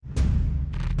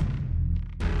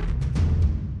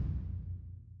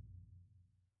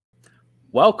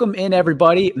Welcome in,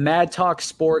 everybody. Mad Talk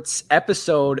Sports,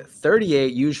 episode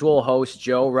 38. Usual host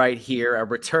Joe right here. A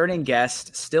returning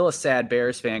guest, still a sad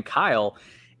Bears fan, Kyle,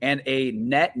 and a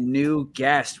net new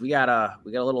guest. We got a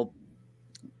little.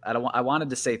 I wanted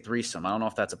to say threesome. I don't know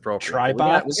if that's appropriate. We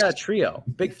got a trio,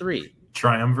 big three.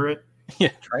 Triumvirate.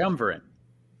 Yeah, triumvirate.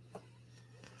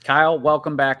 Kyle,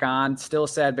 welcome back on. Still a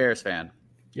sad Bears fan.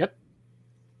 Yep.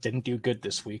 Didn't do good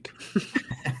this week.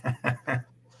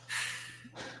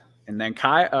 And then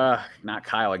not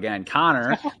Kyle again,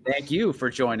 Connor, thank you for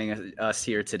joining us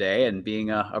here today and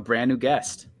being a brand new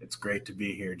guest. It's great to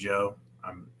be here, Joe.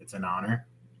 It's an honor.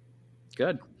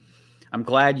 Good. I'm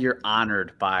glad you're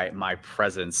honored by my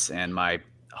presence and my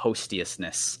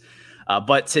hostiousness.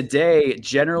 But today,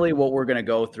 generally what we're going to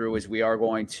go through is we are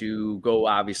going to go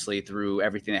obviously through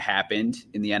everything that happened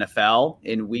in the NFL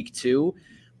in week 2.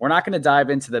 We're not going to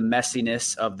dive into the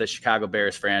messiness of the Chicago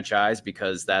Bears franchise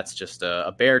because that's just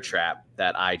a bear trap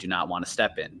that I do not want to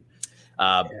step in.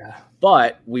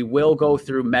 But we will go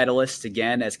through medalists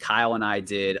again, as Kyle and I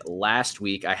did last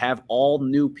week. I have all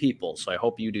new people, so I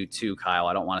hope you do too, Kyle.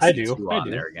 I don't want to see two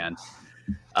on there again.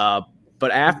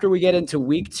 But after we get into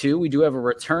week 2, we do have a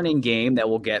returning game that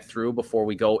we'll get through before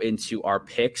we go into our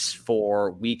picks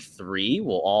for week 3.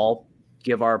 We'll all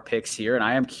give our picks here, and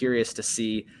I am curious to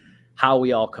see how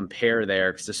we all compare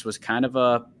there, because this was kind of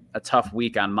a tough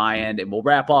week on my end. And we'll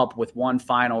wrap up with one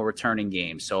final returning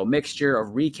game. So a mixture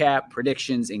of recap,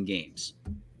 predictions, and games.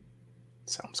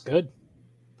 Sounds good.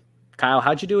 Kyle,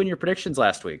 how'd you do in your predictions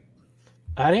last week?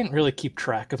 I didn't really keep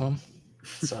track of them.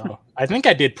 So I think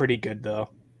I did pretty good, though.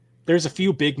 There's a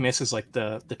few big misses, like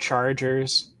the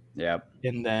Chargers. Yep.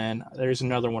 And then there's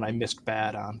another one I missed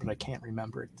bad on, but I can't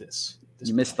remember it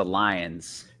You missed the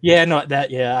Lions. Yeah, no,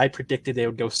 I predicted they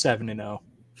would go 7-0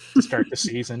 to start the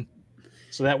season.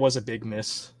 So that was a big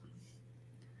miss.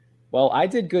 Well, I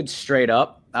did good straight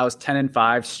up. I was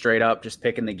 10-5 straight up, just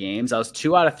picking the games. I was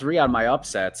 2 out of 3 on my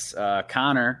upsets.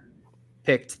 Connor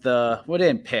picked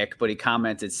didn't pick, but he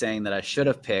commented saying that I should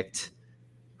have picked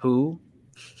who?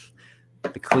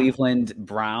 The Cleveland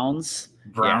Browns.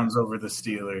 Over the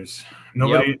Steelers.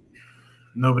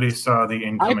 Nobody saw the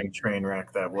incoming train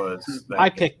wreck that was. I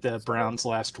picked the Browns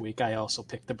last week. I also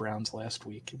picked the Browns last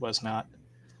week. It was not.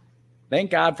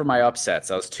 Thank God for my upsets.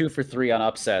 I was 2 for 3 on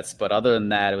upsets, but other than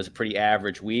that, it was a pretty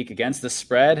average week. Against the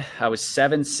spread, I was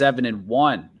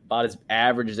 7-7-1, about as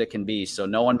average as it can be. So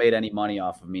no one made any money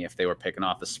off of me if they were picking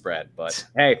off the spread. But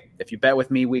hey, if you bet with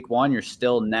me week 1, you're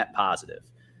still net positive.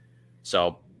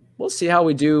 So we'll see how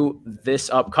we do this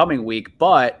upcoming week,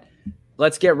 but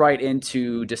let's get right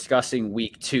into discussing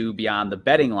week 2 beyond the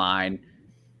betting line.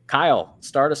 Kyle,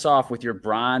 start us off with your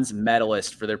bronze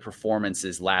medalist for their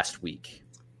performances last week.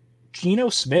 Geno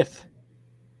Smith.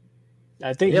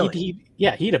 I think he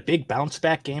had a big bounce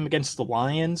back game against the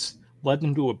Lions, led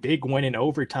them to a big win in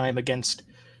overtime against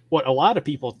what a lot of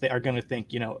people are going to think,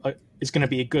 is going to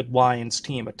be a good Lions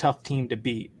team, a tough team to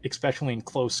beat, especially in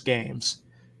close games.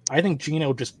 I think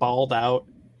Geno just balled out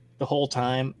the whole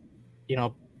time,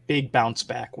 big bounce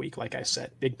back week, like I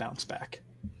said, big bounce back.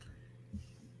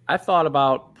 I thought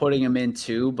about putting him in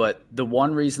too, but the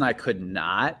one reason I could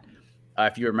not,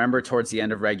 if you remember towards the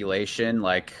end of regulation,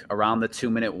 like around the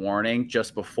 2-minute warning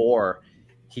just before,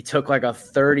 he took like a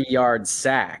 30-yard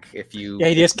sack.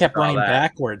 He just kept running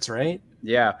backwards, right?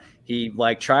 Yeah. He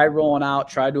tried rolling out,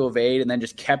 tried to evade, and then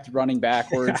just kept running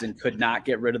backwards and could not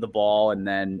get rid of the ball, and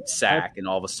then sack. And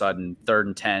all of a sudden 3rd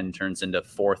and 10 turns into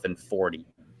 4th and 40.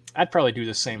 I'd probably do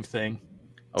the same thing.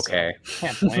 Okay. So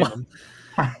can't blame him.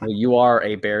 Well, you are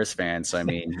a Bears fan, so I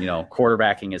mean,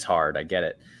 quarterbacking is hard. I get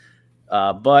it.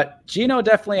 But Geno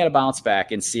definitely had a bounce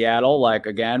back in Seattle.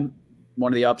 Again,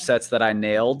 one of the upsets that I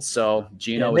nailed. So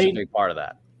Geno was a big part of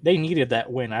that. They needed that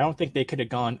win. I don't think they could have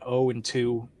gone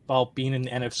 0-2 while being in the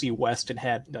NFC West and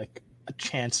had a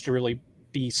chance to really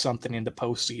be something in the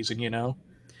postseason,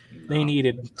 They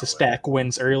needed to stack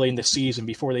wins early in the season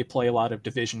before they play a lot of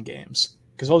division games,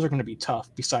 because those are going to be tough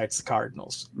besides the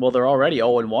Cardinals. Well, they're already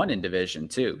 0-1 in division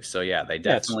too. So yeah, they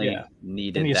definitely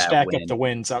needed that stack win. Up the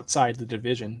wins outside the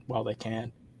division while they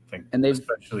can. And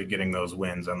especially getting those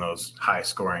wins on those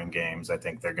high-scoring games, I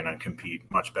think they're going to compete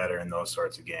much better in those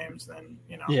sorts of games than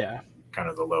kind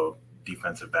of the low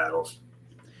defensive battles.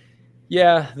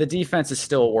 Yeah, the defense is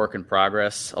still a work in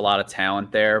progress. A lot of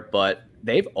talent there, but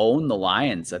they've owned the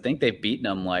Lions. I think they've beaten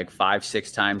them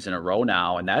 5-6 times in a row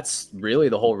now, and that's really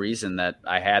the whole reason that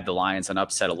I had the Lions on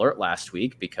upset alert last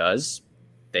week, because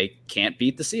they can't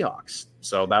beat the Seahawks.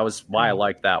 So that was why I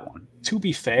liked that one. To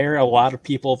be fair, a lot of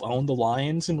people have owned the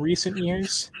Lions in recent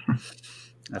years.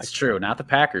 That's true. Not the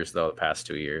Packers, though, the past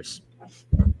 2 years.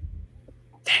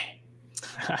 Dang.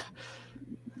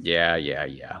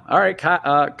 Yeah. All right,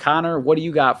 Connor, what do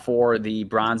you got for the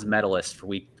bronze medalist for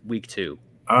week 2?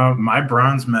 My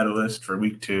bronze medalist for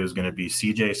week 2 is going to be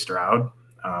CJ Stroud.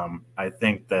 I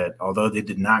think that although they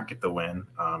did not get the win,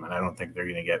 and I don't think they're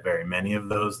going to get very many of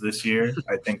those this year,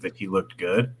 I think that he looked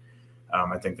good.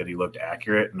 I think that he looked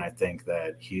accurate, and I think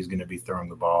that he's going to be throwing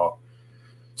the ball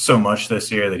so much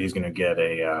this year that he's going to get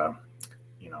a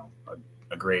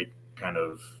great kind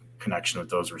of connection with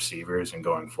those receivers. And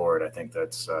going forward, I think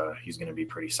that's he's going to be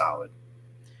pretty solid.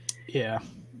 Yeah.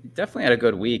 Definitely had a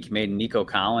good week. He made Nico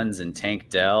Collins and Tank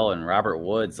Dell and Robert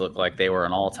Woods look like they were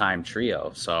an all-time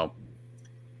trio. So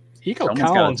Nico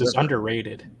Collins is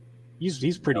underrated.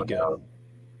 He's pretty good.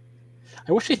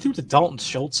 I wish they threw to Dalton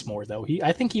Schultz more, though.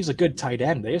 I think he's a good tight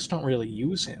end. They just don't really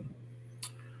use him.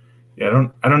 Yeah,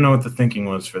 I don't know what the thinking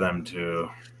was for them to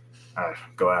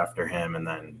go after him and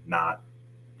then not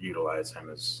utilize him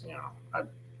as,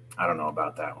 I don't know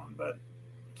about that one, but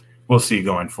we'll see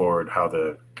going forward how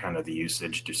the kind of the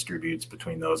usage distributes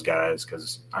between those guys,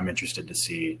 because I'm interested to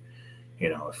see,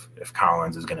 if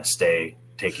Collins is going to stay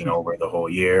taking over the whole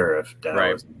year, or if Dell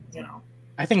is,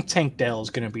 I think Tank Dell is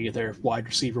going to be their wide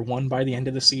receiver 1 by the end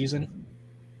of the season.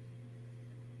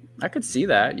 I could see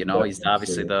that. He's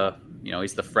obviously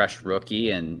he's the fresh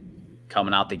rookie and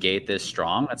coming out the gate this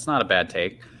strong. That's not a bad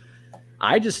take.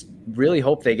 I just really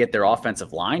hope they get their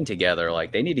offensive line together.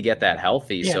 Like, they need to get that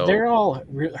healthy. Yeah, so they're all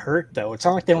hurt, though. It's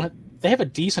not like they have a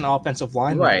decent offensive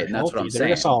line. Right, and that's what I'm saying.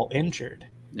 They're just all injured.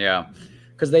 Yeah,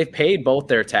 because they've paid both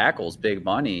their tackles big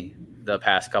money the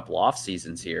past couple off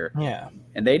seasons here. Yeah.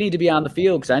 And they need to be on the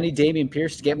field, because I need Dameon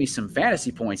Pierce to get me some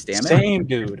fantasy points, damn it. Same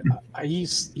dude.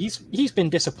 He's been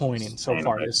disappointing so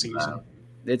far this season.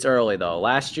 It's early, though.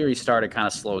 Last year he started kind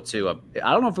of slow, too.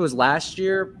 I don't know if it was last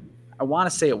year. I want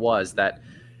to say it was that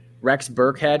Rex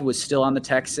Burkhead was still on the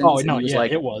Texans. Oh, no,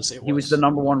 it was. He was the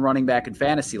number 1 running back in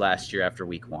fantasy last year after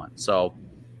week 1. So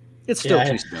it's still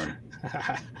too soon.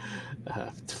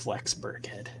 Flex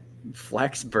Burkhead.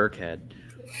 Flex Burkhead.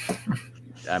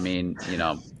 I mean,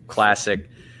 classic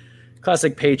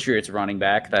Patriots running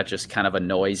back that just kind of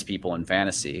annoys people in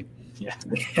fantasy. Yeah.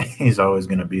 He's always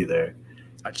going to be there.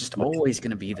 Just always going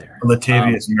to be there.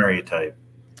 Latavius Murray type.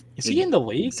 Is he in the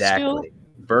league still?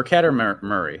 Burkhead or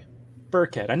Murray?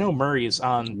 Burkhead. I know Murray is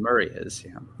on. Murray is,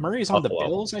 yeah. Murray's on the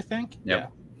Bills, I think. Yep. Yeah.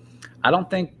 I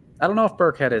don't know if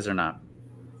Burkhead is or not.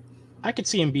 I could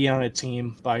see him be on a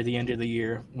team by the end of the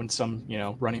year when some,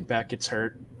 running back gets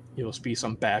hurt. He'll be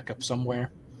some backup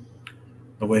somewhere.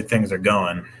 The way things are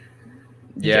going.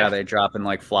 Yeah, they're dropping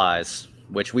like flies,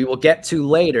 which we will get to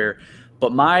later.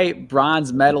 But my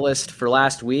bronze medalist for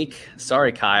last week,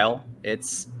 sorry, Kyle,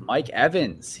 it's Mike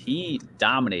Evans. He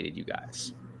dominated you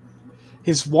guys.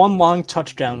 His one long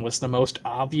touchdown was the most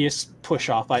obvious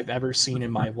push-off I've ever seen in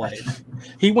my life.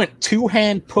 He went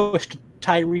 2-hand pushed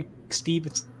Tyreek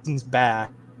Stevenson's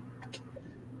back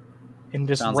and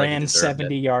just ran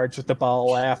 70 yards with the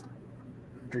ball after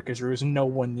because there was no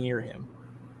one near him.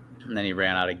 And then he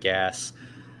ran out of gas.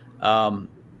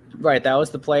 Right, that was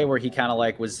the play where he kind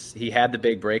of he had the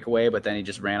big breakaway, but then he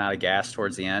just ran out of gas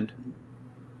towards the end.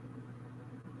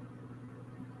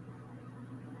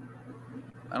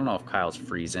 I don't know if Kyle's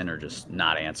freezing or just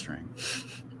not answering.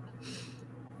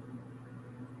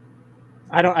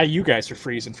 You guys are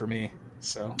freezing for me,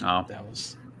 so that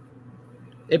was.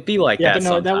 It'd be like that. But no,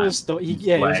 sometimes. that was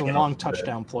it was a long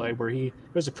touchdown play where it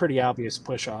was a pretty obvious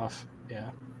push off. Yeah.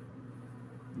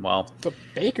 Well, but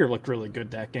Baker looked really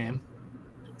good that game.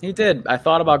 He did. I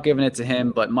thought about giving it to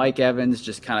him, but Mike Evans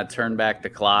just kind of turned back the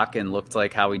clock and looked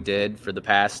like how he did for the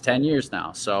past 10 years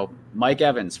now. So Mike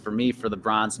Evans, for me, for the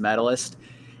bronze medalist.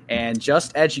 And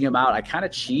just edging him out, I kind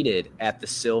of cheated at the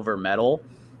silver medal.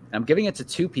 And I'm giving it to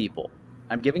 2 people.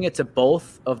 I'm giving it to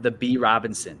both of the B.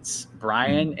 Robinsons,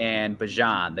 Brian and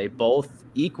Bajan. They both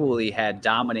equally had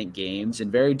dominant games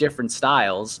in very different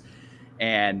styles.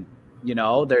 And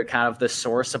they're kind of the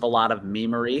source of a lot of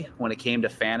memery when it came to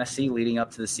fantasy leading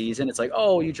up to the season. It's like,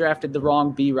 oh, you drafted the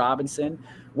wrong B. Robinson.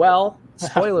 Well,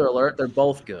 spoiler alert, they're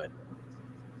both good.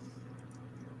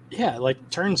 Yeah,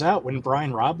 turns out when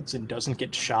Brian Robinson doesn't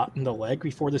get shot in the leg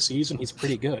before the season, he's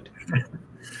pretty good.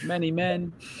 Many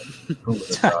men. You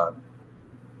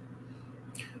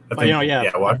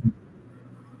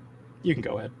can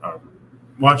go ahead.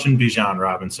 Watching Bijan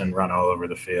Robinson run all over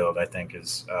the field, I think,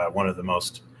 is one of the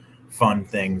most fun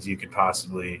things you could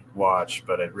possibly watch,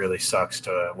 but it really sucks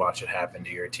to watch it happen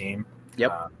to your team.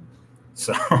 Yep.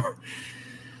 So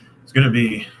it's going to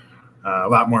be a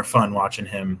lot more fun watching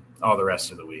him all the rest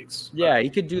of the weeks. Yeah, he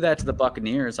could do that to the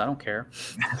Buccaneers. I don't care.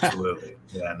 Absolutely.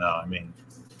 Yeah, no, I mean,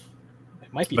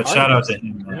 it might be. But shout out to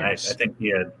him. I think he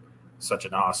had such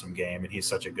an awesome game, and he's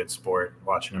such a good sport.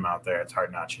 Watching him out there, it's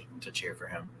hard not to cheer for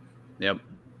him. Yep.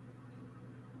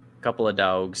 Couple of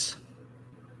dogs.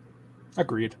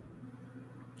 Agreed.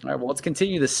 All right, well, let's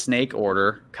continue the snake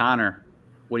order. Connor,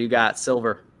 what do you got?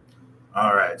 Silver.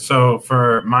 All right. So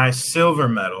for my silver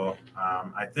medal,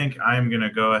 I think I'm going to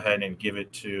go ahead and give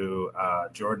it to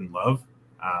Jordan Love.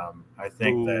 I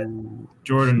think that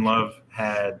Jordan Love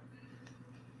had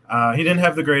he didn't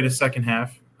have the greatest second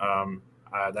half.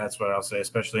 That's what I'll say,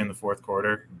 especially in the fourth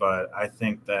quarter. But I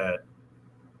think that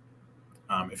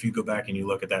if you go back and you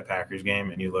look at that Packers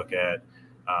game and you look at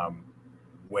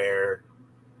where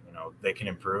they can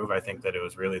improve, I think that it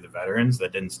was really the veterans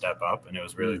that didn't step up, and it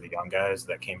was really the young guys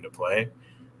that came to play.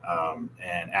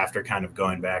 And after kind of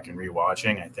going back and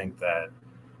rewatching, I think that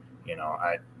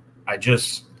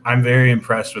I'm very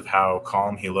impressed with how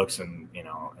calm he looks, and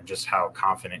and just how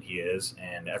confident he is.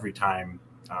 And every time,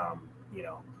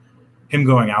 him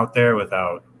going out there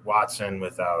without Watson,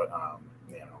 without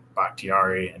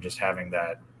Bakhtiari, and just having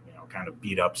that kind of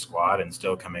beat up squad and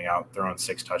still coming out throwing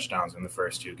 6 touchdowns in the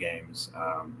first 2 games.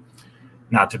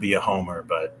 Not to be a homer,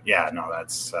 but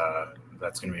that's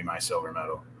going to be my silver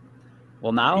medal.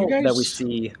 Well, now that we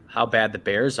see how bad the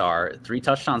Bears are, 3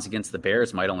 touchdowns against the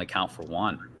Bears might only count for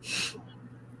 1.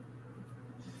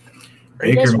 Are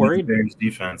you guys worried? Bears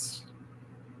defense.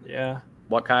 Yeah.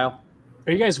 What, Kyle?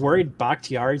 Are you guys worried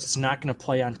Bakhtiari is not going to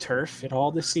play on turf at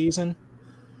all this season?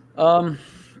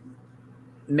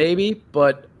 Maybe,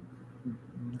 but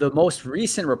the most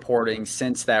recent reporting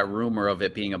since that rumor of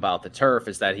it being about the turf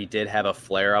is that he did have a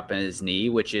flare up in his knee,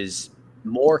 which is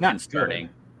more concerning.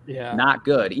 Good. Yeah. Not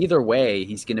good. Either way,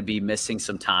 he's going to be missing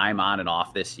some time on and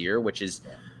off this year, which is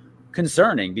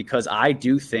concerning because I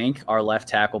do think our left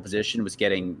tackle position was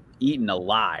getting eaten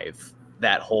alive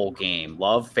that whole game.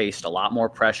 Love faced a lot more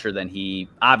pressure than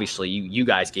obviously you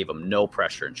guys gave him no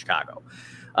pressure in Chicago.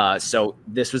 So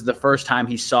this was the first time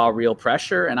he saw real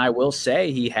pressure, and I will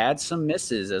say he had some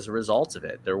misses as a result of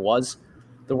it. There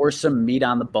were some meat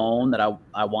on the bone that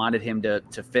I wanted him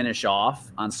to finish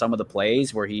off on some of the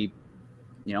plays where he,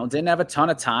 didn't have a ton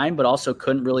of time, but also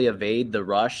couldn't really evade the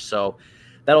rush. So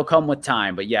that'll come with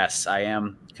time. But yes, I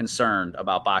am concerned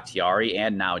about Bakhtiari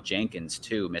and now Jenkins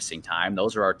too, missing time.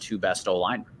 Those are our 2 best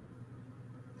O-linemen.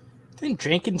 I think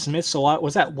Jenkins missed a lot.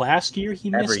 Was that last year he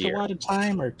missed a lot of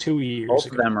time, or 2 years Both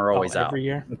ago? of them are always out. Every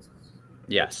year?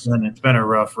 Yes. And it's been a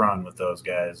rough run with those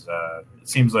guys. It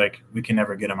seems like we can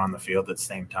never get them on the field at the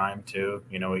same time, too.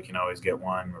 We can always get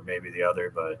one or maybe the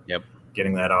other, but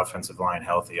getting that offensive line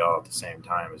healthy all at the same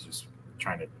time is just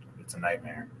it's a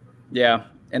nightmare. Yeah.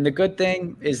 And the good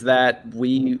thing is that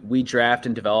we draft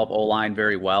and develop O-line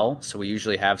very well, so we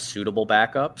usually have suitable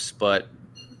backups, but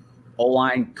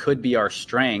O-line could be our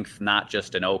strength, not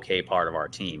just an okay part of our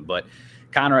team. But,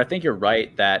 Connor, I think you're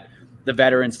right that the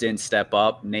veterans didn't step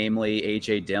up, namely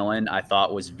A.J. Dillon, I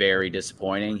thought was very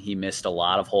disappointing. He missed a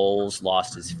lot of holes,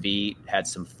 lost his feet, had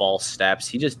some false steps.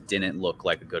 He just didn't look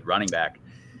like a good running back,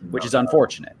 which is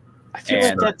unfortunate. I feel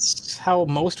like that's how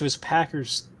most of his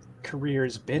Packers career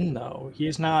has been, though. He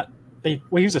is not he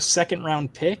was a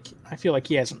second-round pick. I feel like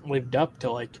he hasn't lived up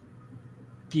to,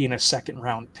 being a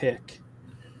second-round pick.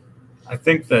 I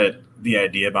think that the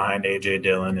idea behind A.J.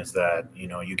 Dillon is that,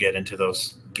 you get into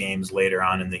those games later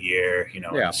on in the year, in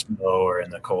the snow or in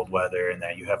the cold weather, and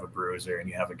that you have a bruiser and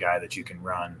you have a guy that you can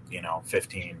run,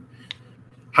 15,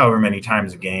 however many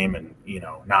times a game and,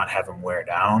 not have him wear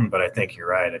down. But I think you're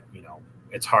right.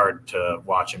 It's hard to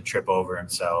watch him trip over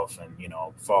himself and,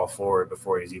 fall forward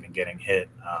before he's even getting hit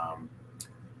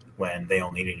when they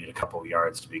only needed a couple of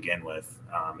yards to begin with.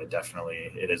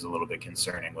 It is a little bit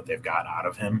concerning what they've got out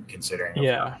of him, considering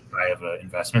how high of an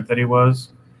investment that he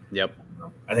was. Yep.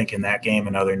 I think in that game,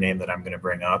 another name that I'm going to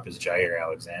bring up is Jair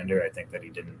Alexander. I think that he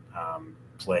didn't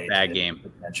play bad game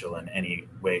potential in any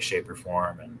way, shape, or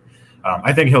form. And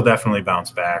I think he'll definitely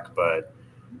bounce back, but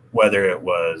whether it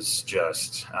was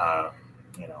just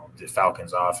the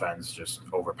Falcons offense just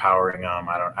overpowering him,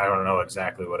 I don't know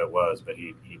exactly what it was, but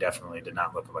he definitely did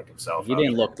not look like himself. He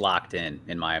didn't look locked in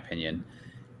my opinion.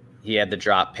 He had the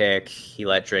drop pick. He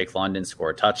let Drake London score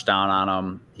a touchdown on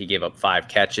him. He gave up 5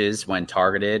 catches when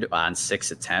targeted on 6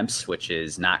 attempts, which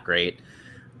is not great.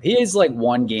 He is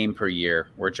 1 game per year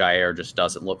where Jair just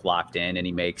doesn't look locked in, and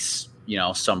he makes,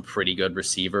 some pretty good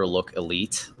receiver look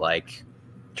elite, like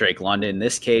Drake London. In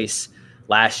this case,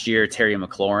 last year, Terry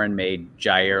McLaurin made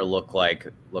Jair look like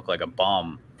a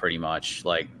bum pretty much.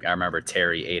 I remember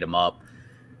Terry ate him up.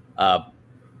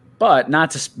 But not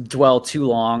to dwell too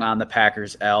long on the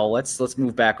Packers L, let's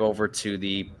move back over to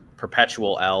the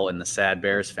perpetual L in the sad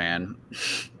Bears fan.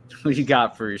 What you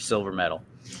got for your silver medal?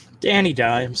 Danny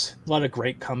Dimes, a lot of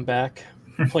great comeback.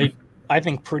 Played, I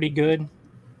think, pretty good.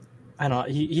 I don't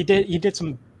know. He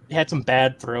had some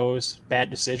bad throws, bad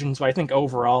decisions, but I think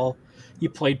overall he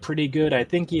played pretty good. I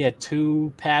think he had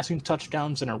 2 passing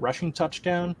touchdowns and a rushing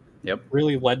touchdown. Yep.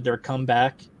 Really led their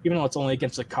comeback. Even though it's only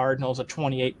against the Cardinals, a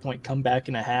 28-point comeback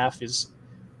and a half is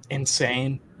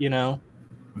insane,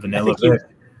 Vanilla Vic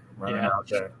running yeah. out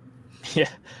there.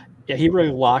 Yeah, he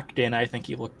really locked in. I think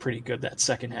he looked pretty good that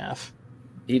second half.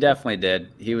 He definitely did.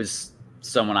 He was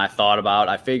someone I thought about.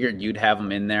 I figured you'd have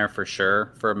him in there for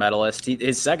sure for a medalist.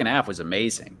 His second half was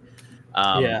amazing.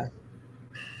 Yeah.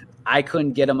 I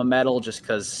couldn't get him a medal just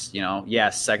because,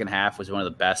 second half was one of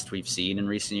the best we've seen in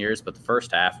recent years, but the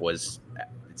first half it's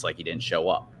like he didn't show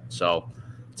up. So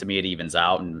to me, it evens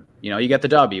out, and, you get the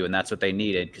W, and that's what they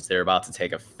needed because they're about to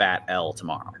take a fat L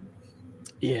tomorrow.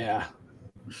 Yeah.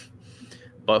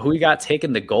 But who you got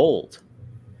taking the gold?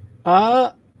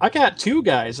 I got 2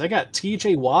 guys. I got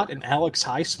TJ Watt and Alex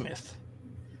Highsmith.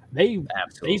 They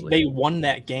won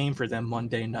that game for them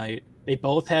Monday night. They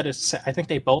both had I think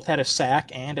they both had a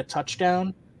sack and a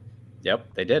touchdown.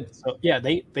 Yep, they did. So yeah,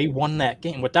 they won that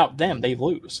game. Without them, they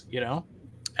lose, Without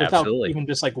Absolutely. even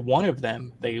just like one of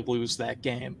them, they lose that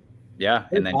game. Yeah,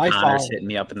 and then Connor's hitting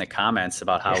me up in the comments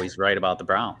about how he's right about the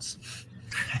Browns.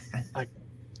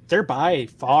 They're by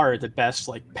far the best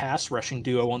pass rushing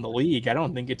duo in the league. I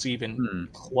don't think it's even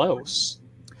close.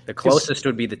 The closest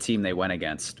would be the team they went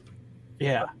against.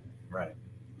 Yeah. Right.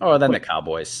 Oh, then the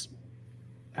Cowboys.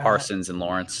 Parsons and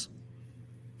Lawrence.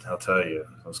 I'll tell you,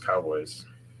 those Cowboys.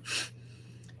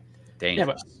 Dangerous.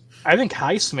 Yeah, but I think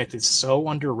Highsmith is so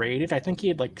underrated. I think he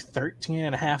had 13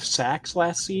 and a half sacks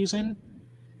last season.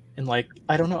 And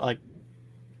I don't know,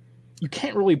 you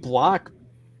can't really block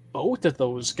both of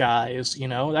those guys,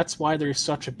 That's why there's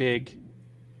such a big...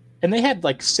 And they had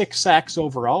 6 sacks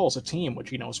overall as a team,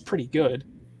 which, is pretty good.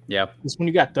 Yeah. Because when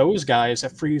you got those guys,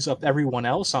 that frees up everyone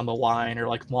else on the line or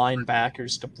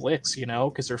linebackers to blitz,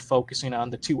 because they're focusing on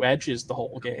the 2 edges the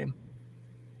whole game.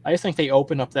 I think they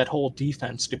open up that whole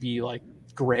defense to be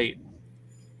great.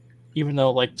 Even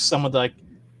though some of the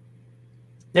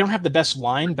they don't have the best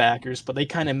linebackers, but they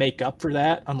kind of make up for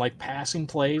that on passing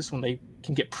plays when they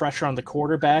can get pressure on the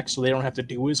quarterback so they don't have to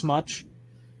do as much.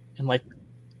 And I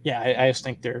just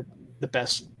think they're the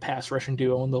best pass rushing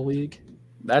duo in the league.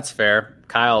 That's fair.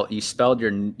 Kyle, you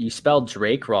spelled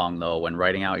Drake wrong though when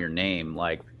writing out your name,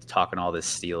 talking all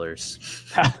this Steelers.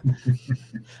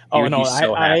 Oh no,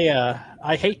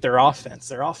 I hate their offense.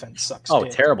 Their offense sucks. Oh,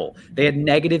 terrible. They had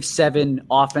 -7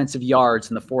 offensive yards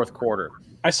in the fourth quarter.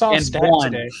 I saw a stat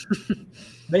today.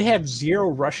 They have 0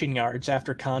 rushing yards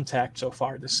after contact so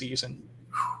far this season.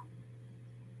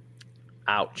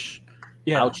 Ouch.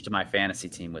 Yeah. Ouch to my fantasy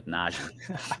team with Najee.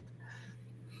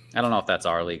 I don't know if that's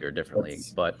our league or a different league,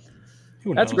 but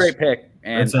that's a great pick.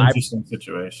 And it's an interesting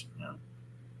situation.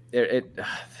 Yeah.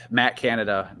 Matt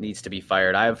Canada needs to be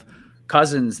fired. I have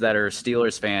cousins that are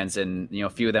Steelers fans, and a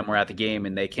few of them were at the game,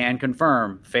 and they can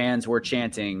confirm fans were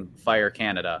chanting "Fire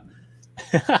Canada."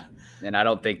 And I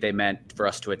don't think they meant for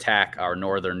us to attack our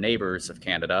northern neighbors of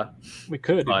Canada. We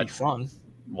could. It'd be fun.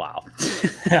 Wow.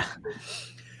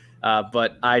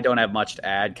 But I don't have much to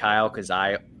add, Kyle, because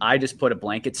I just put a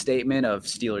blanket statement of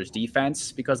Steelers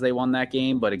defense because they won that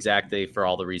game, but exactly for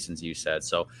all the reasons you said.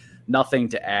 So nothing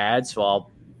to add. So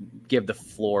I'll give the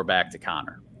floor back to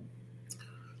Connor.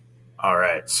 All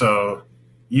right. So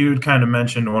you'd kind of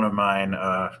mentioned one of mine,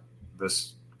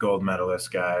 this gold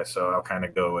medalist guy. So I'll kind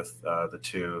of go with the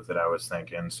 2 that I was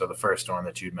thinking. So the first one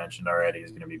that you'd mentioned already is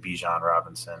going to be Bijan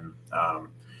Robinson.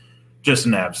 Just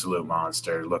an absolute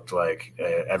monster. Looked like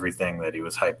everything that he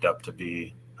was hyped up to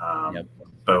be.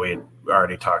 But we had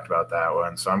already talked about that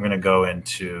one. So I'm going to go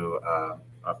into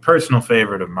a personal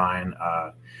favorite of mine,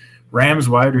 Rams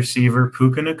wide receiver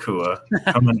Puka Nacua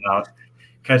coming out,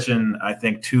 catching, I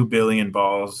think, 2 billion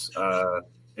balls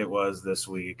it was this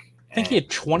week. I think he had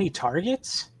 20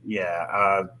 targets.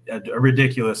 Yeah, a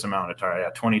ridiculous amount of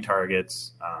targets. Yeah, 20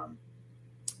 targets.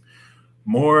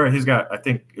 He's got, I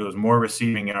think it was more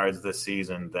receiving yards this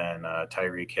season than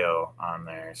Tyreek Hill on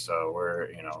there. So we're,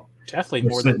 definitely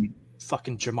more than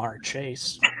fucking Jamar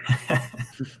Chase.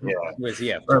 Yeah. Was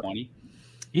he at 20?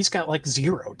 He's got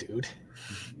 0, dude.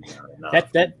 No.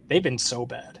 That they've been so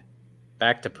bad.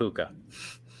 Back to Puka.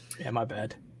 Yeah, my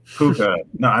bad. Puka.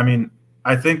 No, I mean,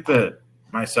 I think that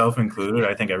myself included,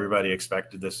 I think everybody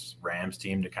expected this Rams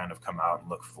team to kind of come out and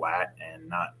look flat and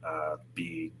not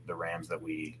be the Rams that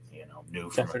we, knew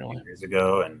from a few years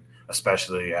ago. And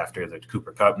especially after the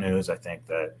Cooper Kupp news, I think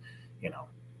that,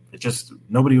 it just,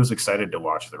 nobody was excited to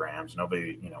watch the Rams.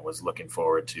 Nobody, was looking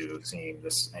forward to seeing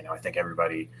this. I think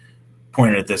everybody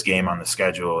pointed at this game on the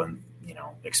schedule and,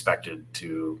 expected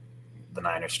the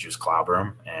Niners to just clobber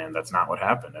them, and that's not what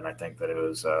happened. And I think that it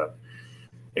was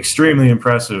extremely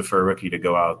impressive for a rookie to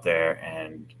go out there,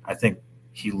 and I think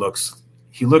he looks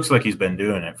like he's been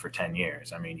doing it for 10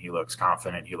 years. I mean, he looks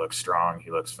confident, he looks strong, he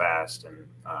looks fast, and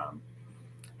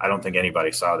I don't think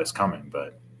anybody saw this coming,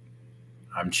 but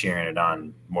I'm cheering it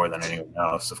on more than anyone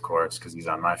else, of course, because he's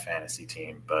on my fantasy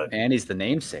team. And he's the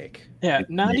namesake. Yeah,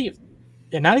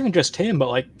 not even just him, but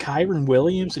like Kyron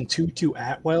Williams and Tutu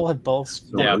Atwell have both.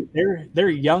 Yeah, they're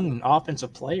young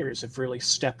offensive players have really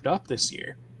stepped up this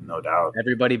year. No doubt.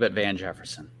 Everybody but Van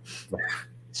Jefferson.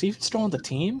 Is he even still on the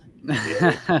team?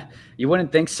 You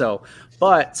wouldn't think so.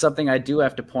 But something I do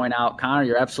have to point out, Connor,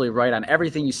 you're absolutely right on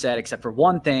everything you said, except for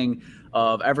one thing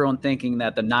of everyone thinking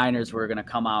that the Niners were going to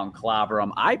come out and clobber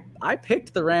them. I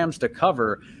picked the Rams to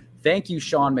cover. Thank you,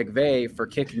 Sean McVay, for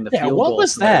kicking the field goal. What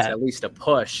was that? At least a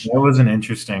push. That was an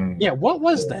interesting. Yeah, what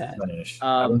was that? Finish.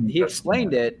 He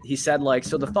explained it. He said,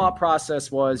 so the thought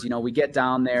process was, we get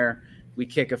down there, we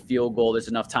kick a field goal. There's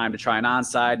enough time to try an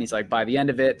onside. And he's like, by the end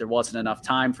of it, there wasn't enough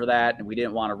time for that. And we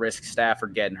didn't want to risk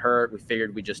Stafford getting hurt. We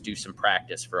figured we'd just do some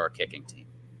practice for our kicking team.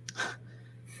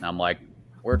 And I'm like,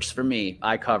 works for me.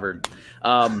 I covered.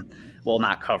 Well,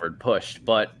 not covered, pushed.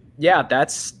 But yeah,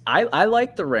 I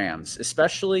like the Rams,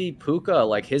 especially Puka,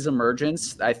 like his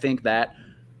emergence. I think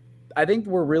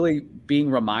we're really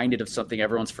being reminded of something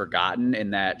everyone's forgotten,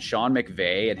 in that Sean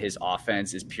McVay and his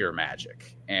offense is pure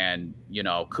magic. And,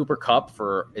 Cooper Kupp,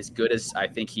 for as good as I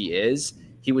think he is,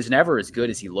 he was never as good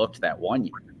as he looked that one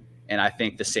year. And I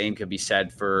think the same could be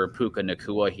said for Puka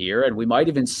Nacua here. And we might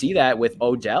even see that with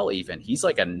Odell even. He's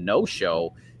like a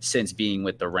no-show since being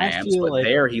with the Rams, but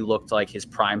there he looked like his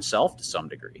prime self to some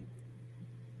degree.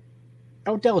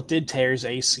 Odell did tear his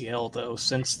ACL, though,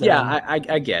 since then. Yeah,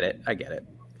 I get it.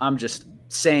 I'm just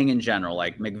saying in general,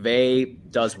 like McVay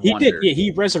does wonders.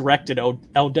 He resurrected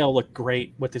Odell. Looked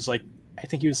great with his, I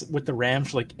think he was with the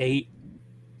Rams for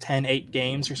 8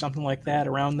 games or something like that,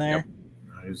 around there.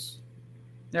 Yep. Nice.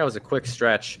 That was a quick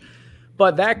stretch.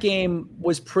 But that game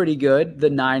was pretty good. The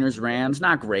Niners-Rams,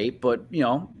 not great, but,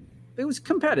 it was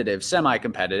competitive,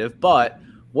 semi-competitive. But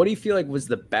what do you feel like was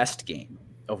the best game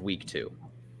of week 2?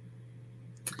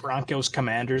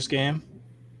 Broncos-Commanders game.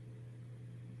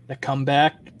 The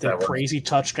comeback, the crazy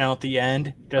touchdown at the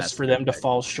end, just for them to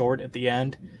fall short at the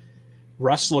end.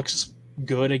 Russ looks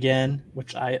good again,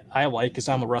 which I like, because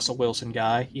I'm a Russell Wilson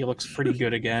guy. He looks pretty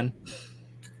good again.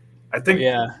 I think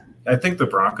the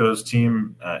Broncos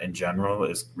team in general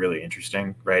is really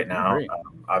interesting right now.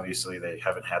 Obviously, they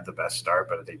haven't had the best start,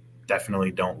 but they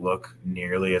definitely don't look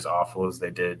nearly as awful as they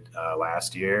did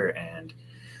last year. And,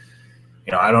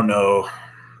 I don't know.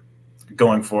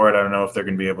 Going forward, I don't know if they're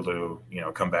going to be able to,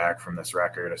 come back from this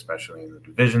record, especially in the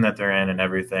division that they're in and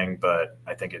everything. But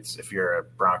I think if you're a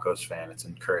Broncos fan, it's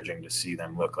encouraging to see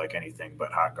them look like anything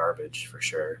but hot garbage for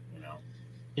sure.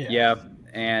 Yeah.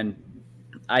 And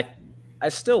I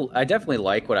definitely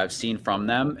like what I've seen from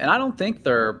them. And I don't think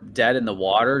they're dead in the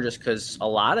water, just because a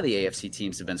lot of the AFC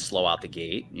teams have been slow out the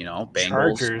gate.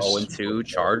 Bengals 0-2,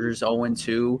 Chargers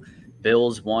 0-2.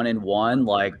 Bills 1-1,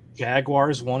 like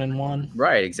Jaguars 1-1.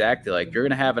 Right, exactly. Like, you're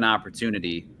going to have an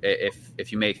opportunity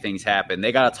if you make things happen.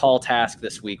 They got a tall task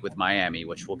this week with Miami,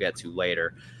 which we'll get to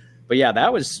later. But yeah,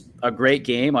 that was a great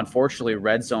game. Unfortunately,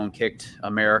 Red Zone kicked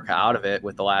America out of it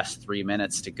with the last 3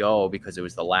 minutes to go, because it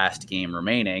was the last game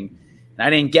remaining. And I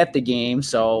didn't get the game,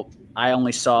 so I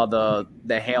only saw the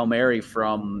Hail Mary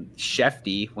from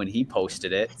Shefty when he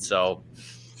posted it. So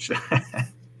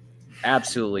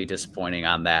absolutely disappointing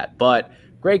on that, but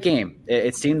great game.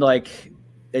 It seemed like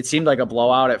a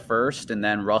blowout at first, and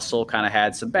then Russell kind of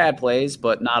had some bad plays,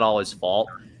 but not all his fault.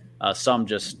 Some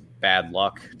just bad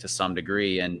luck to some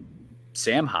degree. And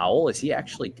Sam Howell, is he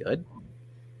actually good?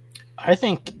 I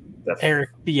think Eric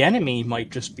Bieniemy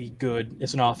might just be good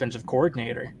as an offensive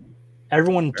coordinator.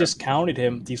 Everyone discounted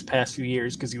him these past few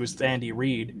years because he was Andy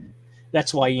Reid.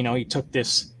 That's why he took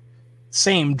this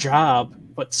same job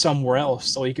but somewhere else,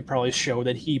 so he could probably show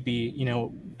that he'd be,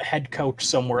 a head coach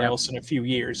somewhere else in a few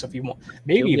years if you want.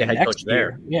 Maybe even next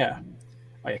year. Yeah,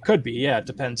 it could be. Yeah, it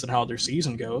depends on how their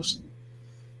season goes.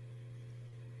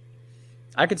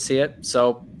 I could see it.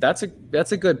 So that's a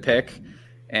good pick.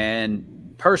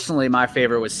 And personally, my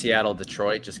favorite was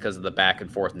Seattle-Detroit, just because of the back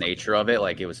and forth nature of it.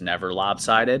 Like, it was never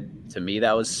lopsided. To me,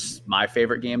 that was my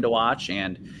favorite game to watch,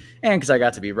 and because I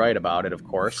got to be right about it, of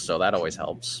course. So that always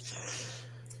helps.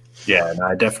 Yeah, no,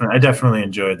 I definitely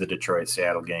enjoyed the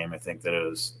Detroit-Seattle game. I think that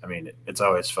it's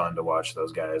always fun to watch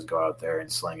those guys go out there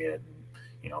and sling it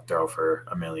and, throw for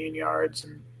 1,000,000 yards.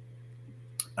 And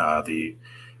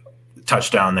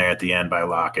touchdown there at the end by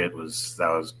Lockett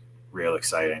was real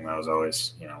exciting. That was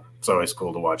always, it's always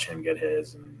cool to watch him get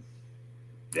his. And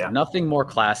yeah, nothing more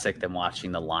classic than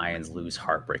watching the Lions lose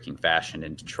heartbreaking fashion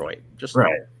in Detroit. Just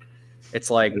right. It's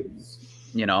like,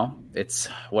 it's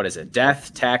what is it?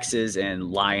 Death, taxes,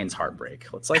 and Lions heartbreak.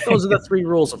 It's like those are the 3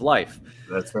 rules of life.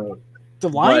 That's right. The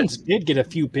Lions did get a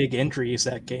few big injuries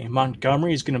that game.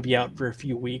 Montgomery's going to be out for a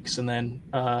few weeks, and then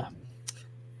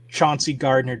Chauncey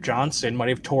Gardner-Johnson might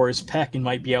have tore his pec and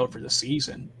might be out for the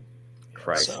season.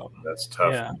 Christ. So that's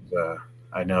tough. Yeah.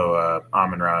 I know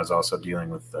Amon-Ra is also dealing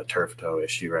with the turf toe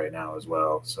issue right now as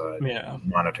well, so I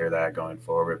monitor that going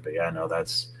forward. But no,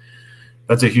 that's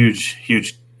a huge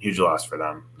loss for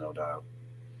them, no doubt.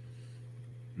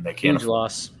 And they can't huge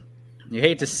loss. You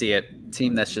hate to see it.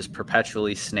 Team that's just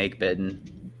perpetually snake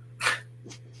bitten,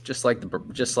 just like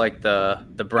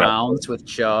the Browns with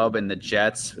Chubb and the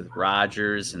Jets with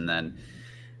Rodgers, and then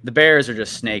the Bears are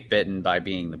just snake bitten by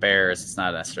being the Bears. It's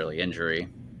not necessarily injury,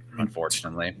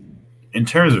 unfortunately. In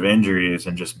terms of injuries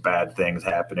and just bad things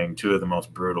happening, 2 of the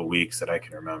most brutal weeks that I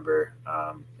can remember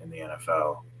in the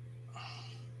NFL.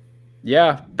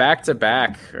 Yeah, back to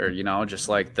back, or just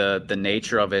like the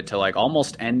nature of it to like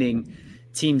almost ending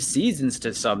team seasons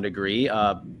to some degree. We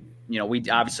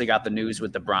obviously got the news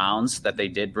with the Browns that they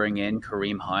did bring in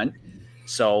Kareem Hunt.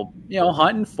 So,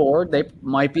 Hunt and Ford, they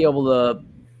might be able to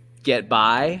get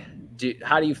by.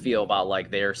 How do you feel about like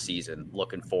their season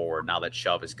looking forward now that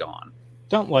Chubb is gone?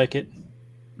 Don't like it.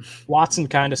 Watson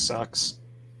kind of sucks.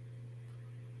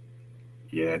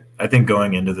 Yeah, I think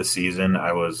going into the season,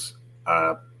 I was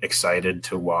excited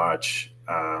to watch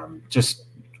just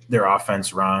their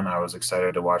offense run. I was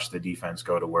excited to watch the defense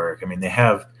go to work. I mean, they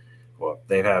have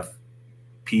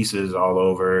pieces all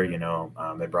over.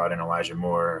 They brought in Elijah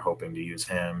Moore, hoping to use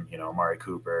him. Amari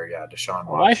Cooper, Deshaun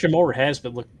Watson. Elijah Moore has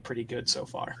been looking pretty good so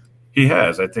far. He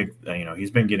has. I think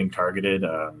he's been getting targeted.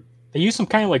 They use him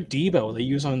kind of like Debo. They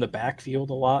use him in the backfield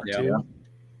a lot too.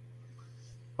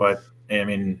 But I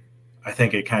mean, I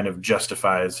think it kind of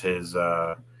justifies his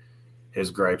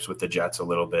gripes with the Jets a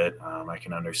little bit. I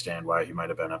can understand why he might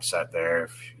have been upset there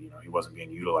if he wasn't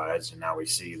being utilized, and now we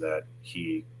see that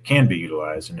he can be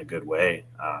utilized in a good way.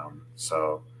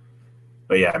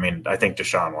 But yeah, I mean, I think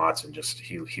Deshaun Watson just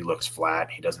he looks flat.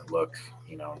 He doesn't look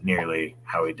nearly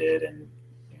how he did in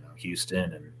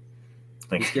Houston, and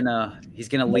I think he's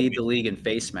gonna lead the league in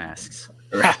face masks.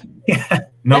 Right. Yeah,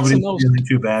 nobody's feeling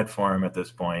too bad for him at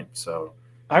this point. So.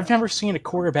 I've never seen a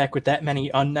quarterback with that many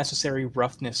unnecessary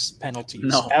roughness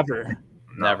penalties ever.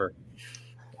 Never.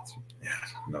 Yeah,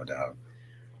 no doubt.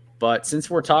 But since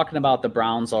we're talking about the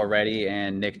Browns already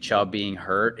and Nick Chubb being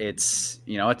hurt, it's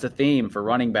a theme for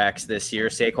running backs this year.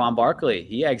 Saquon Barkley,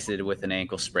 he exited with an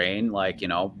ankle sprain.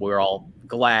 We're all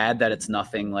glad that it's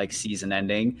nothing like season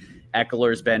ending.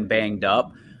 Eckler's been banged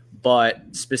up. But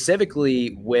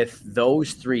specifically with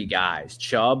those 3 guys,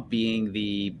 Chubb being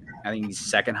I think he's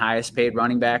second highest paid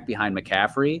running back behind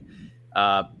McCaffrey.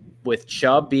 With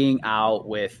Chubb being out,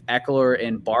 with Eckler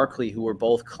and Barkley, who were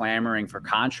both clamoring for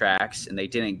contracts and they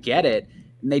didn't get it.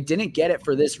 And they didn't get it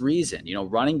for this reason.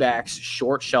 Running backs,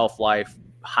 short shelf life,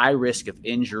 high risk of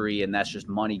injury, and that's just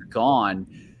money gone.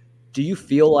 Do you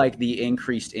feel like the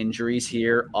increased injuries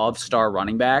here of star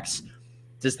running backs,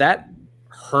 does that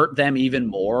hurt them even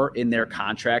more in their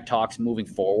contract talks moving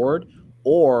forward?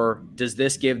 Or does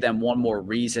this give them one more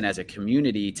reason as a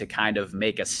community to kind of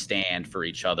make a stand for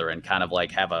each other and kind of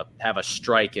like have a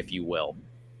strike, if you will?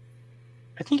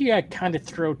 I think you got to kind of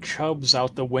throw Chubbs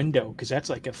out the window because that's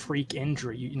like a freak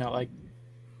injury. I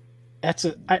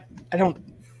don't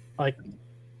like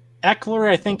Eckler.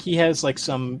 I think he has like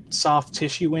some soft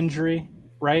tissue injury,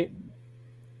 right?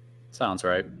 Sounds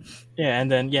right. Yeah,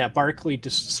 and then Barkley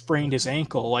just sprained his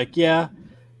ankle.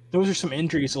 Those are some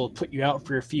injuries that will put you out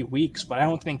for a few weeks, but I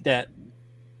don't think that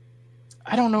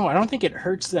I don't know. I don't think it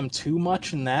hurts them too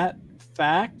much in that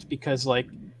fact because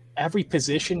every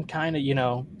position kind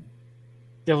of,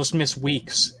 they'll just miss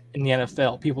weeks in the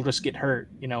NFL. People just get hurt.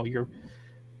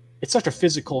 It's such a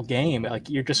physical game.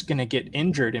 You're just going to get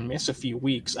injured and miss a few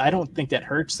weeks. I don't think that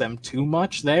hurts them too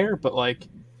much there, but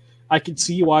I could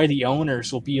see why the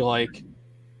owners will be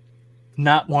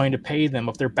not wanting to pay them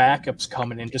if their backups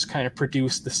come in and just kind of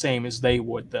produce the same as they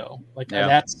would though.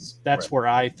 That's right. Where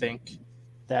I think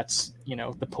that's,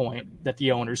 the point that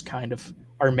the owners kind of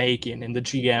are making and the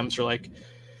GMs are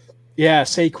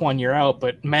Saquon, you're out,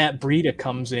 but Matt Breida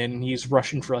comes in and he's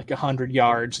rushing for 100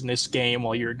 yards in this game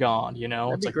while you're gone,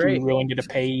 It's great. We're willing to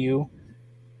pay you.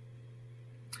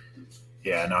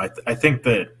 Yeah, no, I think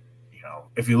that,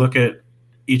 if you look at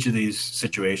each of these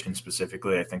situations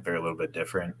specifically, I think they're a little bit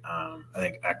different. I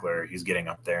think Eckler, he's getting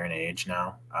up there in age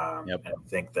now. And I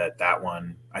think that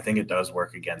one, I think it does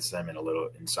work against them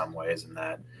in some ways, in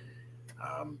that,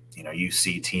 you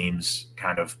see teams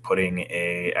kind of putting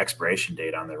a expiration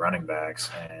date on their running backs,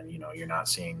 and, you're not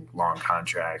seeing long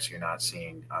contracts. You're not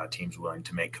seeing teams willing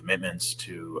to make commitments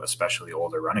to especially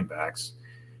older running backs.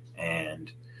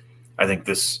 And I think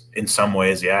this, in some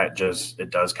ways, it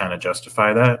does kind of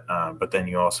justify that. But then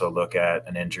you also look at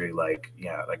an injury like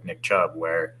Nick Chubb,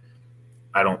 where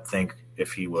I don't think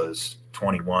if he was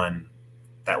 21,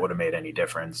 that would have made any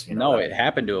difference. No, it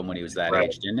happened to him when he was that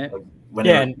age, didn't it? When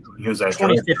he was at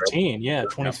 2015, Georgia, right?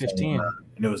 2015.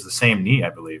 And it was the same knee, I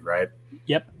believe, right?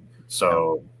 Yep.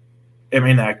 So, I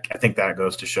mean, I think that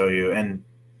goes to show you, and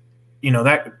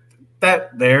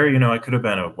that there, it could have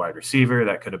been a wide receiver,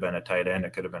 that could have been a tight end,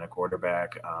 it could have been a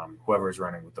quarterback, whoever's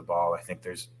running with the ball. I think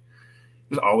there's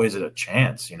always a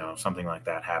chance, something like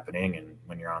that happening. And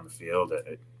when you're on the field,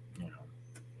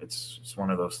 it's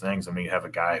one of those things. I mean, you have a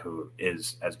guy who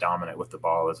is as dominant with the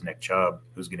ball as Nick Chubb,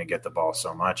 who's going to get the ball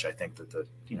so much. I think that the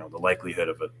likelihood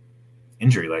of an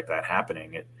injury like that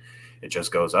happening, it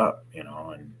just goes up,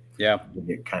 and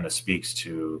it kind of speaks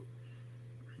to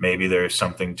maybe there's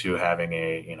something to having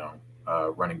a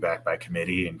running back by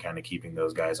committee and kind of keeping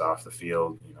those guys off the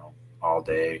field, all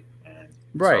day. And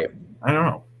right. So, I don't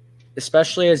know.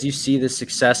 Especially as you see the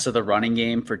success of the running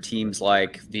game for teams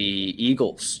like the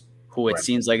Eagles, who it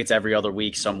seems like it's every other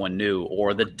week someone new,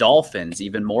 or the Dolphins,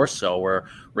 even more so, where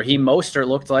Raheem Mostert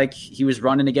looked like he was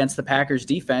running against the Packers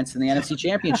defense in the NFC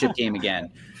Championship game again,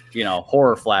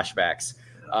 horror flashbacks.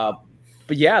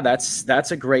 But yeah,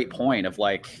 that's a great point of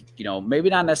maybe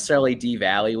not necessarily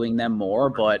devaluing them more,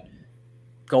 but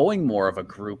going more of a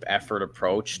group effort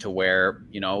approach to where,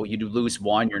 you lose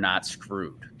one, you're not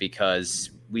screwed, because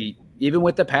even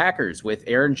with the Packers, with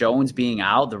Aaron Jones being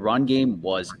out, the run game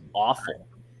was awful.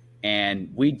 And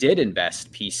we did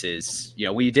invest pieces,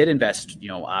 we did invest,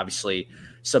 obviously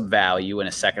some value in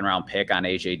a second round pick on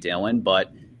AJ Dillon,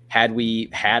 but had we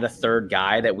had a third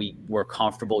guy that we were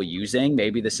comfortable using,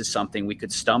 maybe this is something we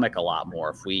could stomach a lot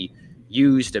more if we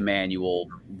used Emmanuel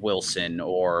Wilson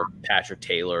or Patrick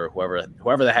Taylor,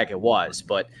 whoever the heck it was.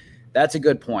 But that's a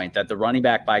good point, that the running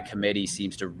back by committee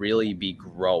seems to really be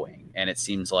growing. And it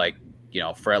seems like,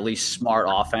 for at least smart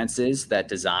offenses that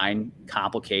design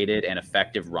complicated and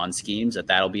effective run schemes,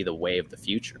 that'll be the way of the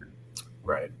future.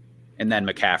 Right. And then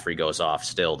McCaffrey goes off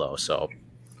still, though. So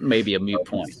maybe a moot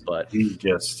point, but he's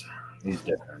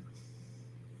different.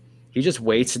 He just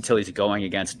waits until he's going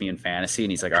against me in fantasy,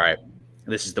 and he's like, all right,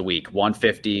 this is the week.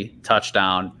 150,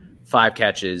 touchdown, 5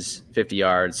 catches, 50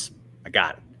 yards. I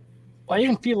got it. Well, I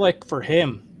even feel like for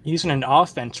him, he's in an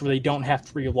offense where they don't have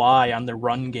to rely on the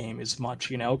run game as much,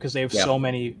 because they have so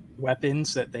many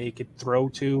weapons that they could throw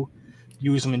to,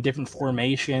 use them in different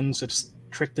formations, just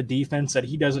trick the defense, that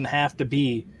he doesn't have to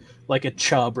be like a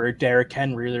Chubb or a Derrick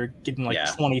Henry. They're getting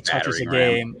 20 touches a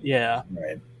game. Yeah.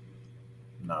 Right.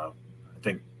 No,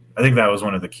 I think that was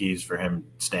one of the keys for him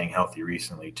staying healthy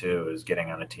recently too, is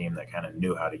getting on a team that kind of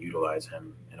knew how to utilize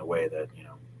him in a way that,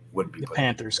 wouldn't be. The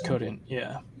Panthers couldn't.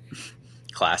 Yeah.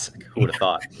 Classic. Who would have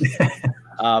thought?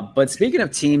 But speaking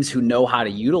of teams who know how to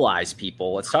utilize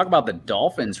people, let's talk about the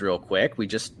Dolphins real quick. We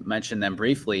just mentioned them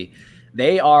briefly.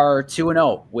 They are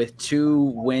 2-0 with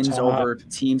 2 wins over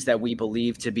teams that we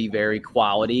believe to be very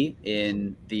quality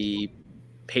in the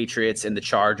Patriots and the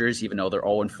Chargers. Even though they're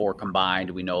 0-4 combined,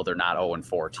 we know they're not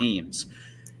 0-4 teams.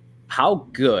 How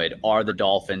good are the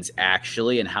Dolphins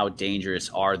actually, and how dangerous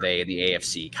are they in the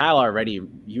AFC? Kyle,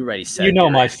 you already said.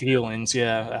 My feelings.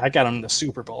 Yeah, I got them in the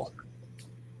Super Bowl.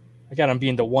 I got them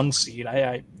being the 1 seed.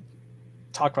 I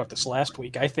talked about this last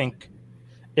week. I think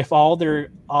if all their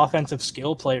offensive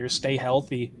skill players stay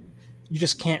healthy, you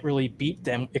just can't really beat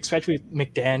them, especially with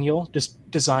McDaniel just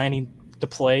designing the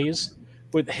plays,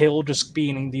 with Hill just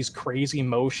being in these crazy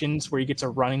motions where he gets a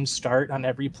running start on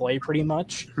every play pretty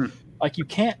much. You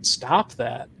can't stop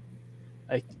that.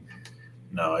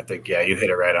 No, I think, you hit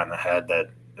it right on the head, that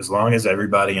as long as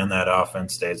everybody in that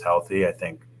offense stays healthy, I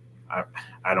think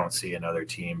I don't see another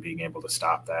team being able to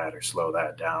stop that or slow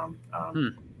that down. I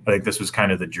think this was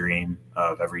kind of the dream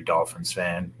of every Dolphins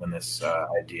fan when this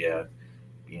idea,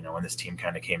 when this team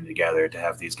kind of came together, to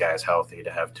have these guys healthy, to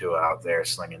have Tua out there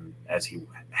slinging as he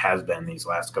has been these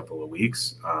last couple of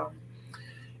weeks. I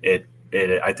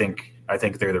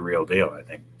think they're the real deal.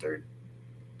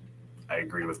 I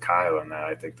agree with Kyle on that.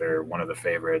 I think they're one of the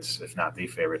favorites, if not the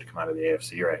favorite, to come out of the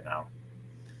AFC right now.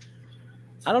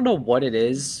 I don't know what it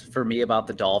is for me about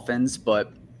the Dolphins,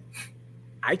 but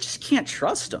I just can't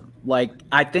trust them.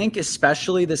 I think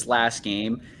especially this last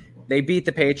game, they beat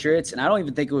the Patriots, and I don't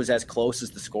even think it was as close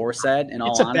as the score said, in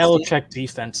all honesty. It's a Belichick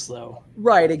defense, though.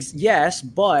 Right, yes,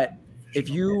 but if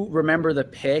you remember the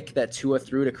pick that Tua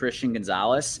threw to Christian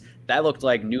Gonzalez, that looked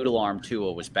like noodle arm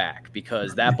Tua was back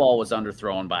because that ball was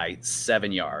underthrown by 7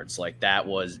 yards. Like, that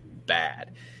was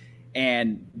bad.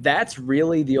 And that's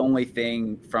really the only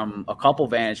thing from a couple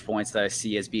vantage points that I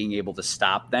see as being able to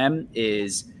stop them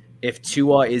is if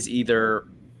Tua is either,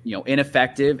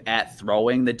 ineffective at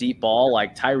throwing the deep ball,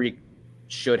 like Tyreek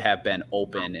should have been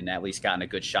open and at least gotten a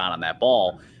good shot on that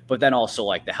ball. But then also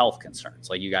like the health concerns,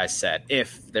 like you guys said,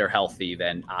 if they're healthy,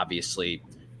 then obviously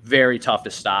very tough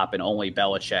to stop. And only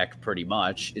Belichick pretty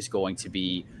much is going to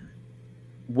be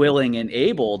willing and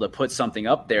able to put something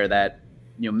up there that,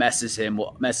 messes him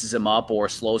up or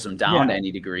slows him down to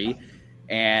any degree.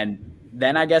 And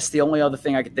then I guess the only other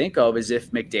thing I could think of is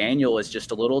if McDaniel is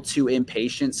just a little too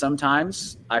impatient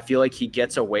sometimes. I feel like he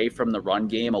gets away from the run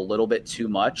game a little bit too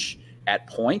much at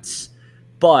points.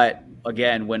 But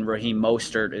again, when Raheem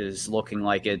Mostert is looking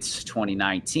like it's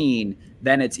 2019,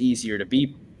 then it's easier to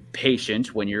be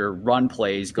patient when your run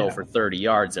plays go for 30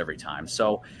 yards every time.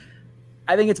 So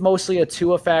I think it's mostly a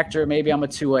Tua factor. Maybe I'm a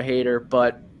Tua hater,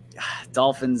 but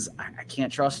Dolphins, I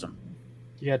can't trust them.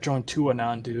 Yeah, join Tua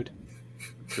non, dude.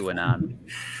 Tua non.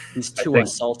 He's Tua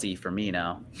salty for me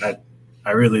now.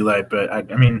 I really like, but I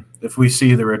mean, if we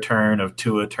see the return of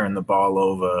Tua turn the ball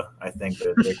over, I think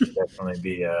that there could definitely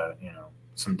be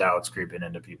some doubts creeping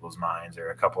into people's minds, or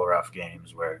a couple of rough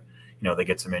games where they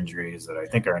get some injuries that I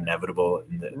think are inevitable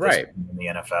in the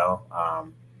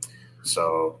NFL.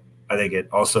 So I think it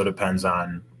also depends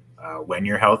on when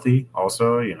you're healthy.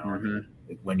 Also,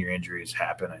 when your injuries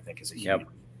happen, I think is a huge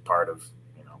part of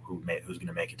who's going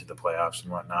to make it to the playoffs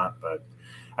and whatnot. But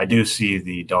I do see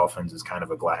the Dolphins as kind of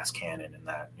a glass cannon in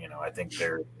that, I think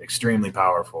they're extremely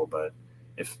powerful, but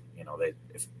if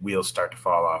wheels start to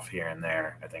fall off here and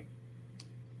there, I think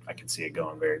I can see it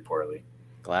going very poorly.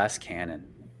 Glass cannon.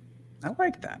 I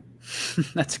like that.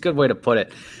 That's a good way to put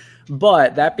it.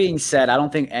 But that being said, I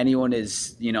don't think anyone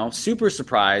is, super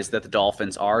surprised that the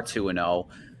Dolphins are 2-0.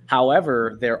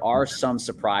 However, there are some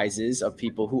surprises of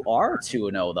people who are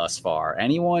 2-0 thus far.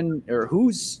 Anyone, or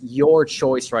who's your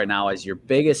choice right now as your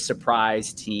biggest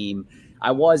surprise team?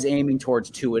 I was aiming towards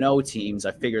 2-0 teams.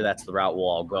 I figure that's the route we'll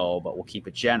all go, but we'll keep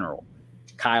it general.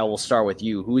 Kyle, we'll start with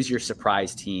you. Who's your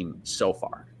surprise team so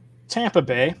far? Tampa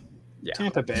Bay. Yeah.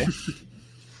 Tampa Bay.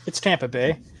 It's Tampa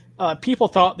Bay. People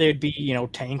thought they'd be,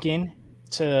 tanking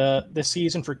to this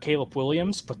season for Caleb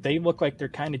Williams, but they look like they're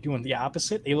kind of doing the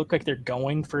opposite. They look like they're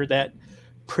going for that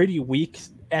pretty weak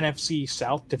NFC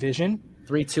South division.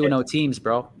 3 2-0 teams,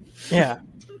 bro. Yeah.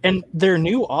 And their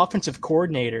new offensive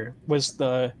coordinator was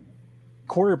the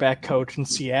quarterback coach in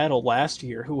Seattle last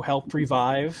year who helped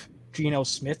revive Geno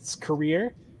Smith's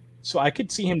career. So I could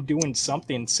see him doing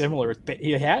something similar.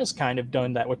 He has kind of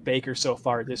done that with Baker so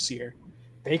far this year.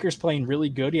 Baker's playing really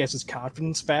good. He has his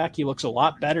confidence back. He looks a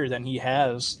lot better than he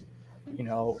has,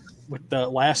 with the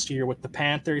last year with the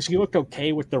Panthers. He looked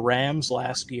okay with the Rams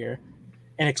last year,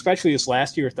 and especially this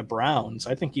last year with the Browns.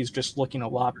 I think he's just looking a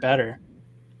lot better.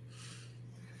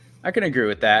 I can agree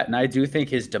with that, and I do think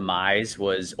his demise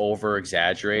was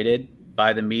over-exaggerated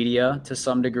by the media to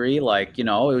some degree. Like, it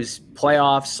was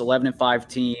playoffs, 11-5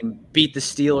 team, beat the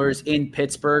Steelers in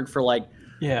Pittsburgh for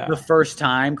the first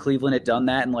time. Cleveland had done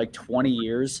that in 20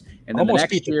 years. And then almost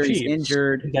the next year he's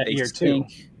injured. That year too.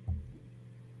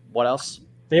 What else?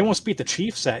 They almost beat the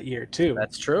Chiefs that year too.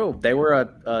 That's true. They were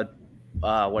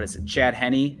Chad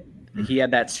Henne. He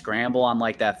had that scramble on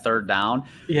that third down.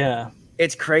 Yeah.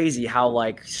 It's crazy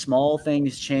how small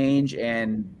things change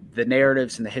and the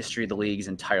narratives and the history of the league is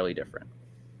entirely different.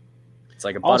 It's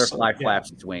like a butterfly flaps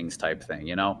its wings type thing,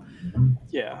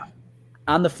 Yeah.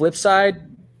 On the flip side,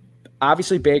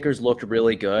 obviously, Baker's looked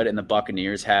really good, and the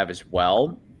Buccaneers have as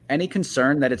well. Any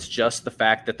concern that it's just the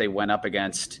fact that they went up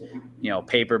against,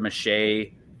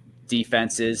 paper-mache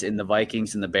defenses in the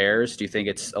Vikings and the Bears? Do you think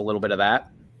it's a little bit of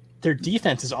that? Their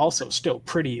defense is also still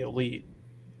pretty elite.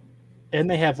 And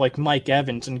they have, Mike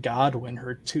Evans and Godwin,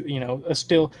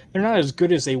 still – they're not as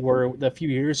good as they were a few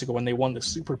years ago when they won the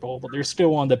Super Bowl, but they're still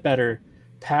one of the better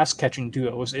pass-catching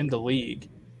duos in the league.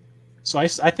 So I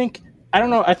think – I don't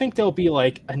know. I think they'll be a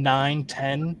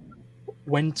 9-10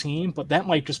 win team, but that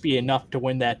might just be enough to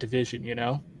win that division,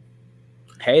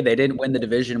 Hey, they didn't win the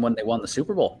division when they won the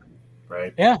Super Bowl.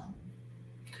 Right. Yeah.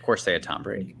 Of course they had Tom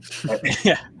Brady.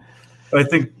 Yeah. I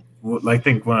think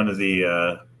one of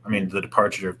the the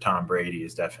departure of Tom Brady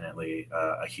is definitely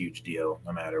a huge deal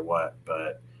no matter what.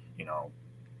 But,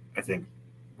 I think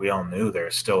we all knew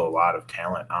there's still a lot of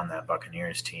talent on that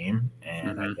Buccaneers team.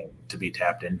 And I think to be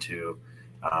tapped into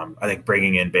I think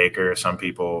bringing in Baker, some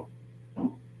people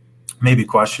maybe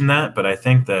question that, but I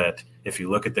think that if you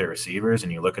look at their receivers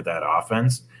and you look at that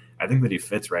offense, I think that he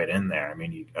fits right in there. I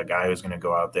mean, a guy who's going to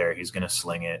go out there, he's going to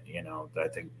sling it. I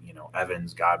think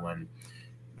Evans, Godwin,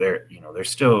 they're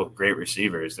still great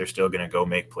receivers. They're still going to go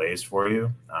make plays for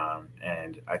you.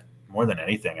 And more than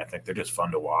anything, I think they're just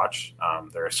fun to watch.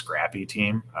 They're a scrappy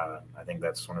team. I think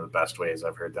that's one of the best ways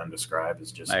I've heard them described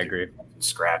is just I agree.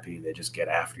 Scrappy. They just get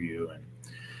after you. And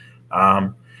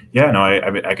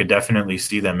I could definitely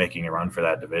see them making a run for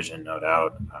that division, no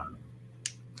doubt.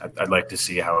 I'd like to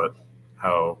see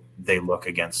how they look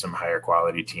against some higher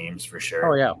quality teams for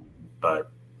sure. Oh yeah.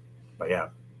 But yeah.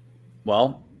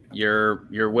 Well,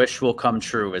 your wish will come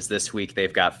true as this week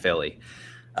they've got Philly.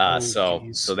 So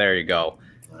there you go.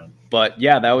 Right. But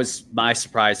yeah, that was my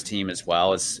surprise team as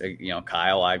well as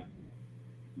Kyle.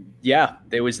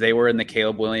 They were in the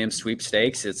Caleb Williams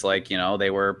sweepstakes. It's like, they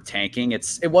were tanking.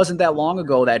 It wasn't that long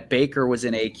ago that Baker was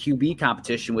in a QB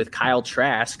competition with Kyle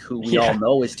Trask, who we all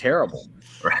know is terrible.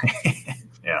 Right.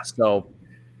 Yeah. So,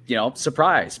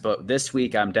 surprise. But this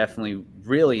week, I'm definitely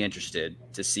really interested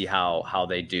to see how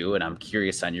they do. And I'm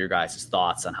curious on your guys'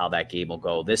 thoughts on how that game will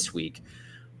go this week.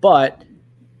 But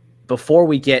before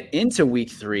we get into week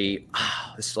 3,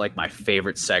 this is like my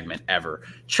favorite segment ever.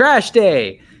 Trash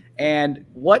Day. And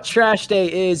what Trash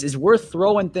Day is we're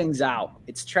throwing things out.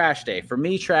 It's Trash Day. For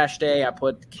me, Trash Day, I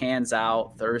put cans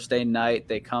out Thursday night.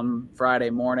 They come Friday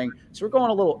morning. So we're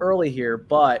going a little early here,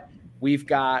 but we've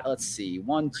got,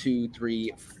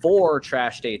 4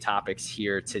 Trash Day topics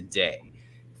here today.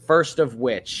 First of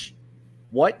which,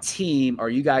 what team are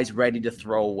you guys ready to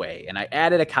throw away? And I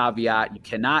added a caveat. You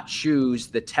cannot choose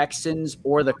the Texans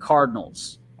or the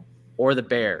Cardinals or the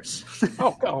Bears.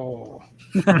 Oh.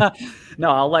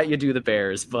 No, I'll let you do the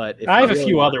Bears, but I have a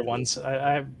few other ones.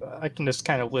 I can just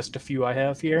kind of list a few I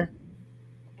have here.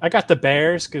 I got the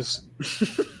Bears because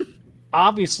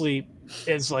obviously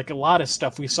it's like a lot of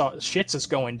stuff we saw. Shits is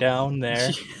going down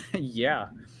there. Yeah.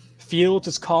 Fields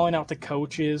is calling out the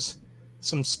coaches.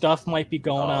 Some stuff might be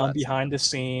going on behind the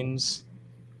scenes.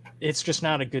 It's just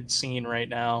not a good scene right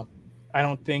now. I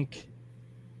don't think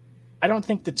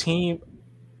the team.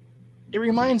 It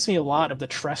reminds me a lot of the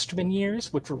Trestman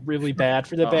years, which were really bad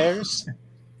for the Bears.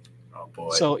 Oh boy!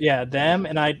 So yeah, them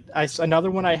and I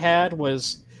another one I had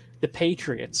was the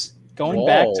Patriots. Going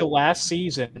back to last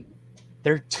season,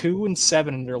 they're 2-7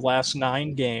 in their last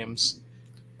 9 games.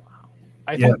 Wow.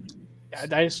 I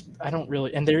don't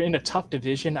really, and they're in a tough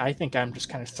division. I think I'm just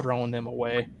kind of throwing them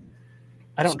away.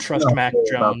 I don't trust Mac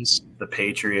Jones. The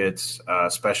Patriots,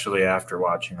 especially after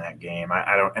watching that game,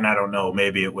 I don't know.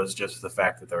 Maybe it was just the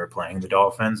fact that they were playing the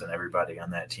Dolphins and everybody on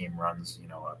that team runs,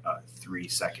 a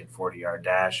 3-second 40-yard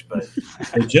dash, but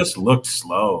they just looked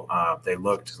slow. They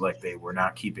looked like they were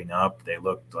not keeping up. They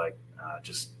looked like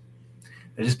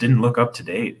they just didn't look up to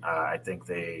date. I think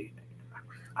I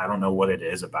don't know what it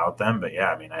is about them, but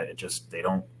yeah, I mean, they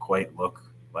don't quite look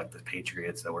like the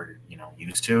Patriots that we're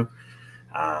used to.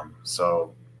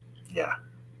 So yeah.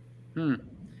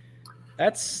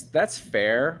 That's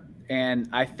fair. And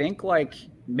I think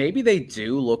maybe they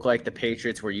do look like the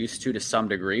Patriots we're used to some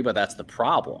degree, but that's the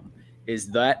problem is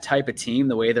that type of team,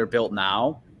 the way they're built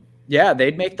now. Yeah,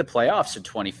 they'd make the playoffs in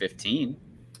 2015,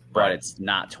 but it's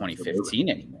not 2015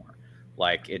 anymore.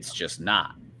 It's just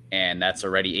not. And that's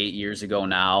already 8 years ago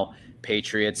now.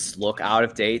 Patriots look out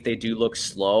of date. They do look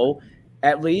slow.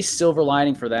 At least silver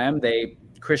lining for them,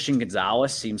 Christian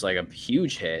Gonzalez seems like a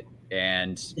huge hit.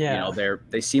 And,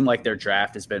 they seem like their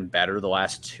draft has been better the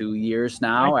last 2 years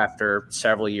now after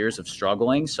several years of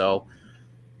struggling. So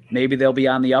maybe they'll be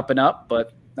on the up and up,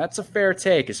 but that's a fair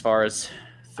take as far as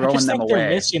throwing them away.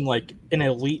 I just think they're missing an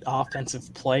elite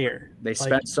offensive player. They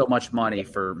spent so much money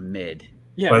for mid.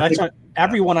 Yeah, that's what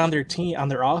everyone on their team, on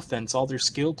their offense, all their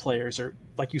skilled players are,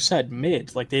 like you said, mid.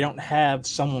 They don't have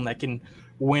someone that can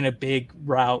win a big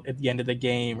route at the end of the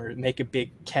game or make a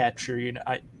big catch or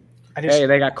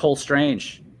they got Cole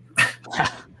Strange.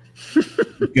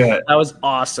 That was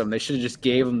awesome. They should have just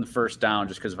gave him the first down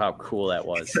just because of how cool that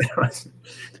was.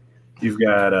 You've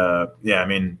got I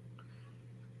mean,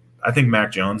 I think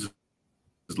Mac Jones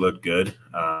has looked good.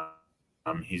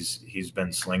 He's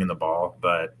been slinging the ball,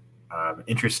 but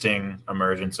interesting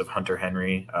emergence of Hunter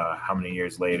Henry. How many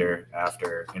years later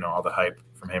after all the hype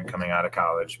from him coming out of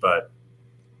college, but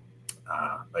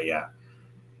yeah.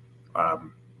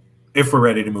 If we're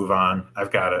ready to move on,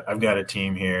 I've got a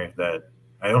team here that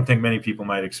I don't think many people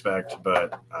might expect,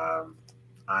 but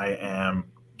I am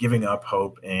giving up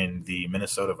hope in the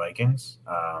Minnesota Vikings.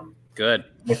 Good.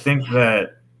 I think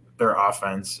that their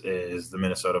offense is the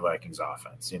Minnesota Vikings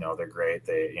offense. You know, they're great.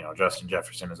 They, you know, Justin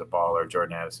Jefferson is a baller.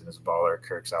 Jordan Addison is a baller.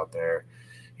 Kirk's out there,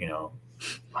 you know.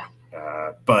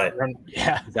 But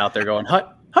yeah, he's out there going,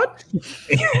 hut. But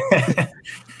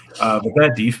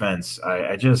that defense,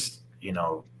 I just, you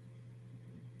know,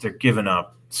 they're giving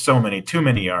up too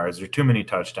many yards or too many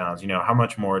touchdowns. You know, how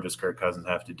much more does Kirk Cousins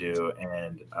have to do?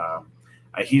 And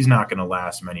he's not going to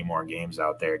last many more games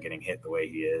out there getting hit the way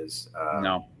he is.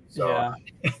 No. So yeah.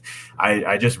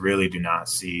 I just really do not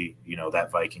see, you know,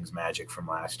 that Vikings magic from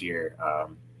last year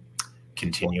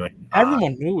continuing.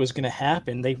 Everyone knew it was going to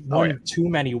happen. They won too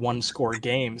many one-score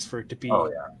games for it to be.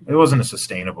 Oh yeah, it wasn't a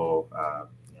sustainable,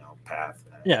 you know, path.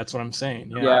 Yeah, that's what I'm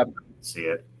saying. Yeah, see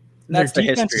it. That's Their the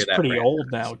defense history is of that pretty brand. old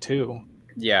now too.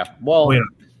 Yeah, well,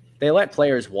 they let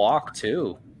players walk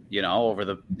too. You know, over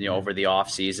the off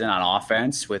season on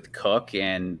offense with Cook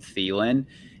and Thielen,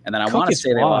 and then I want to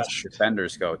say they let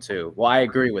defenders go too. Well, I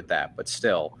agree with that, but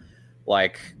still,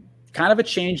 like, kind of a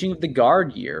changing of the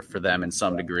guard year for them in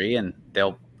some degree, and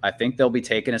I think they'll be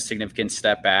taking a significant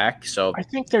step back. So I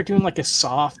think they're doing like a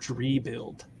soft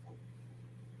rebuild.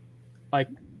 Like,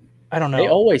 I don't know. They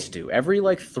always do. Every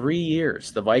like 3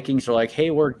 years, the Vikings are like,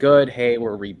 "Hey, we're good. Hey,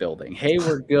 we're rebuilding. Hey,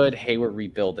 we're good. Hey, we're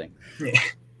rebuilding."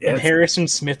 And Harrison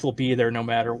Smith will be there no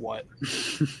matter what.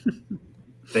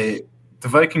 The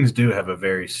Vikings do have a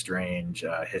very strange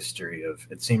history of.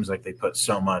 It seems like they put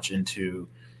so much into,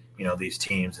 you know, these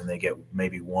teams, and they get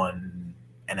maybe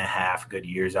 1.5 good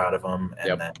years out of them,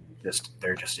 and then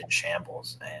they're just in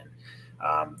shambles.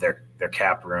 And their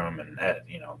cap room and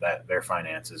you know that their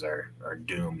finances are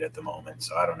doomed at the moment.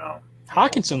 So I don't know.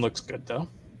 Hawkinson looks good though.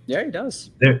 Yeah, he does.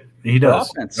 He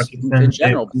does. In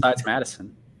general, besides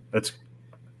Madison.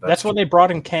 That's when they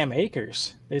brought in Cam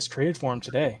Akers. They just traded for him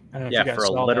today. I don't know if you guys for a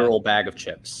saw literal bag of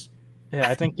chips. Yeah,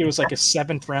 I think it was like a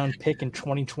 7th round pick in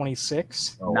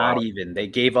 2026. Not even. They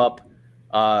gave up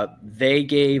a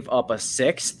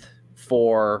 6th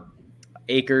for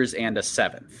Akers and a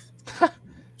 7th.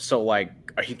 So, like,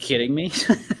 are you kidding me?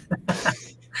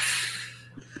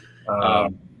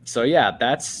 So yeah,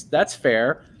 that's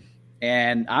fair.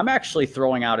 And I'm actually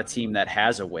throwing out a team that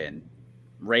has a win.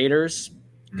 Raiders.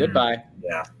 Goodbye.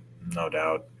 Yeah, no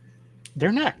doubt.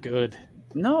 They're not good.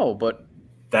 No, but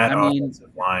that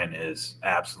offensive line is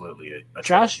absolutely a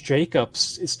Josh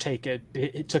Jacobs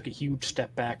took a huge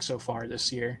step back so far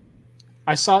this year.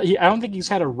 I don't think he's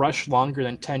had a rush longer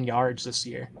than 10 yards this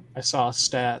year. I saw a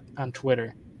stat on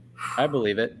Twitter. I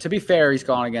believe it. To be fair, he's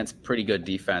gone against pretty good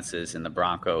defenses in the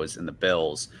Broncos and the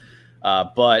Bills.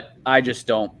 But I just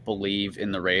don't believe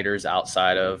in the Raiders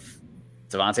outside of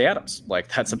Devontae Adams. Like,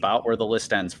 that's about where the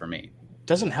list ends for me.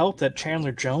 Doesn't help that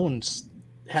Chandler Jones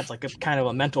had like a kind of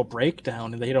a mental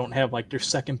breakdown and they don't have like their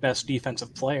second best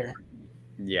defensive player.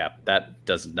 Yeah, that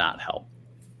does not help.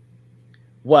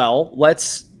 Well,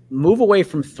 let's move away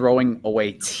from throwing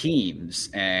away teams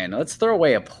and let's throw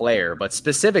away a player, but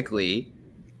specifically,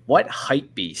 what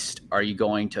hype beast are you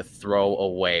going to throw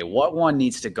away? What one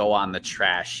needs to go on the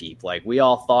trash heap? Like, we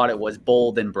all thought it was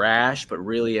bold and brash, but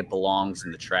really it belongs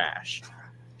in the trash.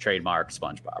 Trademark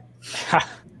SpongeBob.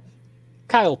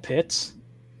 Kyle Pitts.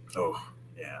 Oh,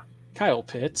 yeah. Kyle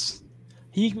Pitts.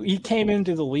 He came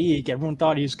into the league. Everyone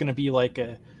thought he was going to be like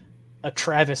a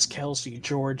Travis Kelce,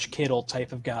 George Kittle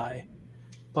type of guy.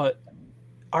 But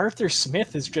Arthur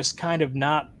Smith has just kind of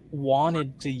not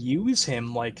wanted to use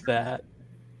him like that.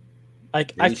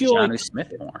 Like, I feel Johnny like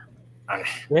Smith more.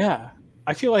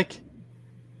 I feel like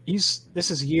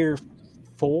this is year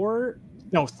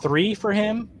 3 for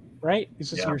him, right?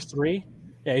 Is this year 3?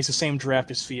 Yeah, he's the same draft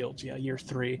as Fields. Yeah, year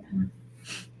 3. Mm-hmm.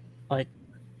 Like,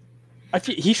 I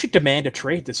feel he should demand a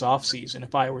trade this offseason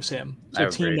if I was him. It's a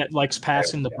team that likes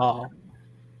passing the ball.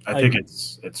 I think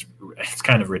it's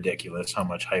kind of ridiculous how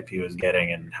much hype he was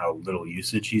getting and how little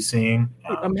usage he's seeing.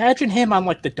 Imagine him on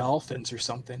like the Dolphins or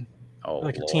something. Oh,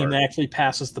 like Lord. A team that actually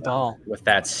passes the ball with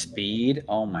that speed.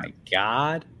 Oh my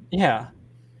God! Yeah,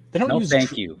 they don't. No,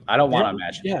 thank you. I don't want to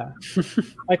imagine. Yeah,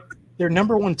 like their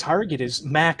number one target is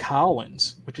Mac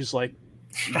Hollins, which is like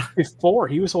before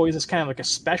he was always this kind of like a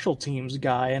special teams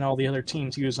guy, and all the other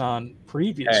teams he was on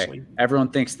previously. Hey,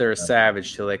 everyone thinks they're a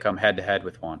savage till they come head to head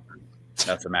with one.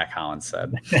 That's what Mac Hollins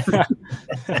said.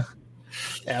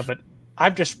 Yeah, but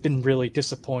I've just been really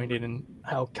disappointed in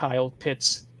how Kyle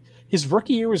Pitts. His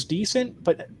rookie year was decent,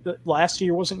 but last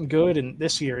year wasn't good, and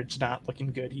this year it's not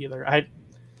looking good either. I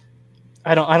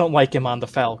don't like him on the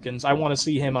Falcons. I want to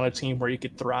see him on a team where he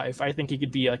could thrive. I think he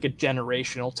could be like a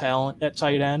generational talent at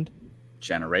tight end.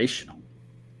 Generational.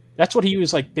 That's what he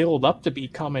was like built up to be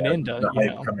coming into. The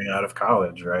hype coming out of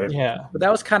college, right? Yeah, but that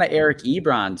was kind of Eric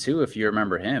Ebron too, if you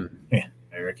remember him. Yeah,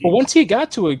 Syracuse. But once he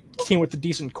got to a team with a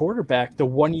decent quarterback, the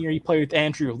 1 year he played with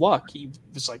Andrew Luck, he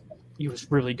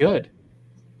was really good.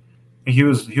 He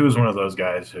was one of those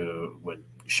guys who would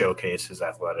showcase his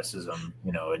athleticism,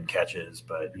 in catches,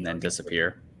 but and then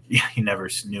disappear. Yeah, he never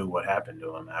knew what happened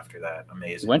to him after that.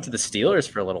 Amazing. He went to the Steelers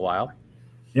for a little while.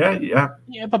 Yeah.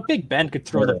 Yeah, but Big Ben could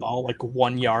throw the ball like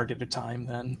 1 yard at a time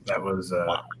then. That was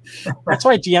Wow. That's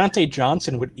why Deontay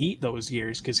Johnson would eat those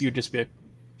years, because he would just be a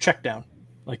check down,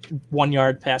 like 1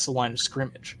 yard past the line of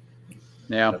scrimmage.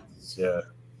 Yeah. Yeah.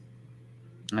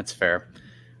 That's fair.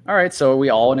 All right, so are we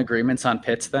all in agreements on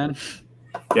Pitts then?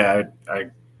 Yeah,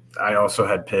 I also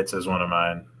had Pitts as one of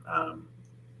mine.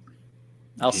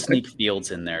 I'll sneak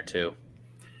Fields in there too.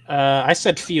 I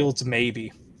said Fields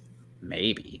maybe.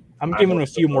 Maybe. I'm giving him a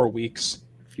few more weeks.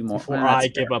 A few more before I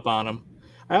give up on him.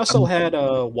 I also had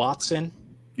Watson.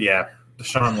 Yeah,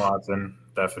 Deshaun Watson,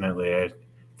 definitely. I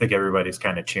think everybody's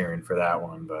kind of cheering for that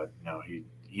one, but no,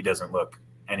 he doesn't look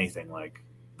anything like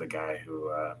the guy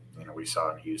who we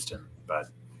saw in Houston. But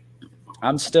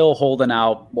I'm still holding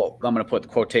out. Well, I'm going to put the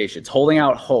quotations. Holding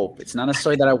out hope. It's not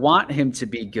necessarily that I want him to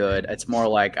be good. It's more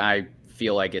like I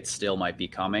feel like it still might be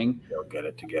coming. They'll get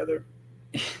it together.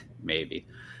 Maybe.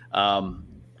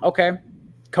 Okay.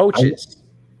 Coaches.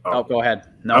 Go ahead.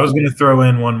 No, I was going to throw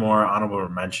in one more honorable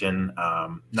mention,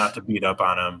 not to beat up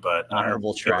on him, but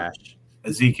honorable trash.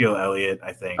 Ezekiel Elliott,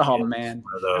 I think. Oh man,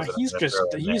 he's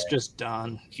just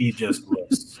done. He just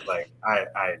looks like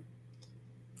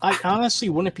I honestly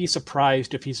wouldn't be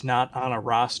surprised if he's not on a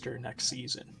roster next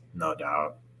season. No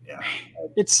doubt. Yeah,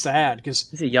 it's sad because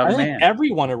he's a young man.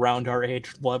 Everyone around our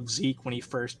age loved Zeke when he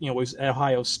first, was at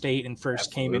Ohio State and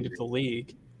first came into the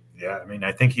league. Yeah, I mean,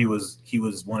 I think he was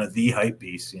one of the hype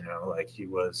beasts. Like he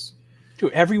was.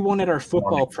 Dude, everyone at our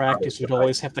football practice would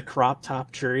always have the crop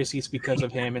top jerseys because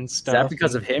of him and stuff. Is that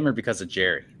because of him or because of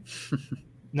Jerry?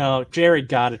 No, Jerry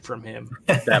got it from him.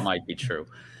 That might be true.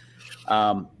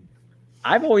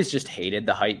 I've always just hated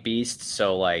the hype beast.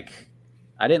 So like,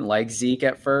 I didn't like Zeke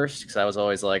at first because I was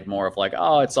always like more of like,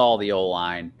 oh, it's all the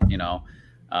O-line,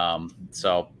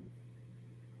 So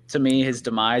to me, his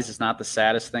demise is not the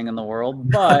saddest thing in the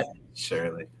world, but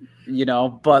surely.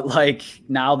 But like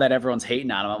now that everyone's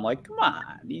hating on him, I'm like, come on,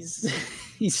 he's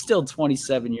still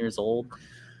 27 years old.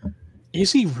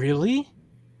 Is he really?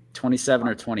 27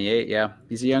 or 28, yeah.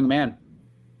 He's a young man.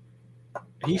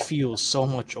 He feels so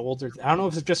much older. I don't know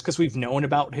if it's just because we've known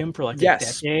about him for like a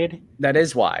decade. That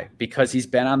is why, because he's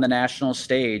been on the national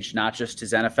stage, not just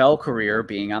his NFL career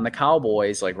being on the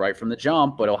Cowboys, like right from the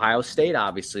jump, but Ohio State,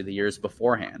 obviously, the years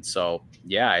beforehand. So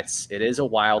yeah, it is a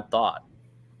wild thought.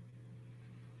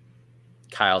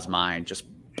 Kyle's mind just.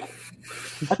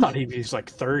 I thought he was like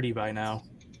 30 by now.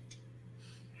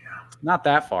 Not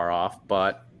that far off,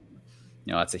 but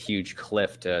that's a huge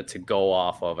cliff to go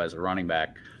off of as a running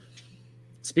back.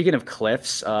 Speaking of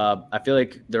cliffs, I feel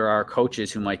like there are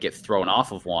coaches who might get thrown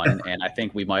off of one, and I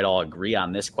think we might all agree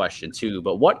on this question too.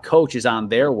 But what coach is on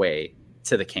their way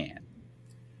to the can?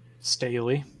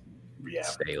 Staley. Yeah,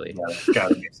 Staley. Yeah, it's got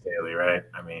to be Staley, right?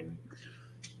 I mean,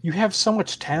 you have so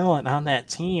much talent on that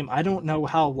team. I don't know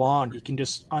how long you can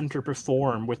just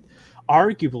underperform with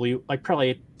arguably like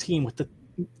probably a team with the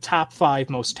top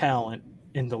 5 most talent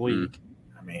in the league.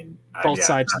 I mean, both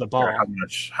sides of the ball.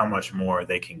 How much more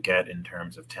they can get in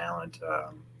terms of talent,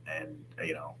 and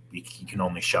you can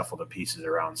only shuffle the pieces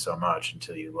around so much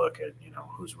until you look at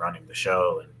who's running the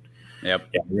show, and I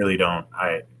really don't.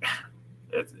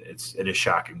 It is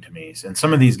shocking to me, and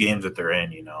some of these games that they're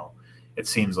in, it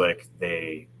seems like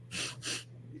they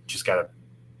just got to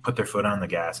put their foot on the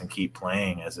gas and keep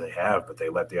playing as they have, but they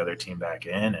let the other team back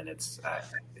in, and it's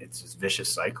this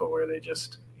vicious cycle where they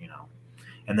just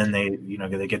and then they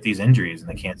they get these injuries and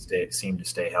they can't seem to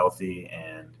stay healthy,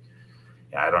 and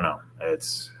I don't know.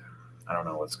 I don't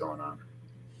know what's going on.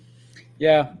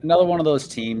 Yeah, another one of those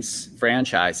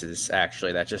franchises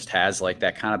actually, that just has like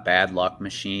that kind of bad luck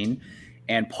machine.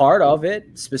 And part of it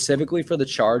specifically for the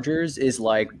Chargers is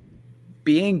like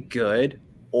being good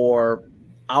or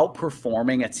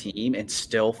outperforming a team and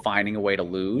still finding a way to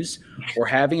lose, or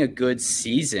having a good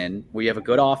season where you have a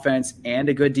good offense and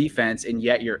a good defense, and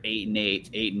yet you're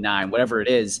 8-8, 8-9, whatever it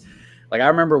is. Like I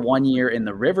remember one year in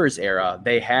the Rivers era,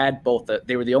 they had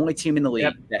they were the only team in the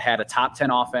league that had a top 10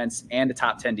 offense and a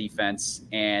top 10 defense,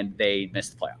 and they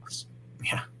missed the playoffs.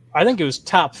 Yeah. I think it was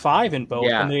top 5 in both,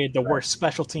 and they had the worst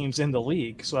special teams in the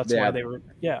league. So that's why they were,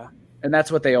 And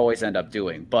that's what they always end up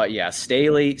doing. But yeah,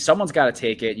 Staley, someone's got to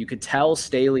take it. You could tell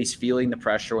Staley's feeling the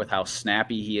pressure with how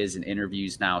snappy he is in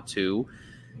interviews now too.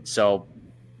 So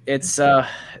it's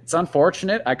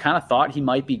unfortunate. I kind of thought he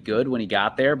might be good when he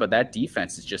got there, but that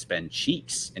defense has just been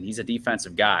cheeks, and he's a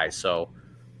defensive guy. So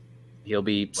he'll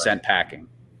be sent packing.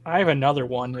 I have another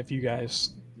one. If you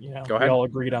guys, Go we ahead. all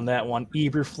agreed on that one.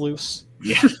 Eberflus.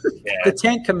 Yeah. The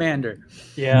tank commander.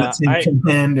 Yeah, the tank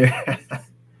commander.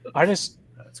 I just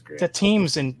That's great. the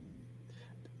teams, and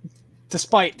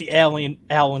despite the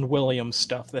Alan Williams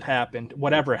stuff that happened,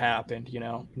 whatever happened,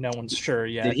 no one's sure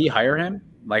yet. Did he hire him?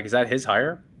 Like, is that his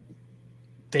hire?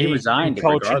 They he resigned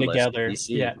coaching regardless. together.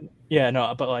 DC. Yeah,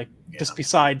 no, but like just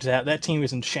besides that team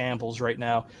is in shambles right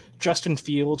now. Justin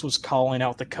Fields was calling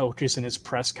out the coaches in his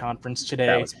press conference today.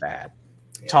 That was bad.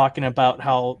 Talking about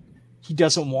how he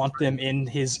doesn't want them in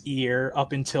his ear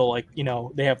up until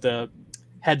they have the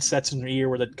headsets in their ear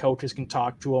where the coaches can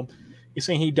talk to him. He's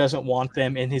saying he doesn't want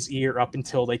them in his ear up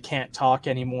until they can't talk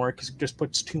anymore because it just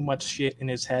puts too much shit in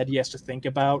his head he has to think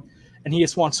about, and he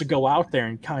just wants to go out there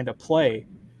and kind of play.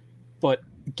 But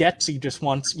Getsy just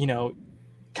wants,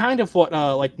 kind of what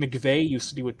like McVay used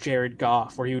to do with Jared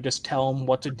Goff, where he would just tell him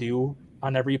what to do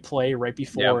on every play right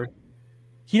before. Yep.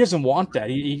 He doesn't want that.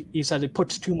 He said it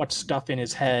puts too much stuff in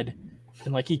his head,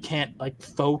 and he can't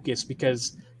focus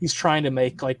because he's trying to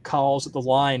make calls at the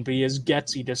line, but he has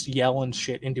Getsy just yelling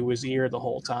shit into his ear the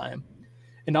whole time.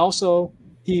 And also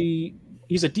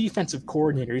he's a defensive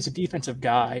coordinator. He's a defensive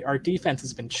guy. Our defense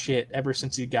has been shit ever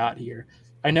since he got here.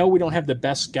 I know we don't have the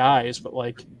best guys, but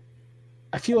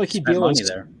I feel like he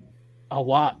deals a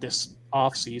lot this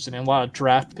offseason and a lot of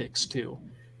draft picks too.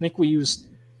 I think we used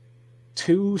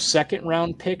 2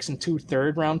 second-round picks and 2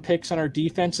 third-round picks on our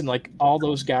defense, and all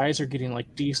those guys are getting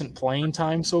decent playing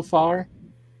time so far.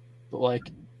 But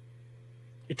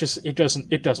it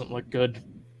doesn't look good.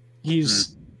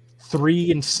 He's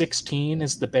 3-16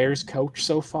 as the Bears coach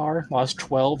so far. Lost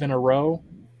 12 in a row.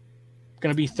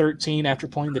 Going to be 13 after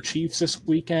playing the Chiefs this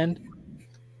weekend.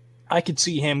 I could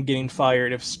see him getting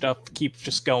fired if stuff keeps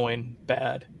just going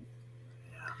bad.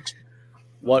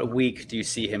 What week do you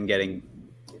see him getting,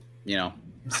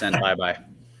 sent bye-bye?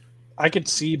 I could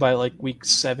see by week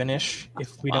 7-ish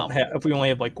if we only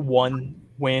have one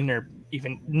win or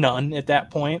even none at that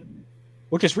point,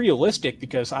 which is realistic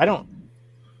because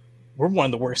we're one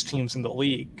of the worst teams in the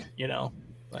league,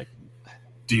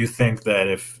 Do you think that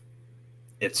if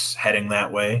it's heading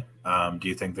that way, do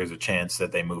you think there's a chance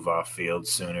that they move off field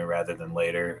sooner rather than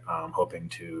later, hoping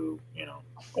to,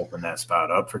 open that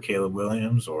spot up for Caleb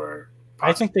Williams? Or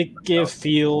I think they give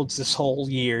Fields this whole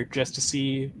year just to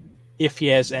see if he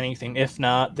has anything. If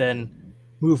not, then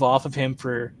move off of him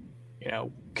for,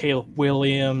 Caleb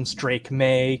Williams, Drake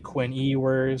May, Quinn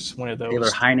Ewers, one of those. Taylor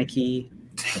Heineke.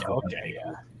 Okay,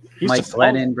 yeah. Mike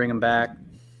Glennon, bring him back.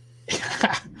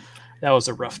 That was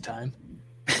a rough time.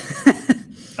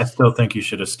 I still think you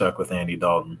should have stuck with Andy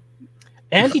Dalton.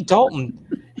 Andy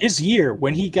Dalton, his year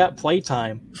when he got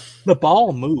playtime, the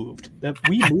ball moved.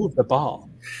 We moved the ball.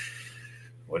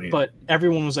 But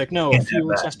everyone was like, no,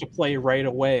 Fields has to play right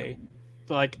away.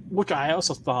 But which I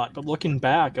also thought, but looking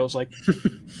back, I was like,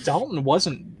 Dalton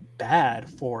wasn't bad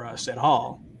for us at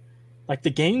all. The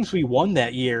games we won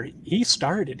that year, he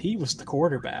started. He was the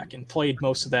quarterback and played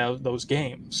most of those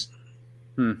games.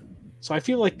 So I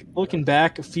feel like looking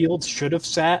back, Fields should have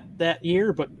sat that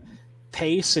year, but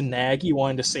Pace and Nagy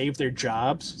wanted to save their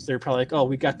jobs. They're probably like, oh,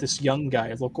 we got this young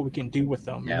guy. Look what we can do with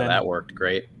them. Yeah, that worked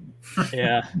great.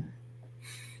 Yeah.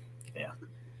 Yeah.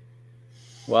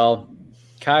 Well,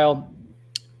 Kyle,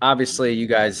 obviously you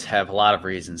guys have a lot of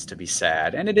reasons to be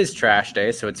sad, and it is trash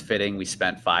day, so it's fitting we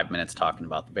spent 5 minutes talking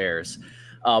about the Bears.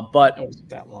 But that wasn't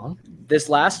that long. This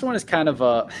last one's kind of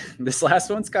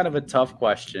a tough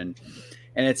question.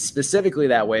 And it's specifically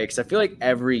that way because I feel like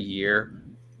every year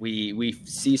we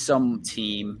see some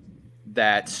team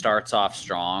that starts off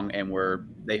strong and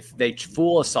they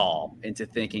fool us all into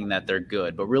thinking that they're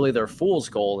good, but really they're fool's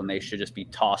gold and they should just be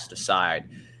tossed aside.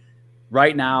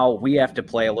 Right now, we have to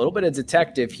play a little bit of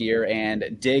detective here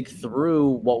and dig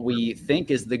through what we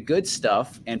think is the good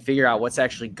stuff and figure out what's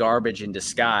actually garbage in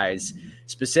disguise.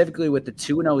 Specifically with the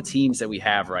 2-0 teams that we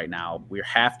have right now, we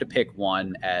have to pick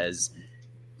one as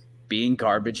being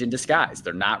garbage in disguise.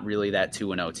 They're not really that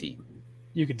 2-0 team.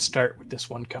 You can start with this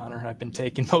one, Connor. I've been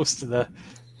taking most of the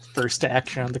first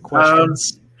action on the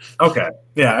questions. Okay.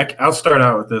 Yeah, I'll start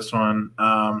out with this one.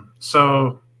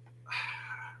 So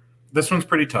this one's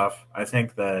pretty tough. I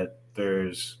think that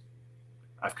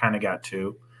I've kind of got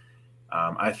 2.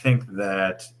 I think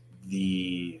that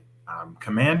the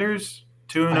Commanders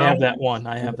 2-0. I have that one.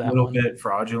 A little bit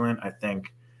fraudulent. I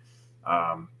think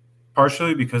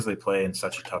partially because they play in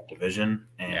such a tough division,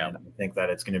 and I think that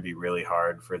it's going to be really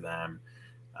hard for them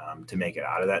to make it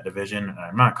out of that division. And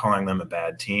I'm not calling them a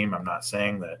bad team. I'm not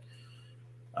saying that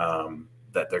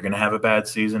that they're going to have a bad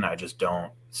season. I just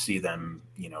don't see them,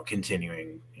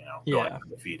 continuing, going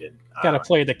undefeated. Got to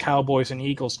play the Cowboys and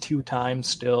Eagles 2 times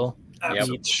still.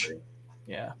 Absolutely. Each.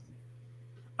 Yeah.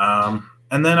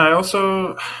 And then I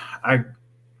also, I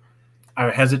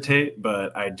hesitate,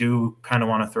 but I do kind of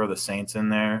want to throw the Saints in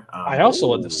there. I also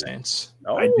love the Saints.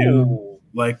 I do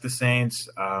like the Saints,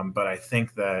 but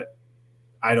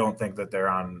I don't think that they're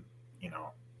on,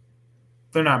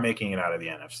 they're not making it out of the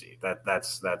NFC.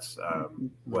 That's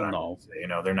what I'm going to say.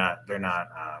 They're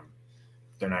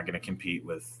not going to compete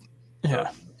with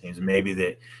teams. Maybe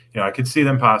that, I could see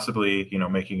them possibly,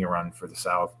 making a run for the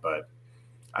South, but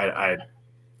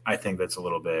I think that's a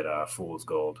little bit fool's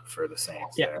gold for the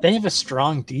Saints. Yeah, they have a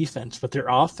strong defense, but their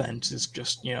offense is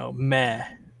just, meh.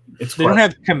 They don't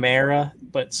have Kamara,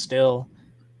 but still.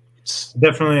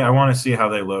 Definitely, I want to see how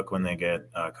they look when they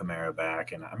get Kamara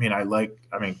back.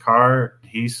 And Carr,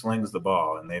 he slings the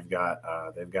ball, and they've got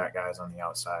guys on the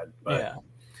outside. But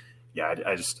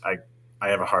I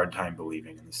have a hard time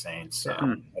believing in the Saints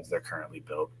as they're currently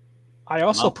built. I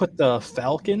also put the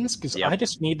Falcons because I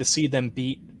just need to see them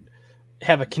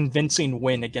have a convincing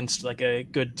win against like a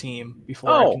good team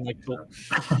before I can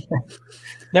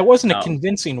that wasn't a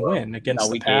convincing win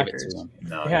against the Packers. Gave it to them.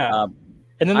 No. Yeah.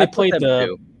 And then they played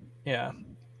the Yeah.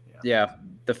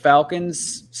 The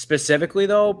Falcons specifically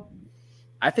though,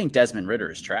 I think Desmond Ridder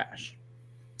is trash.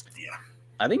 Yeah.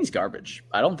 I think he's garbage.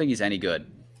 I don't think he's any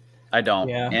good. I don't.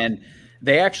 Yeah. And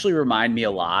they actually remind me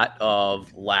a lot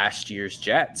of last year's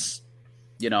Jets.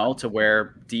 To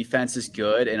where defense is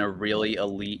good and a really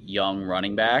elite young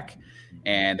running back,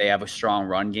 and they have a strong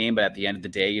run game, but at the end of the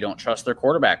day, you don't trust their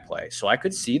quarterback play. So I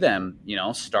could see them,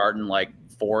 starting like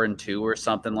 4-2 or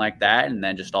something like that, and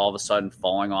then just all of a sudden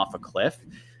falling off a cliff.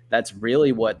 That's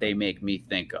really what they make me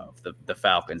think of. The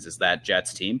Falcons is that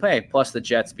Jets team. Hey, plus the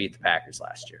Jets beat the Packers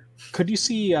last year. Could you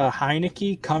see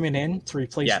Heineke coming in to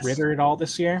replace Ridder at all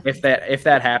this year? If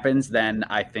that happens, then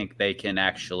I think they can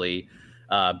actually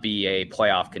be a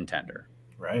playoff contender.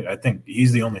 Right. I think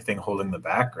he's the only thing holding the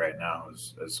back right now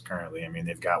is currently.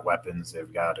 They've got weapons.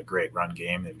 They've got a great run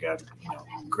game. They've got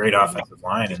great offensive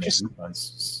line, and their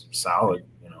defense solid.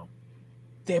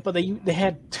 But they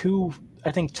had 2,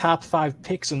 I think, top 5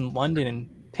 picks in London and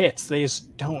Pitts. They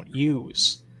just don't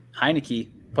use. Heineke,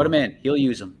 put him in. He'll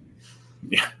use them.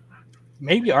 Yeah.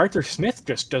 Maybe Arthur Smith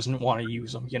just doesn't want to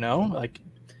use them.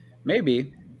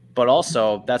 Maybe. But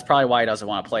also, that's probably why he doesn't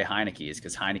want to play Heineke, is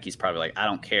because Heineke's probably like, I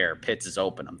don't care. Pitts is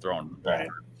open. I'm throwing him the ball.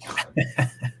 Right.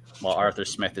 While Arthur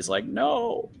Smith is like,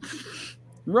 no,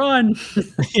 run.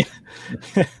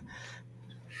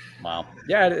 Wow.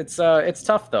 Yeah, it's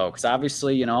tough, though, because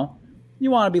obviously, you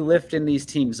want to be lifting these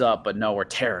teams up, but no, we're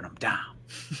tearing them down.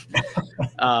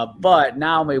 But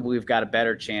now maybe we've got a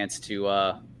better chance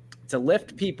to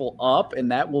lift people up,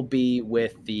 and that will be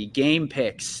with the game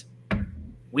picks.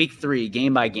 Week 3,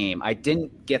 game by game. I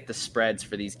didn't get the spreads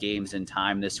for these games in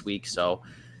time this week, so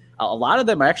a lot of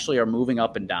them actually are moving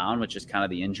up and down, which is kind of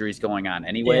the injuries going on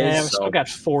anyways. Yeah, we still got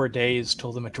 4 days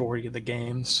till the majority of the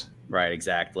games. Right,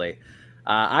 exactly.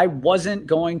 I wasn't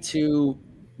going to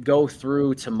go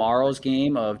through tomorrow's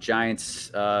game of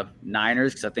Giants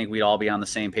Niners because I think we'd all be on the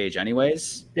same page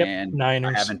anyways. Yep, and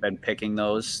Niners. I haven't been picking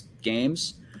those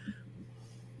games.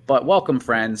 But welcome,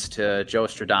 friends, to Joe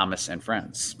Stradamus and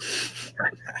Friends.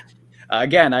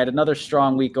 Again, I had another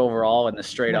strong week overall in the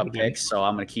straight-up picks, so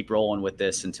I'm going to keep rolling with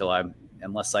this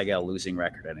unless I get a losing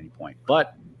record at any point.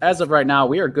 But as of right now,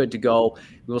 we are good to go.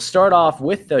 We will start off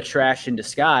with the trash in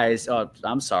disguise. Oh,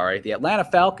 I'm sorry. The Atlanta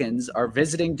Falcons are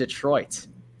visiting Detroit.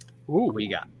 Ooh. What do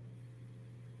you got?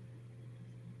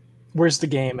 Where's the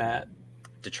game at?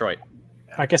 Detroit.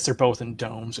 I guess they're both in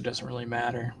domes. It doesn't really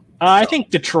matter. I think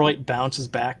Detroit bounces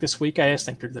back this week. I just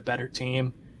think they're the better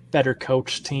team, better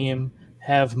coach team,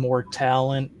 have more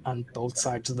talent on both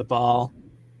sides of the ball.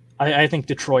 I think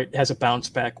Detroit has a bounce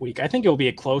back week. I think it will be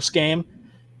a close game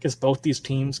because both these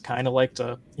teams kind of like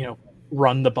to,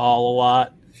 run the ball a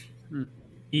lot,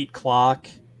 eat clock.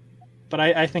 But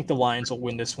I think the Lions will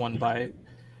win this one by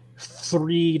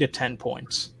 3 to 10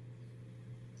 points.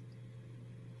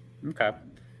 Okay.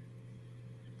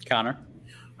 Connor?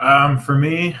 For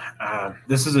me,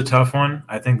 this is a tough one.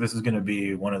 I think this is going to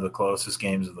be one of the closest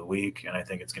games of the week, and I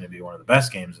think it's going to be one of the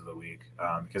best games of the week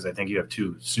because I think you have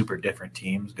 2 super different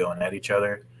teams going at each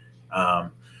other.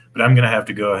 But I'm going to have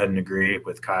to go ahead and agree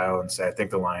with Kyle and say I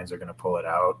think the Lions are going to pull it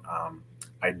out.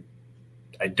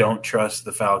 I don't trust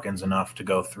the Falcons enough to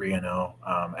go 3-0,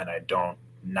 and I don't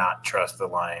not trust the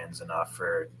Lions enough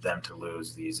for them to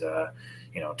lose these, to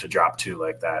drop 2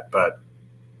 like that. But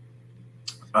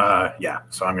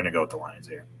so I'm going to go with the Lions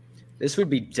here. This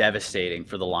would be devastating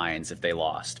for the Lions if they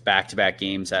lost back-to-back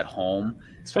games at home.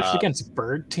 Especially against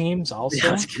bird teams also. Yeah,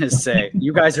 I was going to say,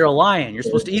 you guys are a Lion. You're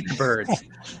supposed to eat the birds.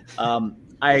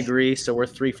 I agree. So we're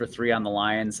 3 for 3 on the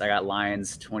Lions. I got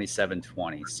Lions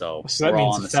 27-20. So that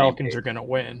means the Falcons are going to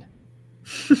win.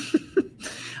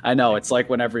 I know. It's like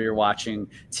whenever you're watching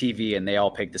TV and they all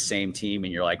pick the same team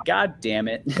and you're like, God damn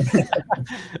it.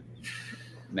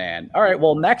 Man. All right.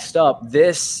 Well, next up,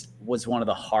 this was one of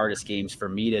the hardest games for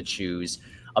me to choose.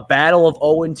 A battle of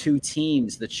 0-2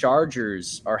 teams. The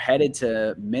Chargers are headed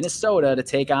to Minnesota to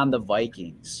take on the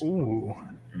Vikings. Ooh.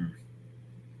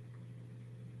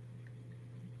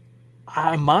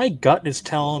 My gut is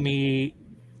telling me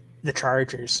the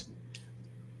Chargers.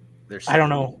 I don't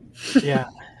know. Yeah.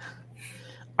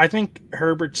 I think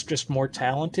Herbert's just more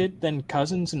talented than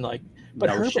Cousins and but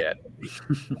no Herbert, shit.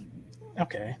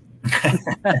 Okay.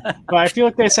 But I feel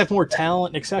like they just have more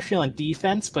talent, especially on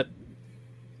defense, but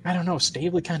I don't know.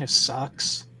 Staley kind of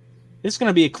sucks. This is going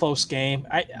to be a close game.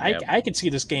 I could see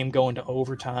this game going to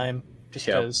overtime just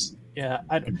because,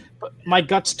 but my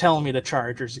gut's telling me the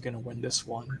Chargers are going to win this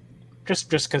one. Just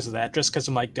because of that, just because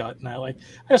of my gut. And I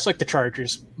just like the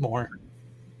Chargers more.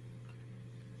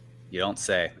 You don't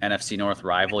say. NFC North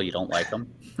rival, you don't like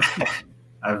them?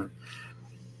 I've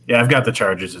got the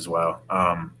Chargers as well.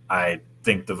 I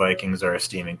think the Vikings are a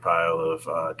steaming pile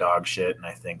of dog shit, and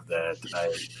I think that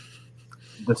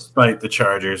despite the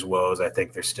Chargers' woes, I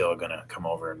think they're still going to come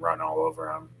over and run all over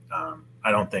them.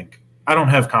 I don't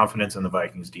have confidence in the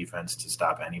Vikings defense to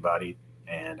stop anybody,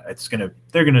 and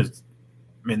they're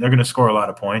going to score a lot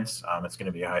of points. It's going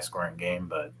to be a high scoring game,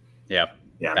 but I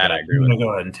agree. I'm going to go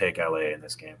ahead and take LA in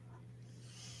this game.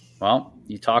 Well,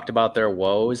 you talked about their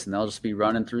woes, and they'll just be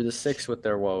running through the 6 with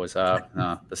their woes.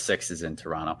 The 6 is in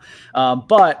Toronto.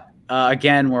 But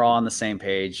again, we're all on the same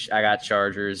page. I got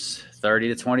Chargers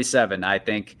 30-27. I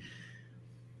think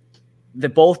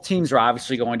that both teams are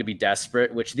obviously going to be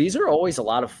desperate, which these are always a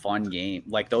lot of fun games.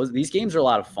 These games are a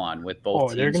lot of fun with both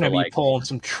teams. They're going to be pulling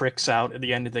some tricks out at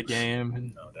the end of the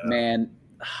game. Man,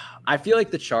 I feel like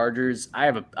the Chargers, I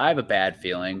have a bad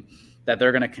feeling that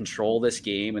they're going to control this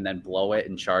game and then blow it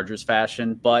in Chargers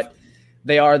fashion, but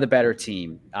they are the better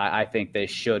team. I think they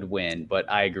should win, but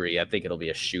I agree. I think it'll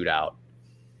be a shootout.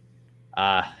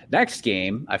 Next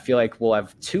game, I feel like we'll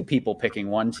have 2 people picking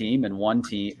one team and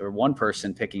one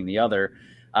person picking the other.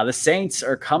 The Saints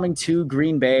are coming to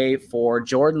Green Bay for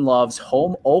Jordan Love's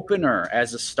home opener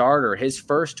as a starter, his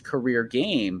first career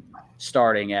game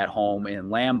starting at home in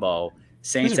Lambeau.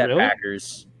 Saints at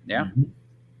Packers. Yeah.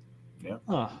 Mm-hmm. Yeah.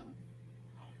 Oh.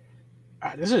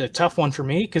 This is a tough one for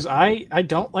me because I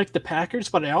don't like the Packers,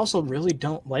 but I also really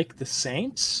don't like the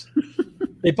Saints.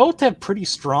 They both have pretty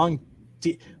strong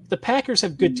the Packers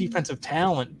have good defensive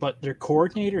talent, but their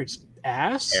coordinator is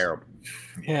ass. Terrible.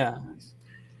 Yeah.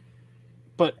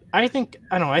 But I think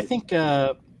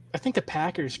the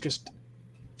Packers just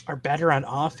are better on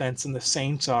offense than the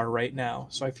Saints are right now.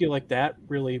 So I feel like that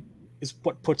really is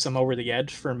what puts them over the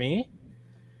edge for me.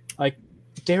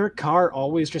 Derek Carr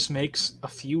always just makes a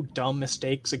few dumb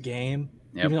mistakes a game.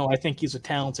 Yep. Even though I think he's a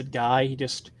talented guy, he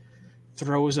just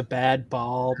throws a bad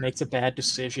ball, makes a bad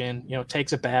decision,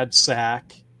 takes a bad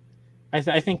sack.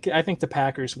 I think the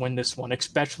Packers win this one,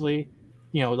 especially,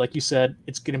 like you said,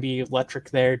 it's going to be electric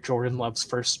there. Jordan Love's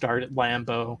first start at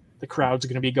Lambeau. The crowd's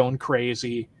going to be going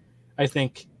crazy. I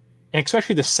think, and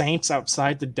especially the Saints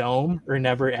outside the dome are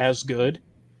never as good.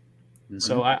 Mm-hmm.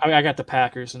 So I got the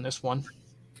Packers in this one.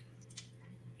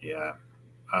 Yeah.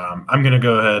 I'm going to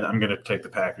go ahead. I'm going to take the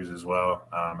Packers as well.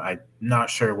 I'm not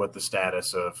sure what the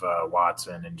status of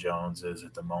Watson and Jones is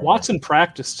at the moment. Watson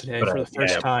practiced today for the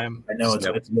first time. I know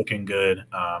it's looking good.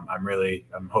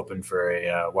 I'm hoping for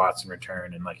a Watson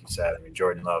return. And like you said,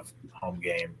 Jordan Love home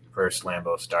game, first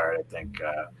Lambeau start. I think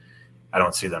I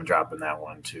don't see them dropping that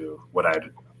one to what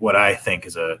I think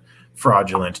is a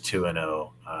fraudulent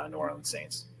 2-0 New Orleans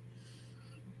Saints.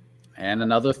 And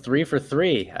another 3 for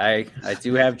 3. I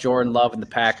do have Jordan Love and the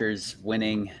Packers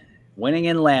winning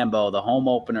in Lambeau, the home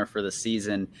opener for the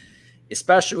season,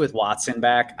 especially with Watson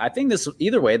back. I think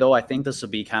either way, though, I think this will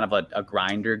be kind of a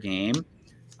grinder game.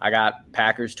 I got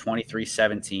Packers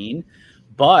 23-17,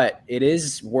 but it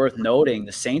is worth noting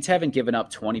the Saints haven't given up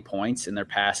 20 points in their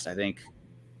past, I think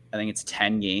it's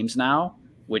 10 games now,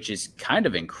 which is kind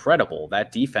of incredible.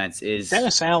 That defense is...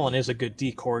 Dennis Allen is a good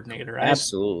D coordinator.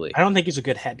 Absolutely. I don't think he's a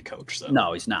good head coach, though.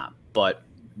 No, he's not. But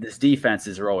this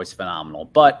defenses are always phenomenal.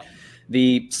 But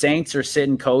the Saints are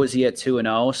sitting cozy at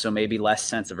 2-0, so maybe less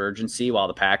sense of urgency, while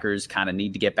the Packers kind of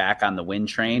need to get back on the win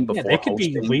train before they could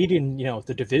be leading,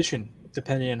 the division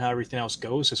depending on how everything else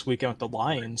goes this weekend with the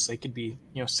Lions, they could be,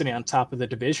 sitting on top of the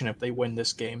division if they win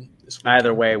this game this weekend.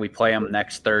 Either way, we play them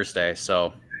next Thursday.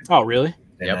 So. Oh, really?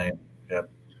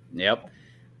 Yep.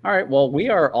 All right. Well, we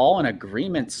are all in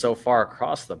agreement so far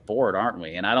across the board, aren't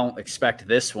we? And I don't expect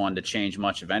this one to change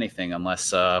much of anything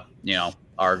unless,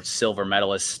 our silver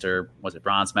medalist, or was it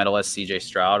bronze medalist, CJ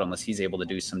Stroud, unless he's able to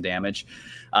do some damage.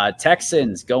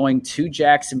 Texans going to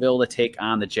Jacksonville to take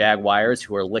on the Jaguars,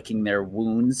 who are licking their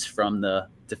wounds from the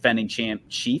defending champ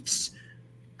Chiefs.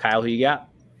 Kyle, who you got?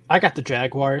 I got the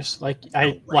Jaguars.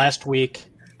 Last week,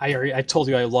 I told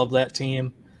you I love that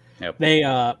team. Yep.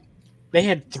 They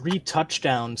had 3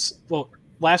 touchdowns. Well,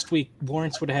 last week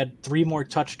Lawrence would have had 3 more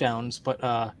touchdowns,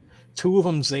 but 2 of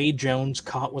them Zay Jones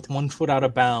caught with 1 foot out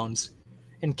of bounds,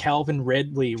 and Calvin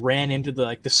Ridley ran into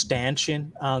the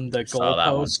stanchion on the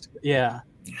goalpost. Yeah.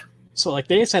 So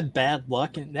they just had bad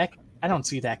luck, and that I don't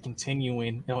see that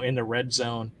continuing. In the red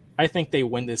zone. I think they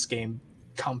win this game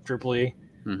comfortably.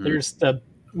 Mm-hmm. There's the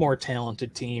more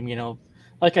talented team.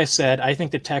 Like I said, I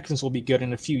think the Texans will be good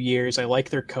in a few years. I like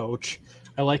their coach.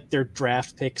 I like their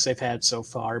draft picks they've had so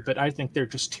far, but I think they're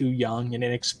just too young and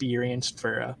inexperienced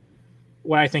for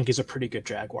what I think is a pretty good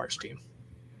Jaguars team.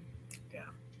 Yeah,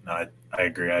 no, I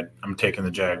agree. I'm taking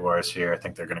the Jaguars here. I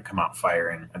think they're going to come out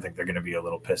firing. I think they're going to be a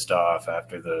little pissed off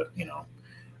after the,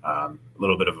 a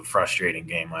little bit of a frustrating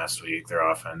game last week. Their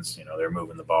offense, they're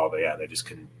moving the ball, but yeah, they just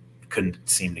couldn't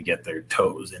seem to get their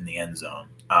toes in the end zone.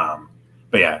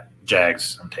 But yeah,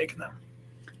 Jags, I'm taking them.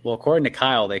 Well, according to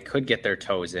Kyle, they could get their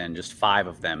toes in, just 5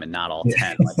 of them and not all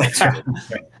 10.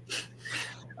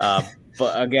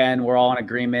 But again, we're all in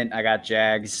agreement. I got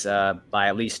Jags by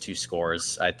at least 2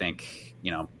 scores. I think,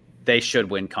 they should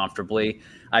win comfortably.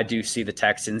 I do see the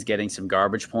Texans getting some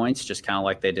garbage points, just kind of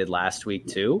like they did last week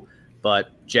too.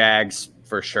 But Jags,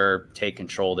 for sure, take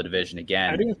control of the division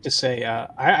again. I do have to say,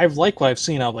 I've liked what I've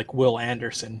seen of Will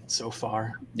Anderson so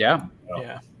far. Yeah.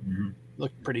 Yeah. Mm-hmm.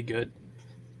 Looked pretty good.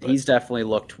 He's definitely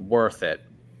looked worth it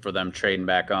for them trading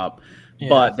back up. Yeah.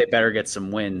 But they better get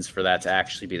some wins for that to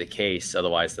actually be the case.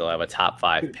 Otherwise, they'll have a top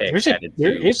 5 pick.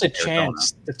 There is a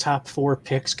chance the top 4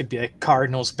 picks could be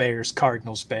Cardinals, Bears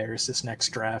this next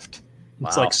draft.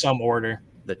 It's some order.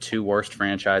 The 2 worst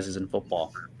franchises in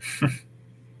football.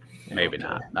 Maybe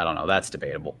not. I don't know. That's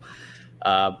debatable.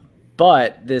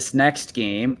 But this next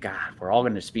game, God, we're all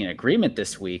going to just be in agreement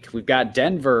this week. We've got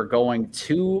Denver going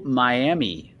to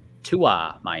Miami.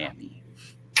 Miami.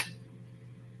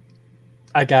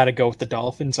 I gotta go with the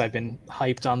Dolphins. I've been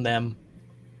hyped on them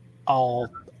all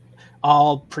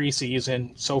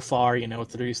preseason so far.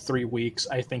 Through these 3 weeks,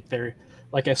 I think they're,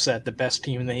 like I said, the best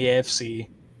team in the AFC.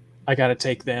 I gotta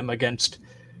take them against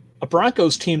a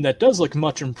Broncos team that does look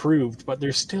much improved, but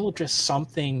there's still just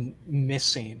something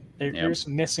missing. There's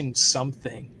missing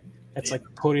something that's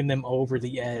putting them over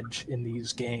the edge in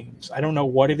these games. I don't know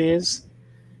what it is,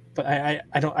 but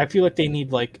I feel like they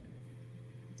need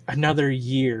another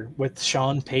year with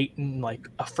Sean Payton,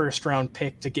 a first round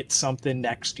pick to get something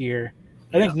next year.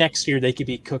 I think next year they could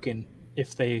be cooking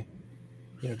if they,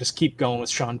 just keep going with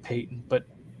Sean Payton. But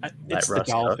it's the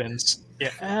Dolphins.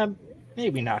 Yeah,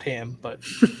 maybe not him, but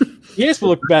he has to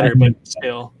look better. But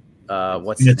still,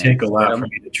 what's going to take a lot for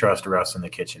me to trust Russ in the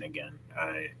kitchen again.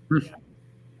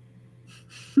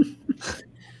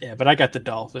 Yeah, but I got the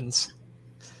Dolphins.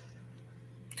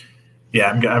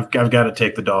 Yeah, I've got to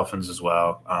take the Dolphins as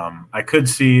well. I could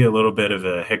see a little bit of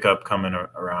a hiccup coming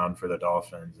around for the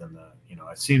Dolphins, and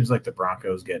it seems like the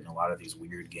Broncos getting a lot of these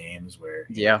weird games where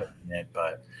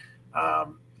but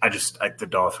the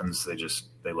Dolphins,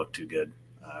 they look too good.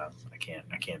 I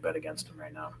can't bet against them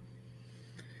right now.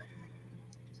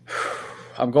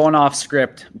 I'm going off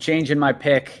script. I'm changing my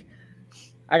pick.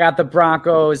 I got the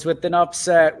Broncos with an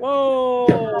upset. Whoa,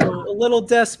 a little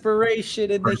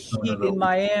desperation in the heat in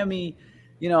Miami.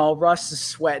 Russ is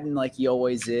sweating like he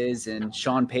always is, and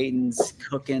Sean Payton's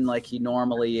cooking like he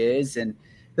normally is. And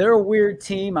they're a weird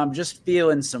team. I'm just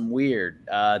feeling some weird.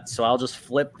 So I'll just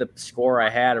flip the score I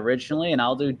had originally, and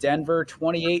I'll do Denver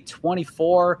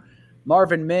 28-24.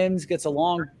 Marvin Mims gets a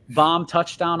long bomb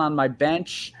touchdown on my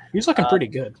bench. He's looking pretty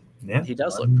good. Yeah, he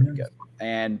does look pretty good.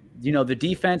 And, the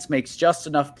defense makes just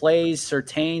enough plays.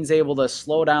 Surtain's able to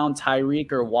slow down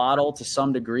Tyreek or Waddle to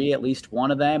some degree, at least one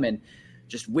of them. And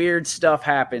just weird stuff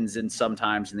happens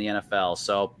sometimes in the NFL.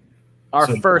 So our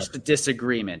first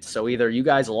disagreement. So either you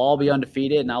guys will all be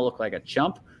undefeated and I'll look like a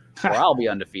chump, or I'll be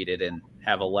undefeated and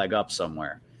have a leg up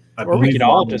somewhere. Or we could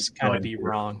all just kind of be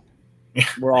wrong.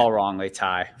 We're all wrong. They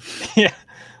tie. Yeah.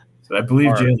 So I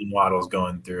believe Jalen Waddle's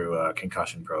going through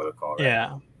concussion protocol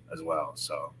as well.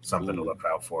 So something to look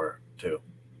out for too.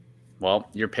 Well,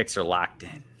 your picks are locked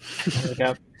in.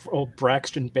 Old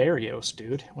Braxton Berrios,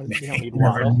 dude. You don't need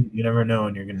Waddle. You never know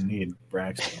when you're going to need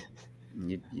Braxton.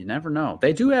 You never know.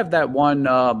 They do have that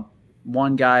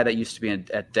one guy that used to be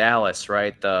at Dallas,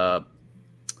 right? The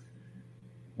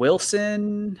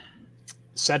Wilson.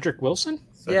 Cedric Wilson?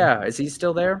 Yeah, is he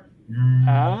still there?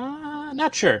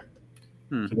 Not sure.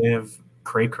 Do they have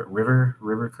River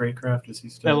Craycraft? Is he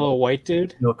still that little white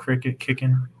dude? Little cricket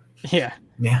kicking? Yeah.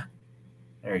 Yeah.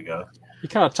 There you go. He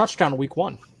kind of touchdown week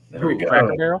 1. There we go.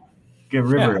 Cracker Barrel. Get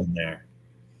River in there.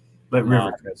 Let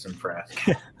River cut some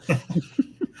frass.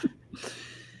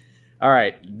 All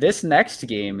right. This next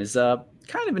game is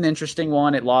kind of an interesting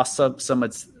one. It lost some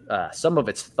of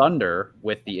its thunder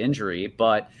with the injury,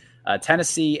 but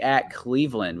Tennessee at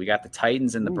Cleveland. We got the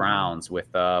Titans and the Browns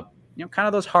with kind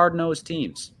of those hard-nosed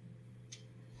teams.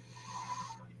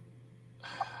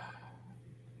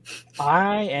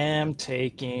 I am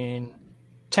taking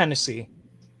Tennessee.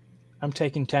 I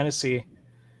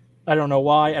don't know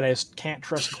why, and I just can't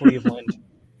trust Cleveland.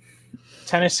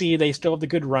 Tennessee, they still have the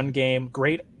good run game,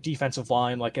 great defensive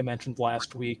line, like I mentioned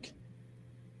last week.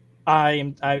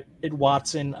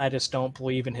 Watson, I just don't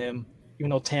believe in him,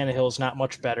 even though Tannehill is not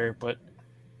much better. But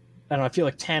I don't know, I feel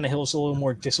like Tannehill's a little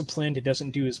more disciplined. He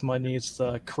doesn't do as many as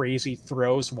the crazy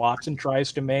throws Watson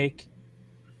tries to make.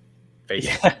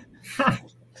 Yeah.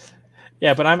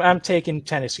 Yeah, but I'm taking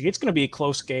Tennessee. It's going to be a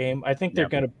close game. I think they're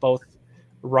going to both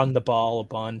run the ball a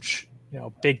bunch.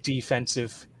 Big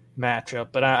defensive matchup.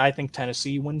 But I think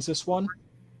Tennessee wins this one.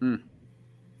 I'm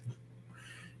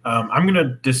going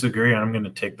to disagree. I'm going to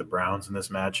take the Browns in this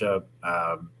matchup.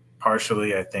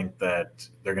 Partially, I think that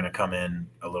they're going to come in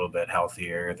a little bit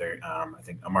healthier. I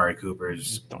think Amari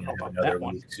Cooper's another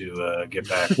week to get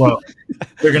back. Well,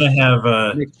 they're going to have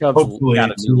hopefully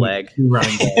got a new leg. two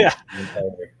running backs in the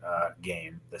entire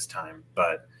game this time.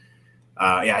 But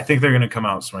I think they're going to come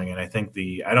out swinging.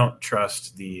 I don't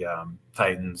trust the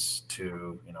Titans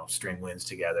to string wins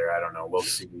together. I don't know. We'll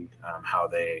see how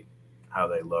they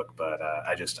look, but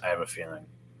I have a feeling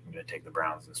I'm going to take the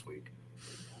Browns this week.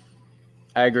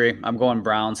 I agree. I'm going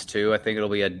Browns too. I think it'll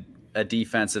be a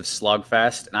defensive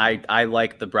slugfest, and I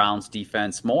like the Browns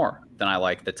defense more than I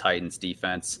like the Titans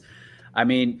defense. I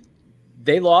mean,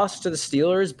 they lost to the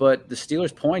Steelers, but the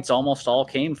Steelers' points almost all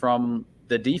came from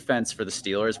the defense for the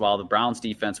Steelers, while the Browns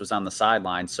defense was on the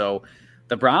sideline. So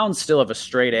the Browns still have a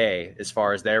straight A as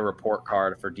far as their report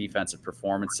card for defensive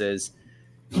performances.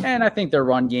 And I think their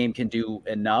run game can do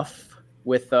enough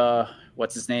with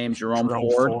what's his name, Jerome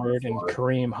Ford and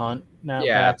Kareem Hunt.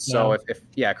 So if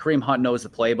Kareem Hunt knows the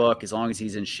playbook, as long as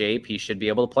he's in shape, he should be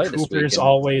able to play this week. Cooper's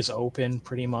always open,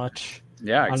 pretty much.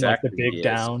 Yeah, exactly. Unlike the big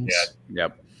downs. Yeah.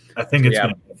 Yep. I think it's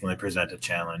going to definitely present a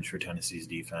challenge for Tennessee's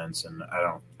defense, and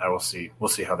we'll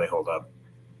see how they hold up.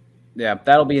 Yeah,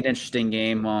 that'll be an interesting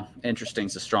game. Well, interesting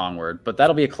is a strong word, but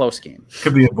that'll be a close game.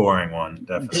 Could be a boring one,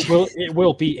 definitely. It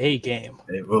will be a game.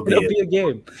 It'll be a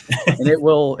game, and it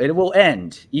will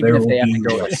end, even if they have to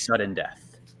go to sudden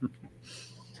death.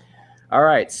 All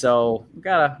right, so we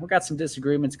got some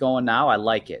disagreements going now. I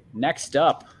like it. Next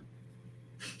up,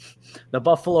 the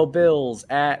Buffalo Bills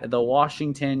at the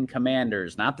Washington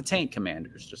Commanders, not the Tank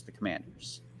Commanders, just the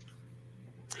Commanders.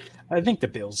 I think the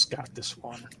Bills got this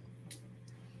one.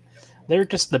 They're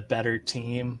just the better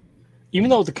team. Even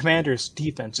though the Commanders'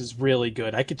 defense is really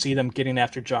good, I could see them getting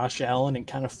after Josh Allen and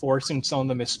kind of forcing some of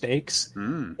the mistakes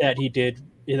that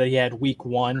he had week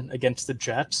 1 against the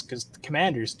Jets, because the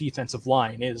Commanders' defensive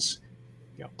line is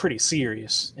pretty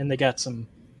serious, and they got some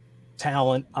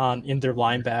talent in their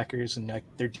linebackers and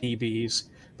their DBs.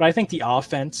 But I think the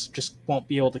offense just won't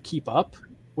be able to keep up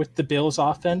with the Bills'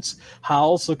 offense.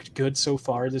 Howell's looked good so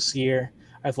far this year.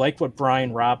 I've liked what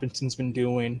Brian Robinson's been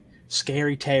doing.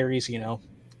 Scary Terry's,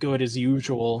 good as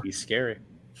usual. He's scary.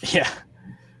 Yeah.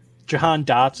 Jahan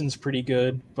Dotson's pretty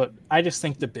good, but I just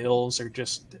think the Bills are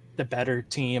just the better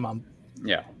team.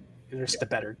 They're just the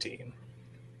better team.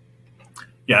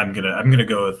 Yeah, I'm gonna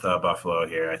go with Buffalo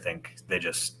here. I think they're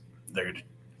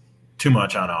too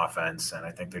much on offense, and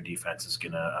I think their defense is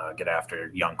gonna get after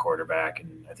a young quarterback,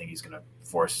 and I think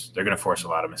they're gonna force a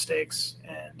lot of mistakes.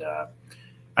 And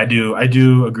I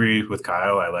do agree with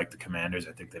Kyle. I like the Commanders.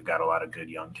 I think they've got a lot of good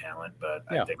young talent, but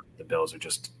I think the Bills are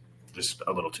just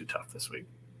a little too tough this week.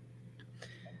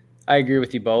 I agree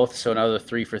with you both. So another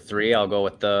 3 for 3. I'll go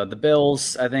with the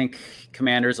Bills. I think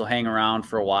Commanders will hang around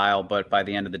for a while, but at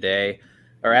the end of the day,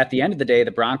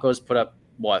 the Broncos put up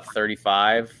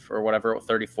 35 or whatever,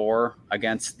 34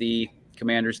 against the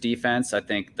Commanders defense. I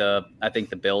think the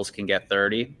Bills can get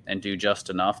 30 and do just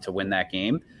enough to win that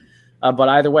game. But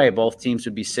either way, both teams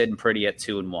would be sitting pretty at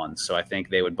 2-1. So I think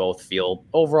they would both feel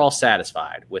overall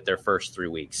satisfied with their first 3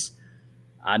 weeks.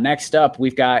 Next up,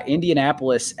 we've got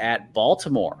Indianapolis at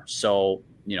Baltimore. So,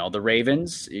 the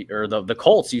Ravens or the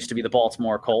Colts used to be the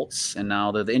Baltimore Colts, and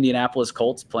now they're the Indianapolis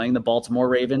Colts playing the Baltimore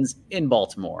Ravens in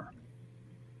Baltimore.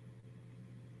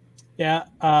 Yeah,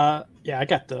 I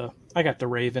got the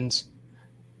Ravens.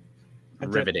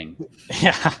 Riveting.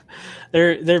 Yeah,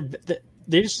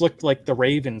 they just looked like the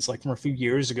Ravens like from a few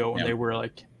years ago when they were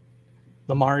like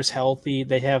Lamar's healthy.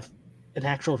 They have an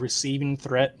actual receiving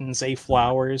threat in Zay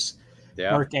Flowers.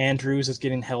 Yeah. Mark Andrews is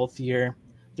getting healthier.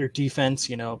 Their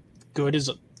defense, good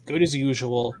as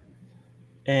usual.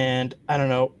 And I don't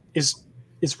know, is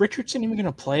Richardson even going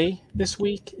to play this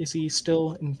week? Is he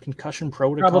still in concussion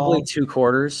protocol? Probably 2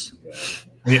 quarters.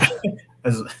 Yeah.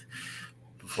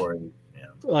 Before, I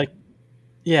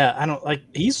don't like.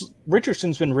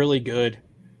 Richardson's been really good,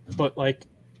 but I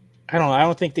don't know. I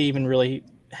don't think they even really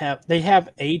have. They have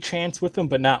a chance with them,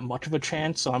 but not much of a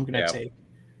chance. So I'm going to take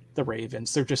the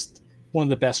Ravens. They're just one of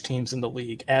the best teams in the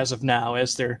league as of now,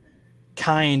 as they're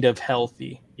kind of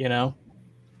healthy. They're not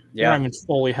even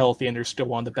fully healthy, and they're still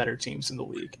one of the better teams in the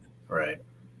league. Right.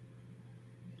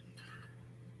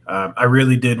 I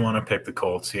really did want to pick the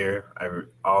Colts here.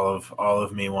 All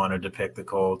of me wanted to pick the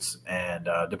Colts, and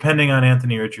depending on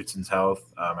Anthony Richardson's health,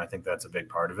 I think that's a big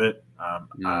part of it.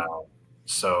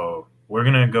 So we're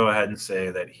gonna go ahead and say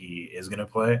that he is gonna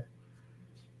play,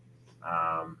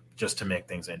 just to make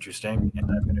things interesting,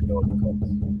 and I'm gonna go with the Colts.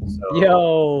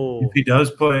 So if he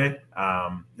does play,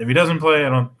 if he doesn't play, I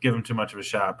don't give him too much of a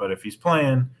shot. But if he's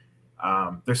playing,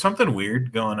 there's something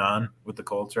weird going on with the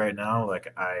Colts right now.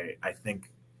 Like I think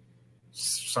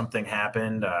something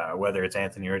happened, whether it's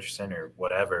Anthony Richardson or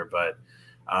whatever, but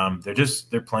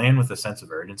they're playing with a sense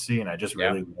of urgency, and I just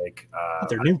really like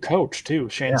their new coach too,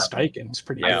 Shane Steichen. Is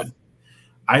pretty good.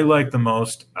 I like the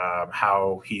most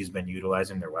how he's been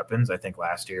utilizing their weapons. I think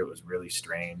last year it was really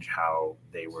strange how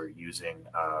they were using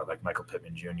like Michael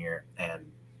Pittman Jr. and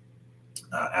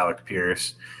Alec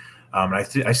Pierce.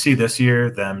 I see this year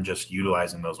them just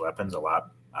utilizing those weapons a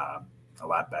lot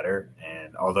better.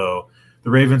 And although the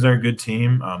Ravens are a good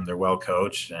team, they're well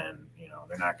coached, and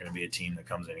they're not going to be a team that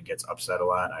comes in and gets upset a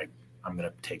lot. I'm going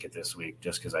to take it this week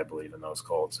just because I believe in those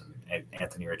Colts. And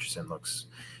Anthony Richardson looks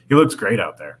great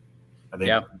out there. I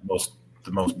think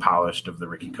the most polished of the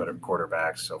rookie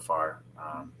quarterbacks so far.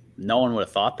 No one would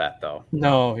have thought that, though.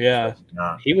 No, yeah.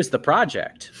 He was the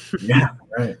project. Yeah,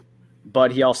 right.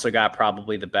 But he also got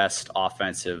probably the best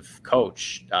offensive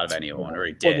coach out of anyone, or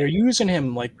he did. Well, they're using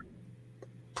him like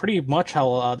pretty much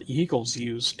how the Eagles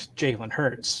used Jalen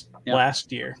Hurts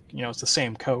last year. It's the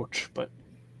same coach, but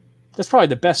that's probably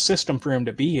the best system for him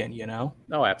to be in,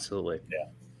 Oh, absolutely. Yeah.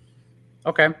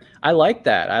 Okay. I like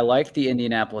that. I like the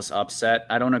Indianapolis upset.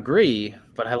 I don't agree,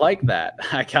 but I like that.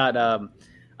 I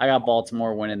got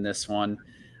Baltimore winning this one.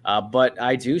 But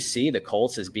I do see the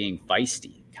Colts as being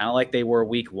feisty, kind of like they were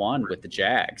week 1 with the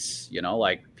Jags.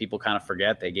 Like people kind of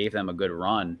forget they gave them a good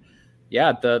run.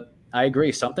 Yeah, I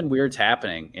agree. Something weird's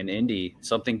happening in Indy.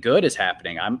 Something good is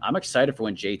happening. I'm excited for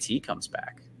when JT comes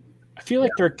back. I feel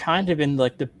like they're kind of in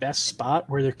like the best spot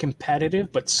where they're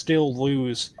competitive but still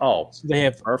lose. Oh, so they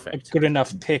have perfect. A good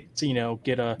enough pick to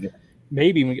get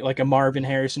maybe like a Marvin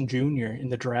Harrison Jr. in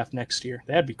the draft next year.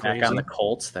 That'd be crazy. Back on the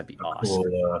Colts, that'd be awesome.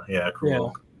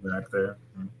 Cool. Back there.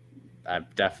 I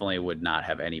definitely would not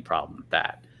have any problem with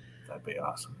that. That'd be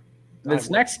awesome.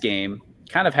 This next game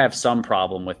kind of have some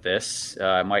problem with this.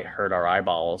 It might hurt our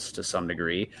eyeballs to some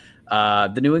degree.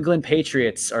 The New England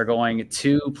Patriots are going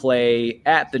to play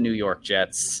at the New York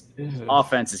Jets.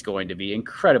 Offense is going to be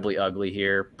incredibly ugly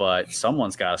here, but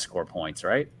someone's got to score points,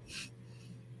 right?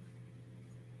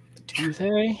 Do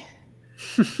they?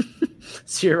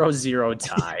 0-0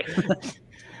 tie.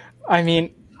 I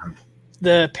mean,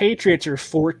 the Patriots are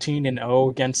 14-0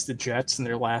 against the Jets in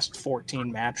their last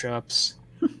 14 matchups.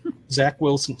 Zach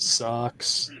Wilson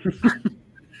sucks.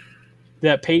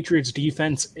 That Patriots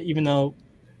defense, even though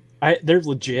they're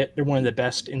legit, they're one of the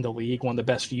best in the league, one of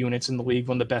the best units in the league,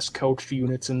 one of the best coached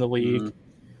units in the league.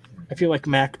 Mm-hmm. I feel like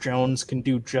Mac Jones can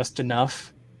do just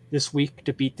enough this week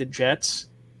to beat the Jets.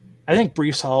 I think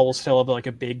Breece Hall will still have like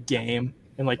a big game,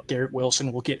 and like Garrett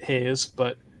Wilson will get his,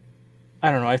 but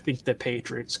I don't know. I think the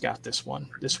Patriots got this one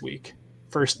this week.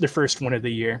 The first one of the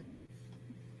year.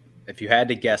 If you had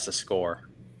to guess a score.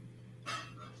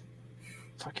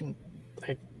 Fucking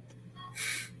like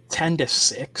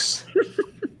 10-6.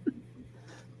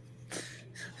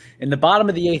 In the bottom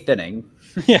of the 8th inning.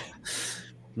 Yeah.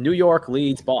 New York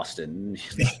leads Boston.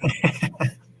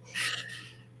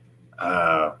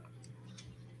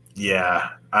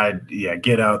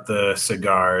 Get out the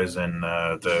cigars and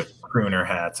the crooner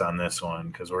hats on this one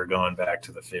because we're going back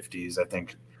to the 50s. I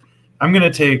think I'm going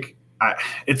to take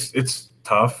It's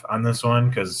tough on this one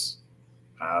because,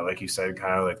 like you said,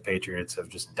 Kyle, like the Patriots have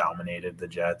just dominated the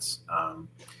Jets.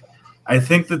 I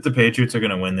think that the Patriots are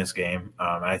going to win this game.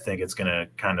 I think it's going to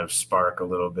kind of spark a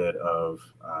little bit of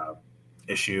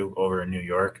issue over in New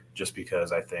York, just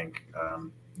because I think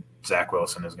Zach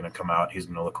Wilson is going to come out. He's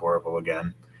going to look horrible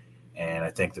again. And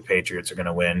I think the Patriots are going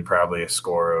to win probably a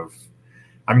score of,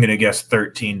 I'm going to guess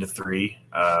 13-3.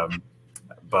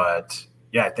 But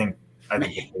yeah, I think the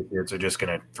Patriots are just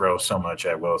going to throw so much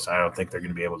at Wilson. I don't think they're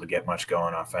going to be able to get much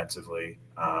going offensively.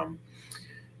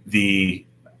 The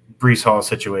Breece Hall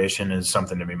situation is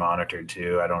something to be monitored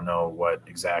too. I don't know what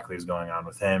exactly is going on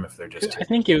with him. If they're just, I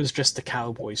think it was just the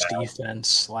Cowboys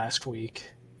defense last week.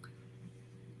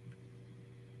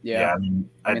 Yeah,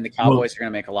 I mean the Cowboys are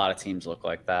going to make a lot of teams look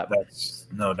like that. That's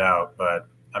no doubt. But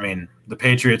I mean, the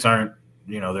Patriots aren't.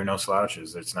 They're no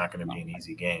slouches. It's not going to be an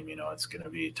easy game. It's going to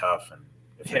be tough, and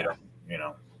if they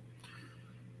don't,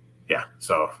 yeah.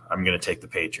 So I'm going to take the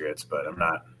Patriots, but I'm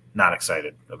not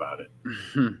excited about it.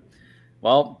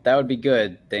 Well, that would be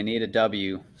good. They need a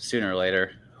W sooner or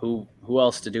later. Who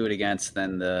else to do it against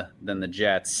than the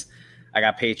Jets? I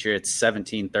got Patriots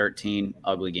 17-13,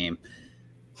 ugly game.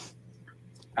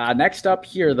 Next up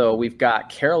here, though, we've got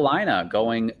Carolina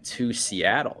going to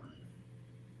Seattle.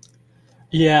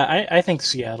 Yeah, I think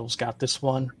Seattle's got this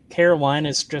one.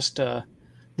 Carolina's just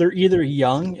they're either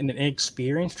young and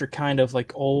inexperienced or kind of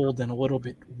like old and a little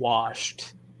bit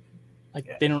washed.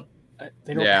 They don't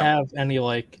have any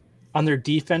on their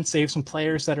defense. They have some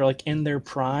players that are in their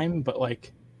prime, but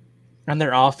on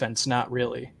their offense, not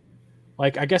really. I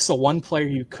guess the one player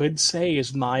you could say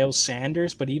is Miles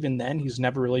Sanders, but even then, he's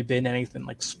never really been anything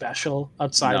special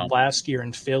outside of last year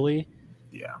in Philly.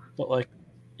 Yeah. But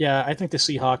I think the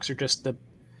Seahawks are just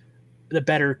the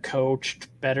better coached,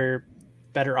 better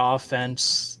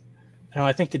offense.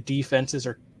 I think the defenses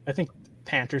are. I think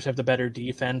Panthers have the better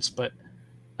defense, but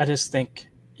I just think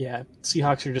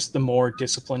Seahawks are just the more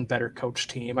disciplined, better coached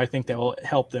team. I think they'll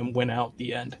help them win out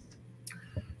the end.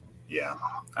 Yeah,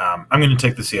 I'm going to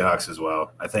take the Seahawks as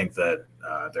well. I think that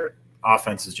their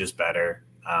offense is just better,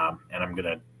 and I'm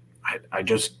going to.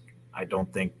 I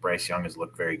don't think Bryce Young has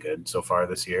looked very good so far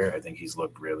this year. I think he's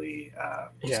looked really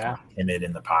timid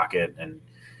in the pocket, and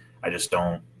I just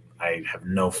don't. I have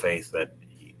no faith that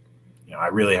I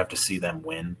really have to see them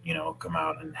win. Come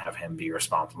out and have him be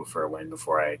responsible for a win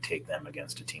before I take them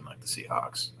against a team like the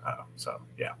Seahawks. So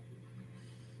yeah.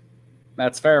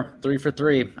 That's fair. 3 for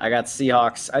 3. I got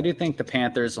Seahawks. I do think the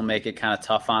Panthers will make it kind of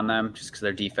tough on them just because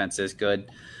their defense is good.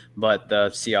 But the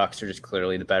Seahawks are just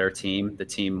clearly the better team, the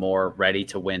team more ready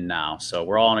to win now. So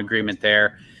we're all in agreement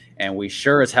there. And we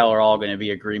sure as hell are all going to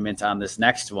be agreement on this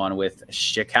next one with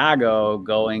Chicago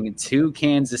going to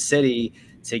Kansas City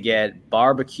to get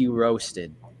barbecue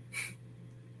roasted.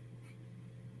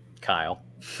 Kyle.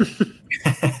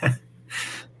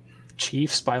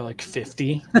 Chiefs by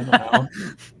 50. I don't know.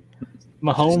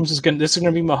 This is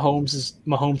gonna be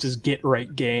Mahomes' get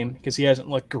right game because he hasn't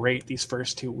looked great these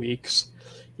first 2 weeks.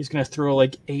 He's gonna throw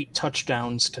 8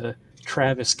 touchdowns to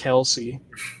Travis Kelce,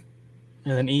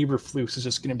 and then Eberflus is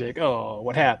just gonna be "Oh,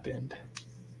 what happened?"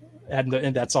 And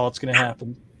that's all that's gonna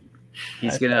happen.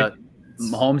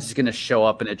 Mahomes is gonna show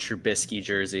up in a Trubisky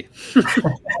jersey.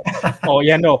 Oh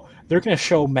yeah, no, they're gonna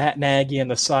show Matt Nagy on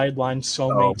the sideline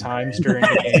so many times during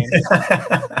the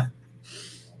game.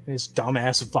 His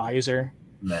dumbass visor.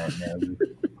 Man.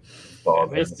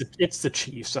 It's the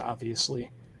Chiefs, obviously.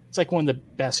 It's one of the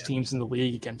best teams in the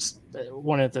league against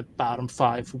one of the bottom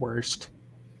 5 worst.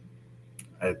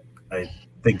 I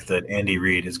think that Andy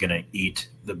Reid is going to eat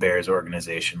the Bears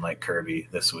organization like Kirby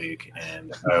this week,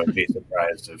 and I would be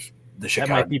surprised if the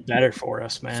Chicago that might be better for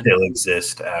us, man. Still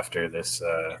exist after this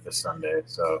Sunday.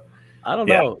 So I don't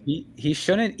know. He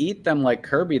shouldn't eat them like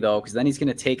Kirby though, because then he's going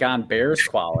to take on Bears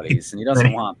qualities, and he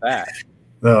doesn't want that.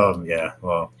 Oh yeah,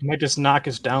 well, he might just knock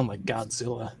us down like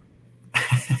Godzilla.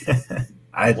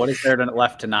 What is there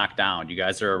left to knock down? You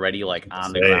guys are already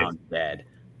on the ground dead.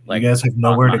 You guys have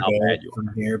nowhere to go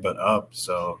from here but up.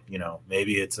 So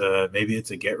maybe it's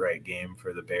a get right game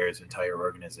for the Bears' entire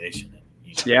organization.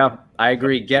 Yeah, I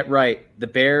agree. Get right. The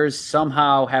Bears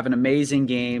somehow have an amazing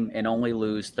game and only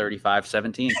lose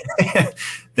 35-17.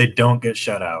 They don't get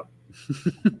shut out.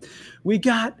 We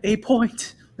got a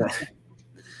point.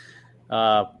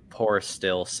 Poor,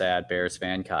 still sad Bears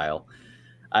fan Kyle.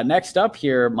 Next up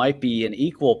here might be an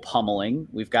equal pummeling.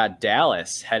 We've got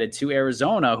Dallas headed to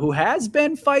Arizona, who has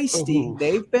been feisty. Ooh.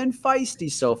 They've been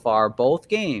feisty so far, both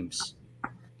games.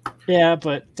 Yeah,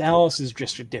 but Dallas is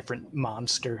just a different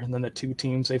monster than the 2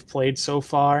 teams they've played so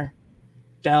far.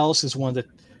 Dallas is one of the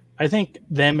 – I think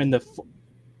them and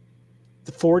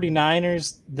the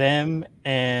 49ers, them,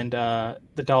 and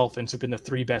the Dolphins have been the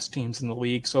three best teams in the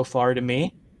league so far to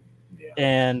me. Yeah.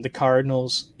 And the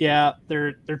Cardinals,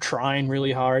 they're trying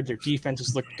really hard. Their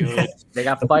defenses look good. They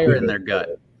got fire in their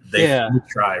gut. They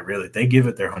try, really. They give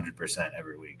it their 100%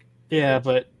 every week. Yeah,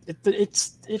 but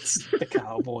it's the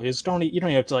Cowboys. You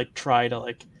don't have to like try to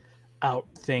like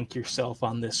outthink yourself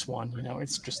on this one. You know,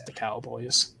 it's just the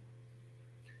Cowboys.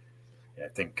 Yeah, I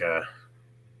think I'm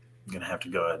gonna have to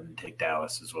go ahead and take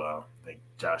Dallas as well. I think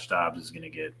Josh Dobbs is gonna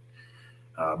get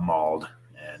mauled,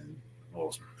 and I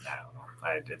don't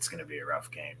know. It's gonna be a rough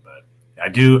game, but I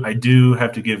do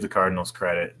have to give the Cardinals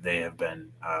credit. They have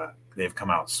been they've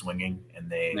come out swinging, and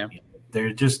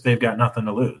they've got nothing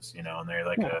to lose, you know, and they're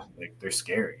they're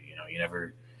scary. You know, you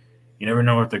never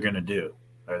know what they're gonna do.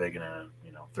 Are they gonna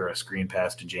throw a screen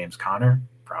pass to James Conner?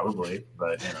 Probably,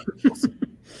 but we'll see.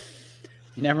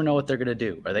 You never know what they're going to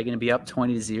do. Are they going to be up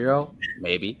 20-0?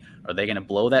 Maybe. Are they going to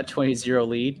blow that 20-0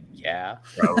 lead? Yeah.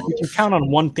 You can count on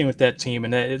one thing with that team,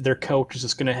 and their coach is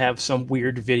just going to have some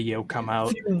weird video come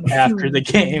out after the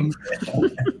game.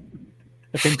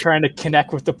 They've been trying to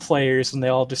connect with the players, and they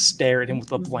all just stare at him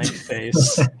with a blank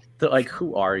face. They're like,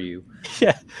 who are you?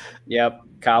 Yeah. Yep.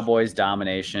 Cowboys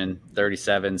domination,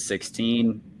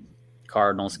 37-16.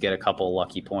 Cardinals get a couple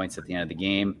lucky points at the end of the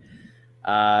game.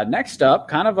 Next up,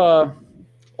 kind of a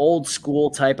old school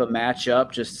type of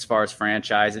matchup, just as far as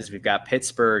franchises. We've got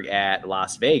Pittsburgh at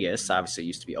Las Vegas. Obviously, it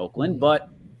used to be Oakland, but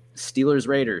Steelers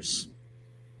Raiders.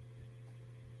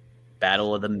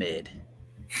 Battle of the mid.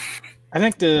 I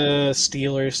think the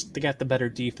Steelers, they got the better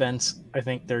defense. I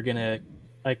think they're gonna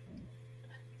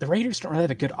the Raiders don't really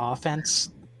have a good offense.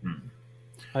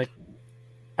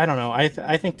 I don't know. I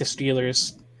think the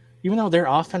Steelers, even though their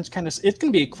offense it's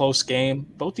going to be a close game.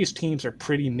 Both these teams are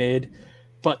pretty mid,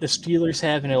 but the Steelers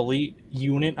have an elite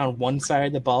unit on one side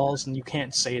of the balls, and you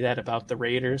can't say that about the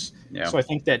Raiders. Yeah. So I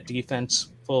think that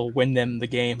defense will win them the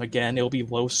game again. It'll be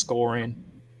low scoring,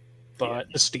 but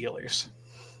the Steelers.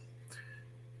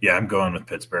 Yeah, I'm going with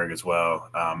Pittsburgh as well.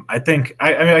 I think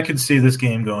I could see this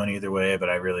game going either way, but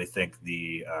I really think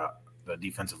the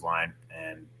defensive line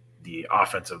and the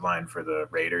offensive line for the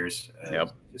Raiders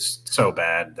is so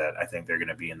bad that I think they're going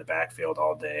to be in the backfield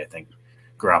all day. I think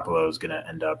Garoppolo is going to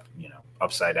end up,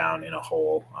 upside down in a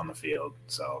hole on the field.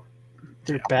 So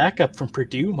their backup from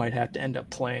Purdue might have to end up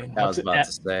playing. I was about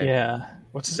to say. Yeah.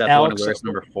 What's his name? Alex? The one who wears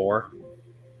number 4?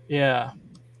 Yeah.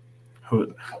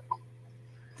 Who?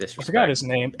 I forgot his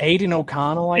name. Aiden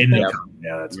O'Connell, I think.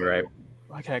 Yeah, that's right.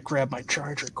 I gotta grab my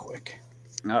charger quick.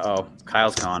 Uh-oh.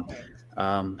 Kyle's gone.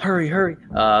 Hurry.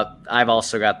 I've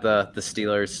also got the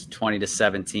Steelers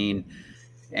 20-17,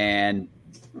 and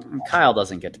Kyle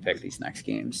doesn't get to pick these next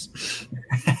games.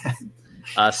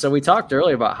 So we talked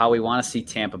earlier about how we want to see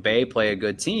Tampa Bay play a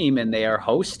good team, and they are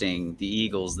hosting the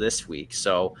Eagles this week.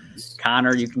 So,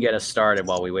 Connor, you can get us started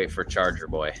while we wait for Charger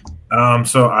Boy.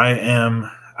 So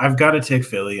I've got to take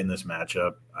Philly in this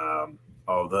matchup,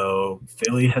 although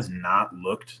Philly has not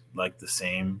looked like the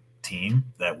same team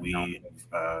that we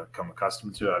have come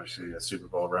accustomed to. Obviously, a Super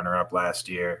Bowl runner-up last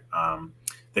year.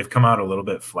 They've come out a little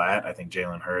bit flat. I think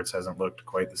Jalen Hurts hasn't looked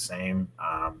quite the same.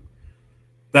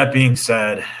 That being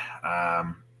said,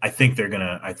 I think they're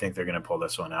gonna pull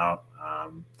this one out.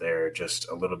 They're just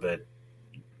a little bit.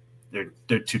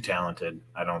 They're too talented.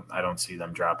 I don't see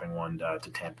them dropping one to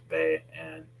Tampa Bay.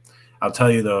 And I'll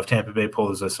tell you though, if Tampa Bay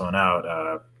pulls this one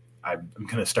out, I'm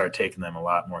gonna start taking them a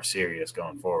lot more serious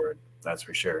going forward. That's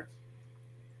for sure.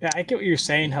 Yeah, I get what you're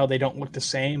saying, how they don't look the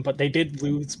same, but they did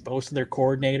lose both of their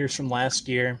coordinators from last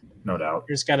year. No doubt.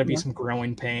 There's got to be some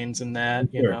growing pains in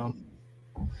that, you know.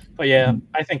 But yeah,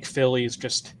 I think Philly is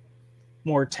just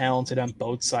more talented on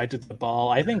both sides of the ball.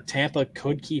 I think Tampa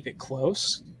could keep it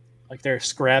close. Like, they're a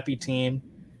scrappy team.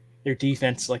 Their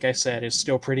defense, like I said, is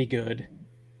still pretty good.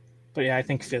 But yeah, I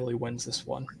think Philly wins this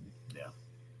one. Yeah.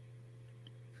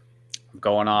 I'm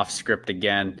going off script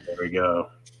again. There we go.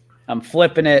 I'm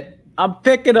flipping it. I'm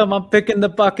picking them. I'm picking the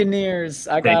Buccaneers.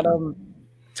 I got them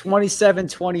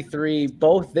 27-23.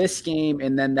 Both this game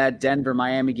and then that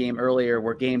Denver-Miami game earlier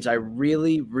were games I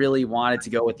really, really wanted to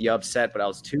go with the upset, but I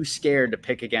was too scared to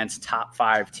pick against top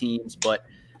 5 teams. But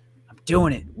I'm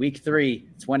doing it. Week 3,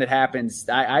 it's when it happens.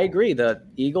 I agree. The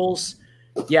Eagles,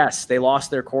 yes, they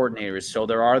lost their coordinators, so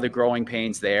there are the growing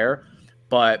pains there.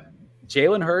 But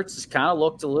Jalen Hurts has kind of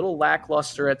looked a little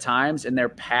lackluster at times, and their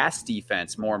pass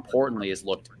defense, more importantly, has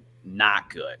looked not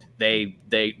good. They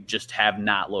just have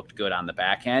not looked good on the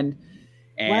back end.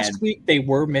 And last week they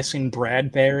were missing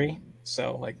Bradbury,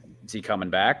 so is he coming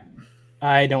back?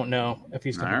 I don't know if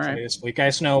he's going to play this week. I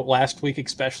just know last week,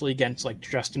 especially against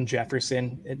Justin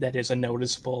Jefferson, that is a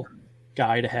noticeable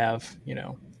guy to have,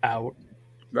 out.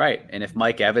 Right. And if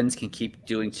Mike Evans can keep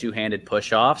doing two-handed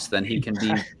push-offs, then he can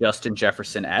be Justin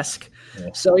Jefferson-esque. Yeah.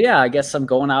 So, yeah, I guess I'm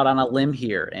going out on a limb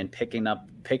here and picking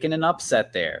an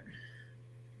upset there.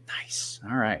 Nice.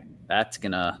 All right. That's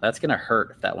gonna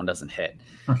hurt if that one doesn't hit.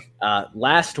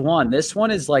 Last one. This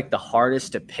one is like the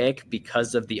hardest to pick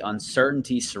because of the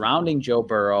uncertainty surrounding Joe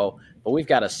Burrow. But we've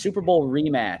got a Super Bowl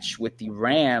rematch with the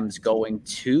Rams going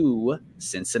to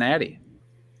Cincinnati.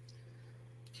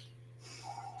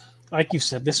 Like you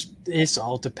said, this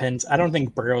all depends. I don't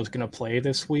think Burrow's going to play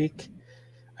this week.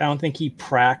 I don't think he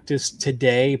practiced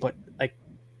today, but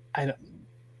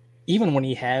even when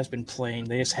he has been playing,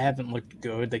 they just haven't looked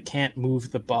good. They can't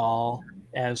move the ball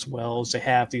as well as they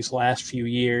have these last few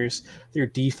years. Their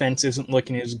defense isn't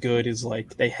looking as good as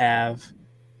like they have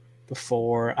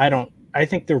before. I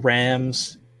think the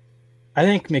Rams, I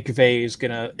think McVay is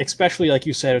going to, especially like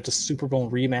you said, it's a Super Bowl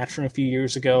rematch from a few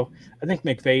years ago. I think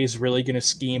McVay is really going to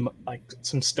scheme like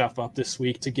some stuff up this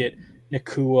week to get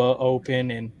Nakua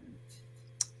open, and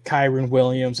Kyron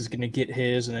Williams is going to get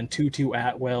his, and then Tutu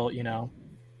Atwell,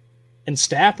 and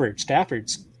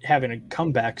Stafford's having a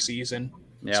comeback season.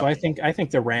 Yep. So I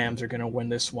think the Rams are going to win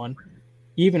this one,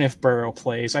 even if Burrow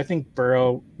plays. I think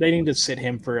Burrow, they need to sit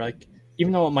him for like,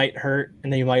 even though it might hurt,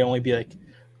 and they might only be like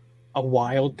a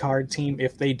wild card team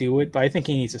if they do it, but I think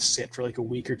he needs to sit for like a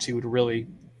week or two to really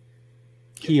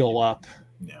heal up.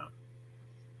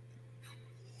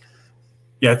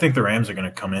 Yeah, I think the Rams are going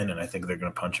to come in, and I think they're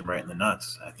going to punch him right in the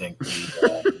nuts. I think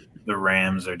the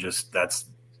Rams are that's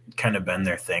kind of been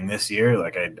their thing this year.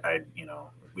 Like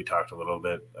we talked a little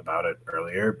bit about it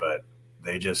earlier, but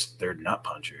they're nut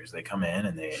punchers. They come in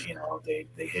and they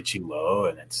hit you low,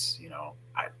 and it's,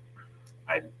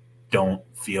 I don't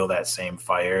feel that same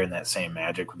fire and that same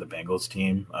magic with the Bengals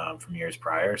team from years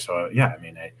prior. So, yeah,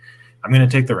 I'm going to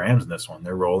take the Rams in this one.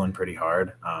 They're rolling pretty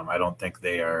hard. I don't think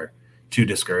they are too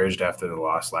discouraged after the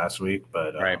loss last week,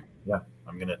 but right. Yeah,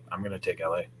 I'm gonna take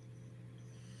LA.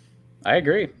 I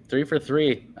agree. 3 for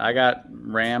 3. I got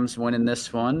Rams winning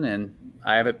this one, and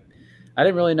I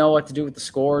didn't really know what to do with the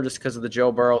score just because of the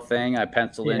Joe Burrow thing. I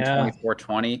penciled in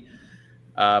 24-20.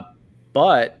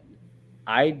 But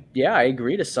I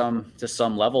agree to some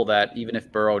level that even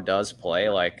if Burrow does play,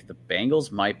 like the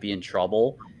Bengals might be in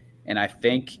trouble, and I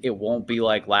think it won't be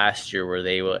like last year where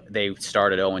they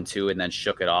started 0-2 and then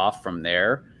shook it off from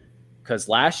there. Because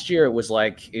last year it was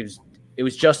like it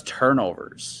was just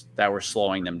turnovers that were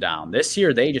slowing them down. This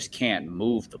year they just can't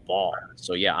move the ball.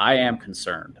 So yeah, I am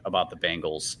concerned about the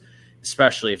Bengals,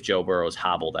 especially if Joe Burrow is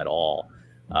hobbled at all.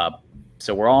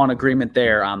 So we're all in agreement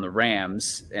there on the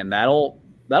Rams, and that'll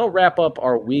wrap up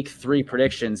our week 3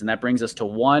 predictions, and that brings us to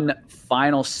one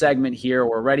final segment here.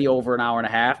 We're already over an hour and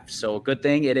a half, so a good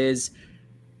thing it is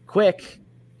quick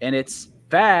and it's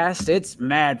fast. It's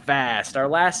mad fast. Our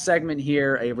last segment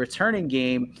here, a returning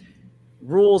game.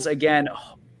 Rules, again,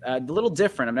 a little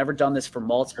different. I've never done this for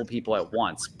multiple people at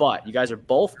once, but you guys are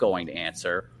both going to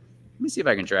answer. Let me see if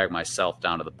I can drag myself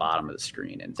down to the bottom of the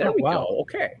screen, and there we go.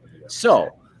 Okay,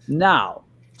 so now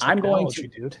I'm going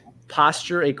to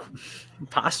posture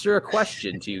a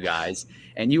question to you guys,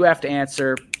 and you have to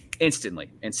answer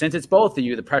instantly. And since it's both of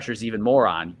you, the pressure's even more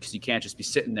on because you can't just be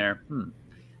sitting there.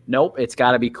 Nope, it's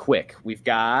got to be quick. We've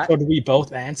got. So do we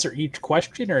both answer each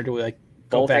question, or do we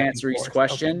both answer each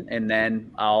question? Okay. And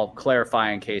then I'll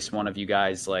clarify in case one of you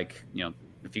guys if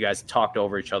you guys talked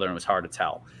over each other and it was hard to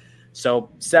tell. So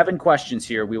 7 questions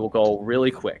here. We will go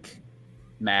really quick,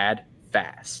 mad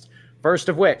fast. First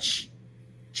of which,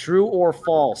 true or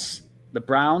false, the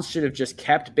Browns should have just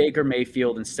kept Baker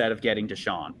Mayfield instead of getting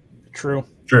Deshaun? True.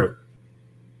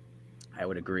 I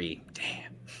would agree.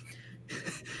 Damn.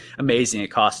 Amazing. It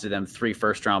costed them 3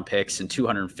 first-round picks and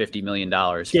 $250 million.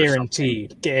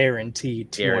 Guaranteed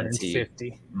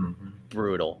 250. Mm-hmm.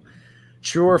 Brutal.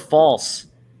 True or false?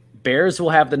 Bears will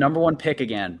have the number 1 pick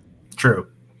again. True.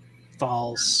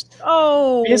 False.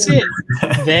 Oh, is it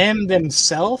them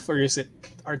themselves, or is it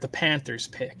the Panthers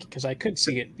pick? Because I could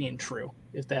see it being true.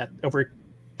 Is that over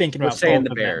thinking about saying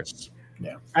the Bears?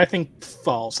 Yeah, I think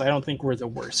false. I don't think we're the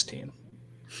worst team.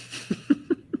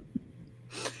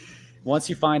 Once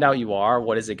you find out you are,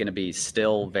 what is it going to be?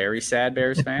 Still very sad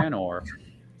Bears fan, or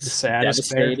the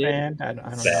saddest Bear fan? I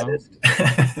don't know.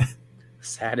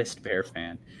 Saddest Bear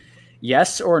fan.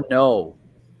 Yes or no?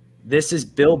 This is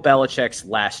Bill Belichick's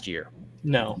last year.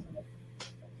 No,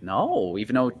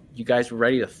 even though you guys were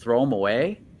ready to throw him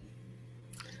away.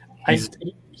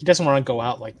 He doesn't want to go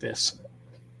out like this.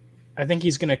 I think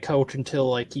he's going to coach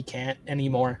until he can't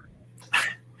anymore.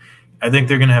 I think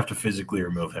they're going to have to physically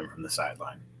remove him from the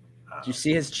sideline. Did you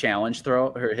see his challenge throw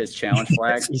or his challenge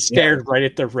flag? He stared right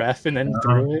at the ref and then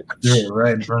threw it. Threw it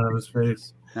right in front of his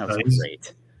face. That was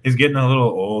great. He's getting a little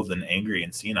old and angry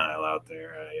and senile out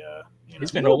there.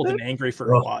 He's been old and angry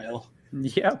for a while.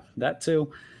 Yeah, that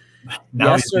too.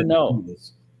 Now yes or no?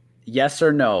 Yes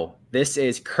or no? This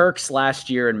is Kirk's last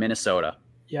year in Minnesota.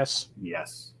 Yes.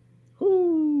 Yes.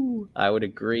 Ooh, I would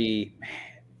agree. Man,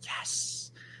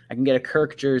 yes. I can get a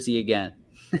Kirk jersey again.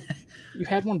 You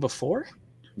had one before?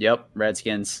 Yep,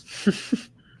 Redskins.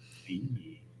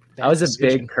 I was a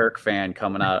big Kirk fan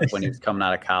coming out when he was coming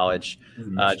out of college,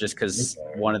 just because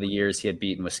one of the years he had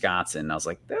beaten Wisconsin. I was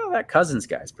like, oh, that Cousins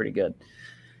guy's pretty good.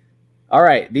 All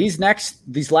right, these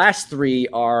last three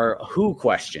are who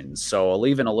questions, so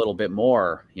leaving a little bit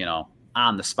more,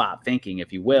 on the spot thinking,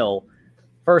 if you will.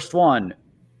 First one,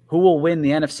 who will win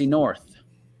the NFC North?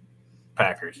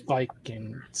 Packers.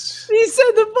 Vikings. He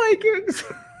said the Vikings.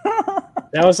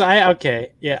 That was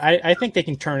okay. Yeah, I think they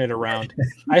can turn it around.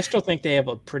 I still think they have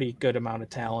a pretty good amount of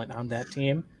talent on that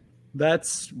team.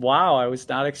 Wow, I was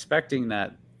not expecting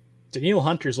that. Danielle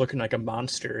Hunter's looking like a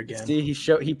monster again. See,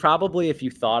 he probably, if you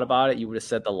thought about it, you would have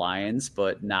said the Lions,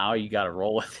 but now you got to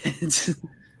roll with it.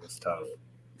 It's tough.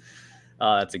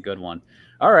 Oh, that's a good one.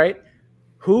 All right.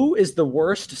 Who is the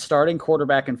worst starting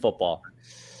quarterback in football?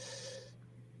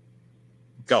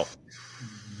 Go.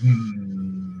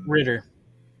 Ritter.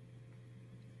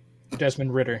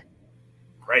 Desmond Ritter.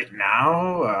 Right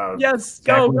now? Yes,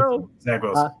 go. Zach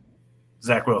Wilson.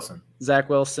 Zach Wilson. Zach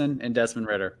Wilson and Desmond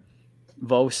Ritter.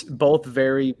 Both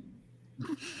very,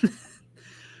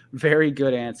 very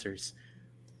good answers.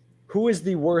 Who is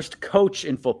the worst coach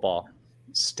in football?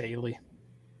 Staley.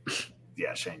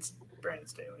 Yeah, Brandon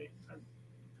Staley.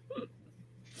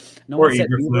 No or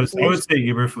Eberflus. I would say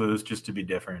Eberflus just to be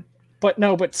different.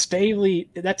 But Staley,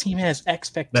 that team has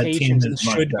expectations and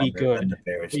should be good.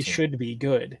 They should be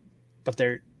good, but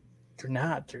they're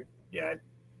not. Yeah,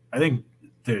 I think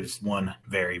there's one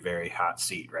very, very hot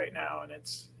seat right now, and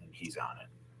he's on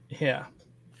it. Yeah,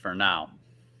 for now.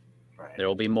 Right. There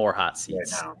will be more hot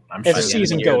seats right now. As the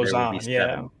season goes on.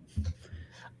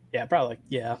 Yeah, probably.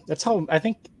 Yeah, that's how I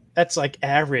think. That's like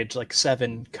average, like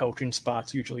 7 coaching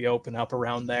spots usually open up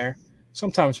around there.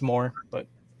 Sometimes more, but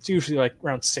it's usually like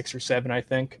around 6 or 7, I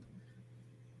think.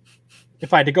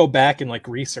 If I had to go back and like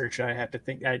research, I have to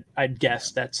think. I'd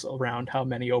guess that's around how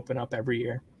many open up every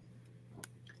year.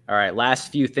 All right,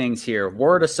 last few things here.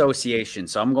 Word association.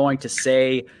 So I'm going to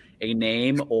say a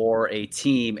name or a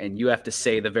team, and you have to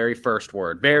say the very first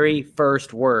word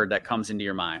that comes into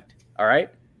your mind. All right?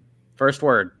 First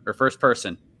word or first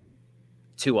person.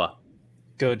 Tua.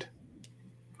 Good.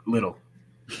 Little.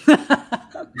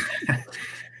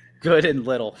 Good and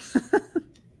little.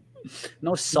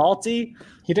 No salty.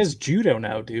 He does judo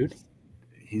now, dude.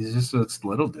 He's just a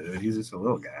little dude. He's just a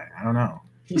little guy. I don't know.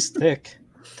 He's thick.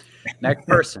 Next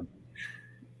person.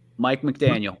 Mike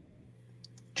McDaniel.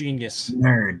 Genius.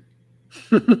 Nerd.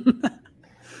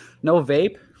 No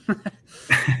vape. Do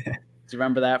you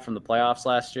remember that from the playoffs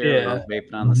last year? Yeah.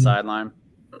 Vaping on the sideline.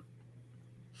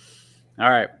 All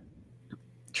right.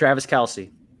 Travis Kelce.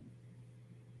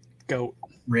 Goat.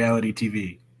 Reality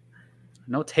TV.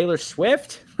 No Taylor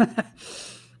Swift?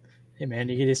 Hey, man,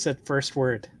 you just said first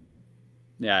word.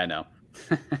 Yeah, I know.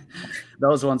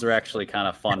 Those ones are actually kind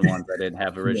of fun ones I didn't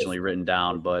have originally written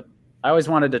down, but I always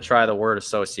wanted to try the word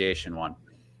association one.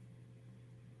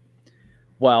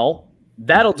 Well,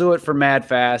 that'll do it for Mad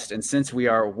Fast. And since we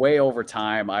are way over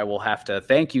time, I will have to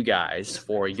thank you guys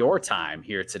for your time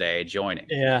here today joining.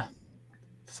 Yeah.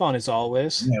 Fun as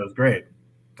always. Yeah, it was great.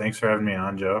 Thanks for having me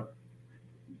on, Joe.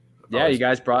 Yeah, you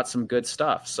guys brought some good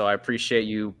stuff. So I appreciate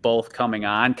you both coming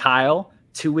on. Kyle,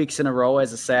 2 weeks in a row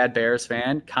as a sad Bears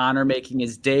fan. Connor making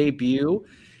his debut.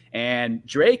 And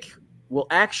Drake will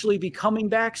actually be coming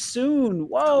back soon.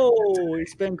 Whoa,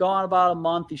 he's been gone about a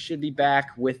month. He should be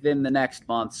back within the next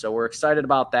month. So we're excited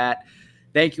about that.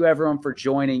 Thank you, everyone, for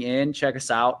joining in. Check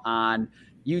us out on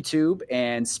YouTube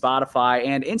and Spotify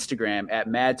and Instagram at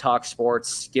Mad Talk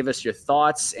Sports. Give us your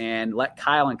thoughts and let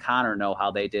Kyle and Connor know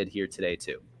how they did here today,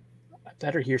 too. I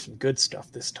better hear some good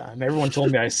stuff this time. Everyone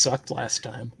told me I sucked last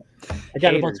time. I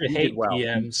got a bunch of hate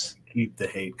DMs. Keep the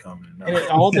hate coming. No. And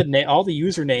all the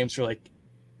usernames are like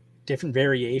different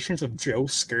variations of Joe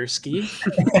Skursky.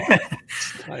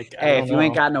 Like, hey, if you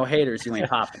ain't got no haters, you ain't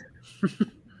popping.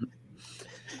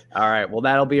 All right. Well,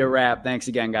 that'll be a wrap. Thanks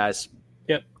again, guys.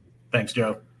 Yep. Thanks,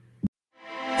 Joe.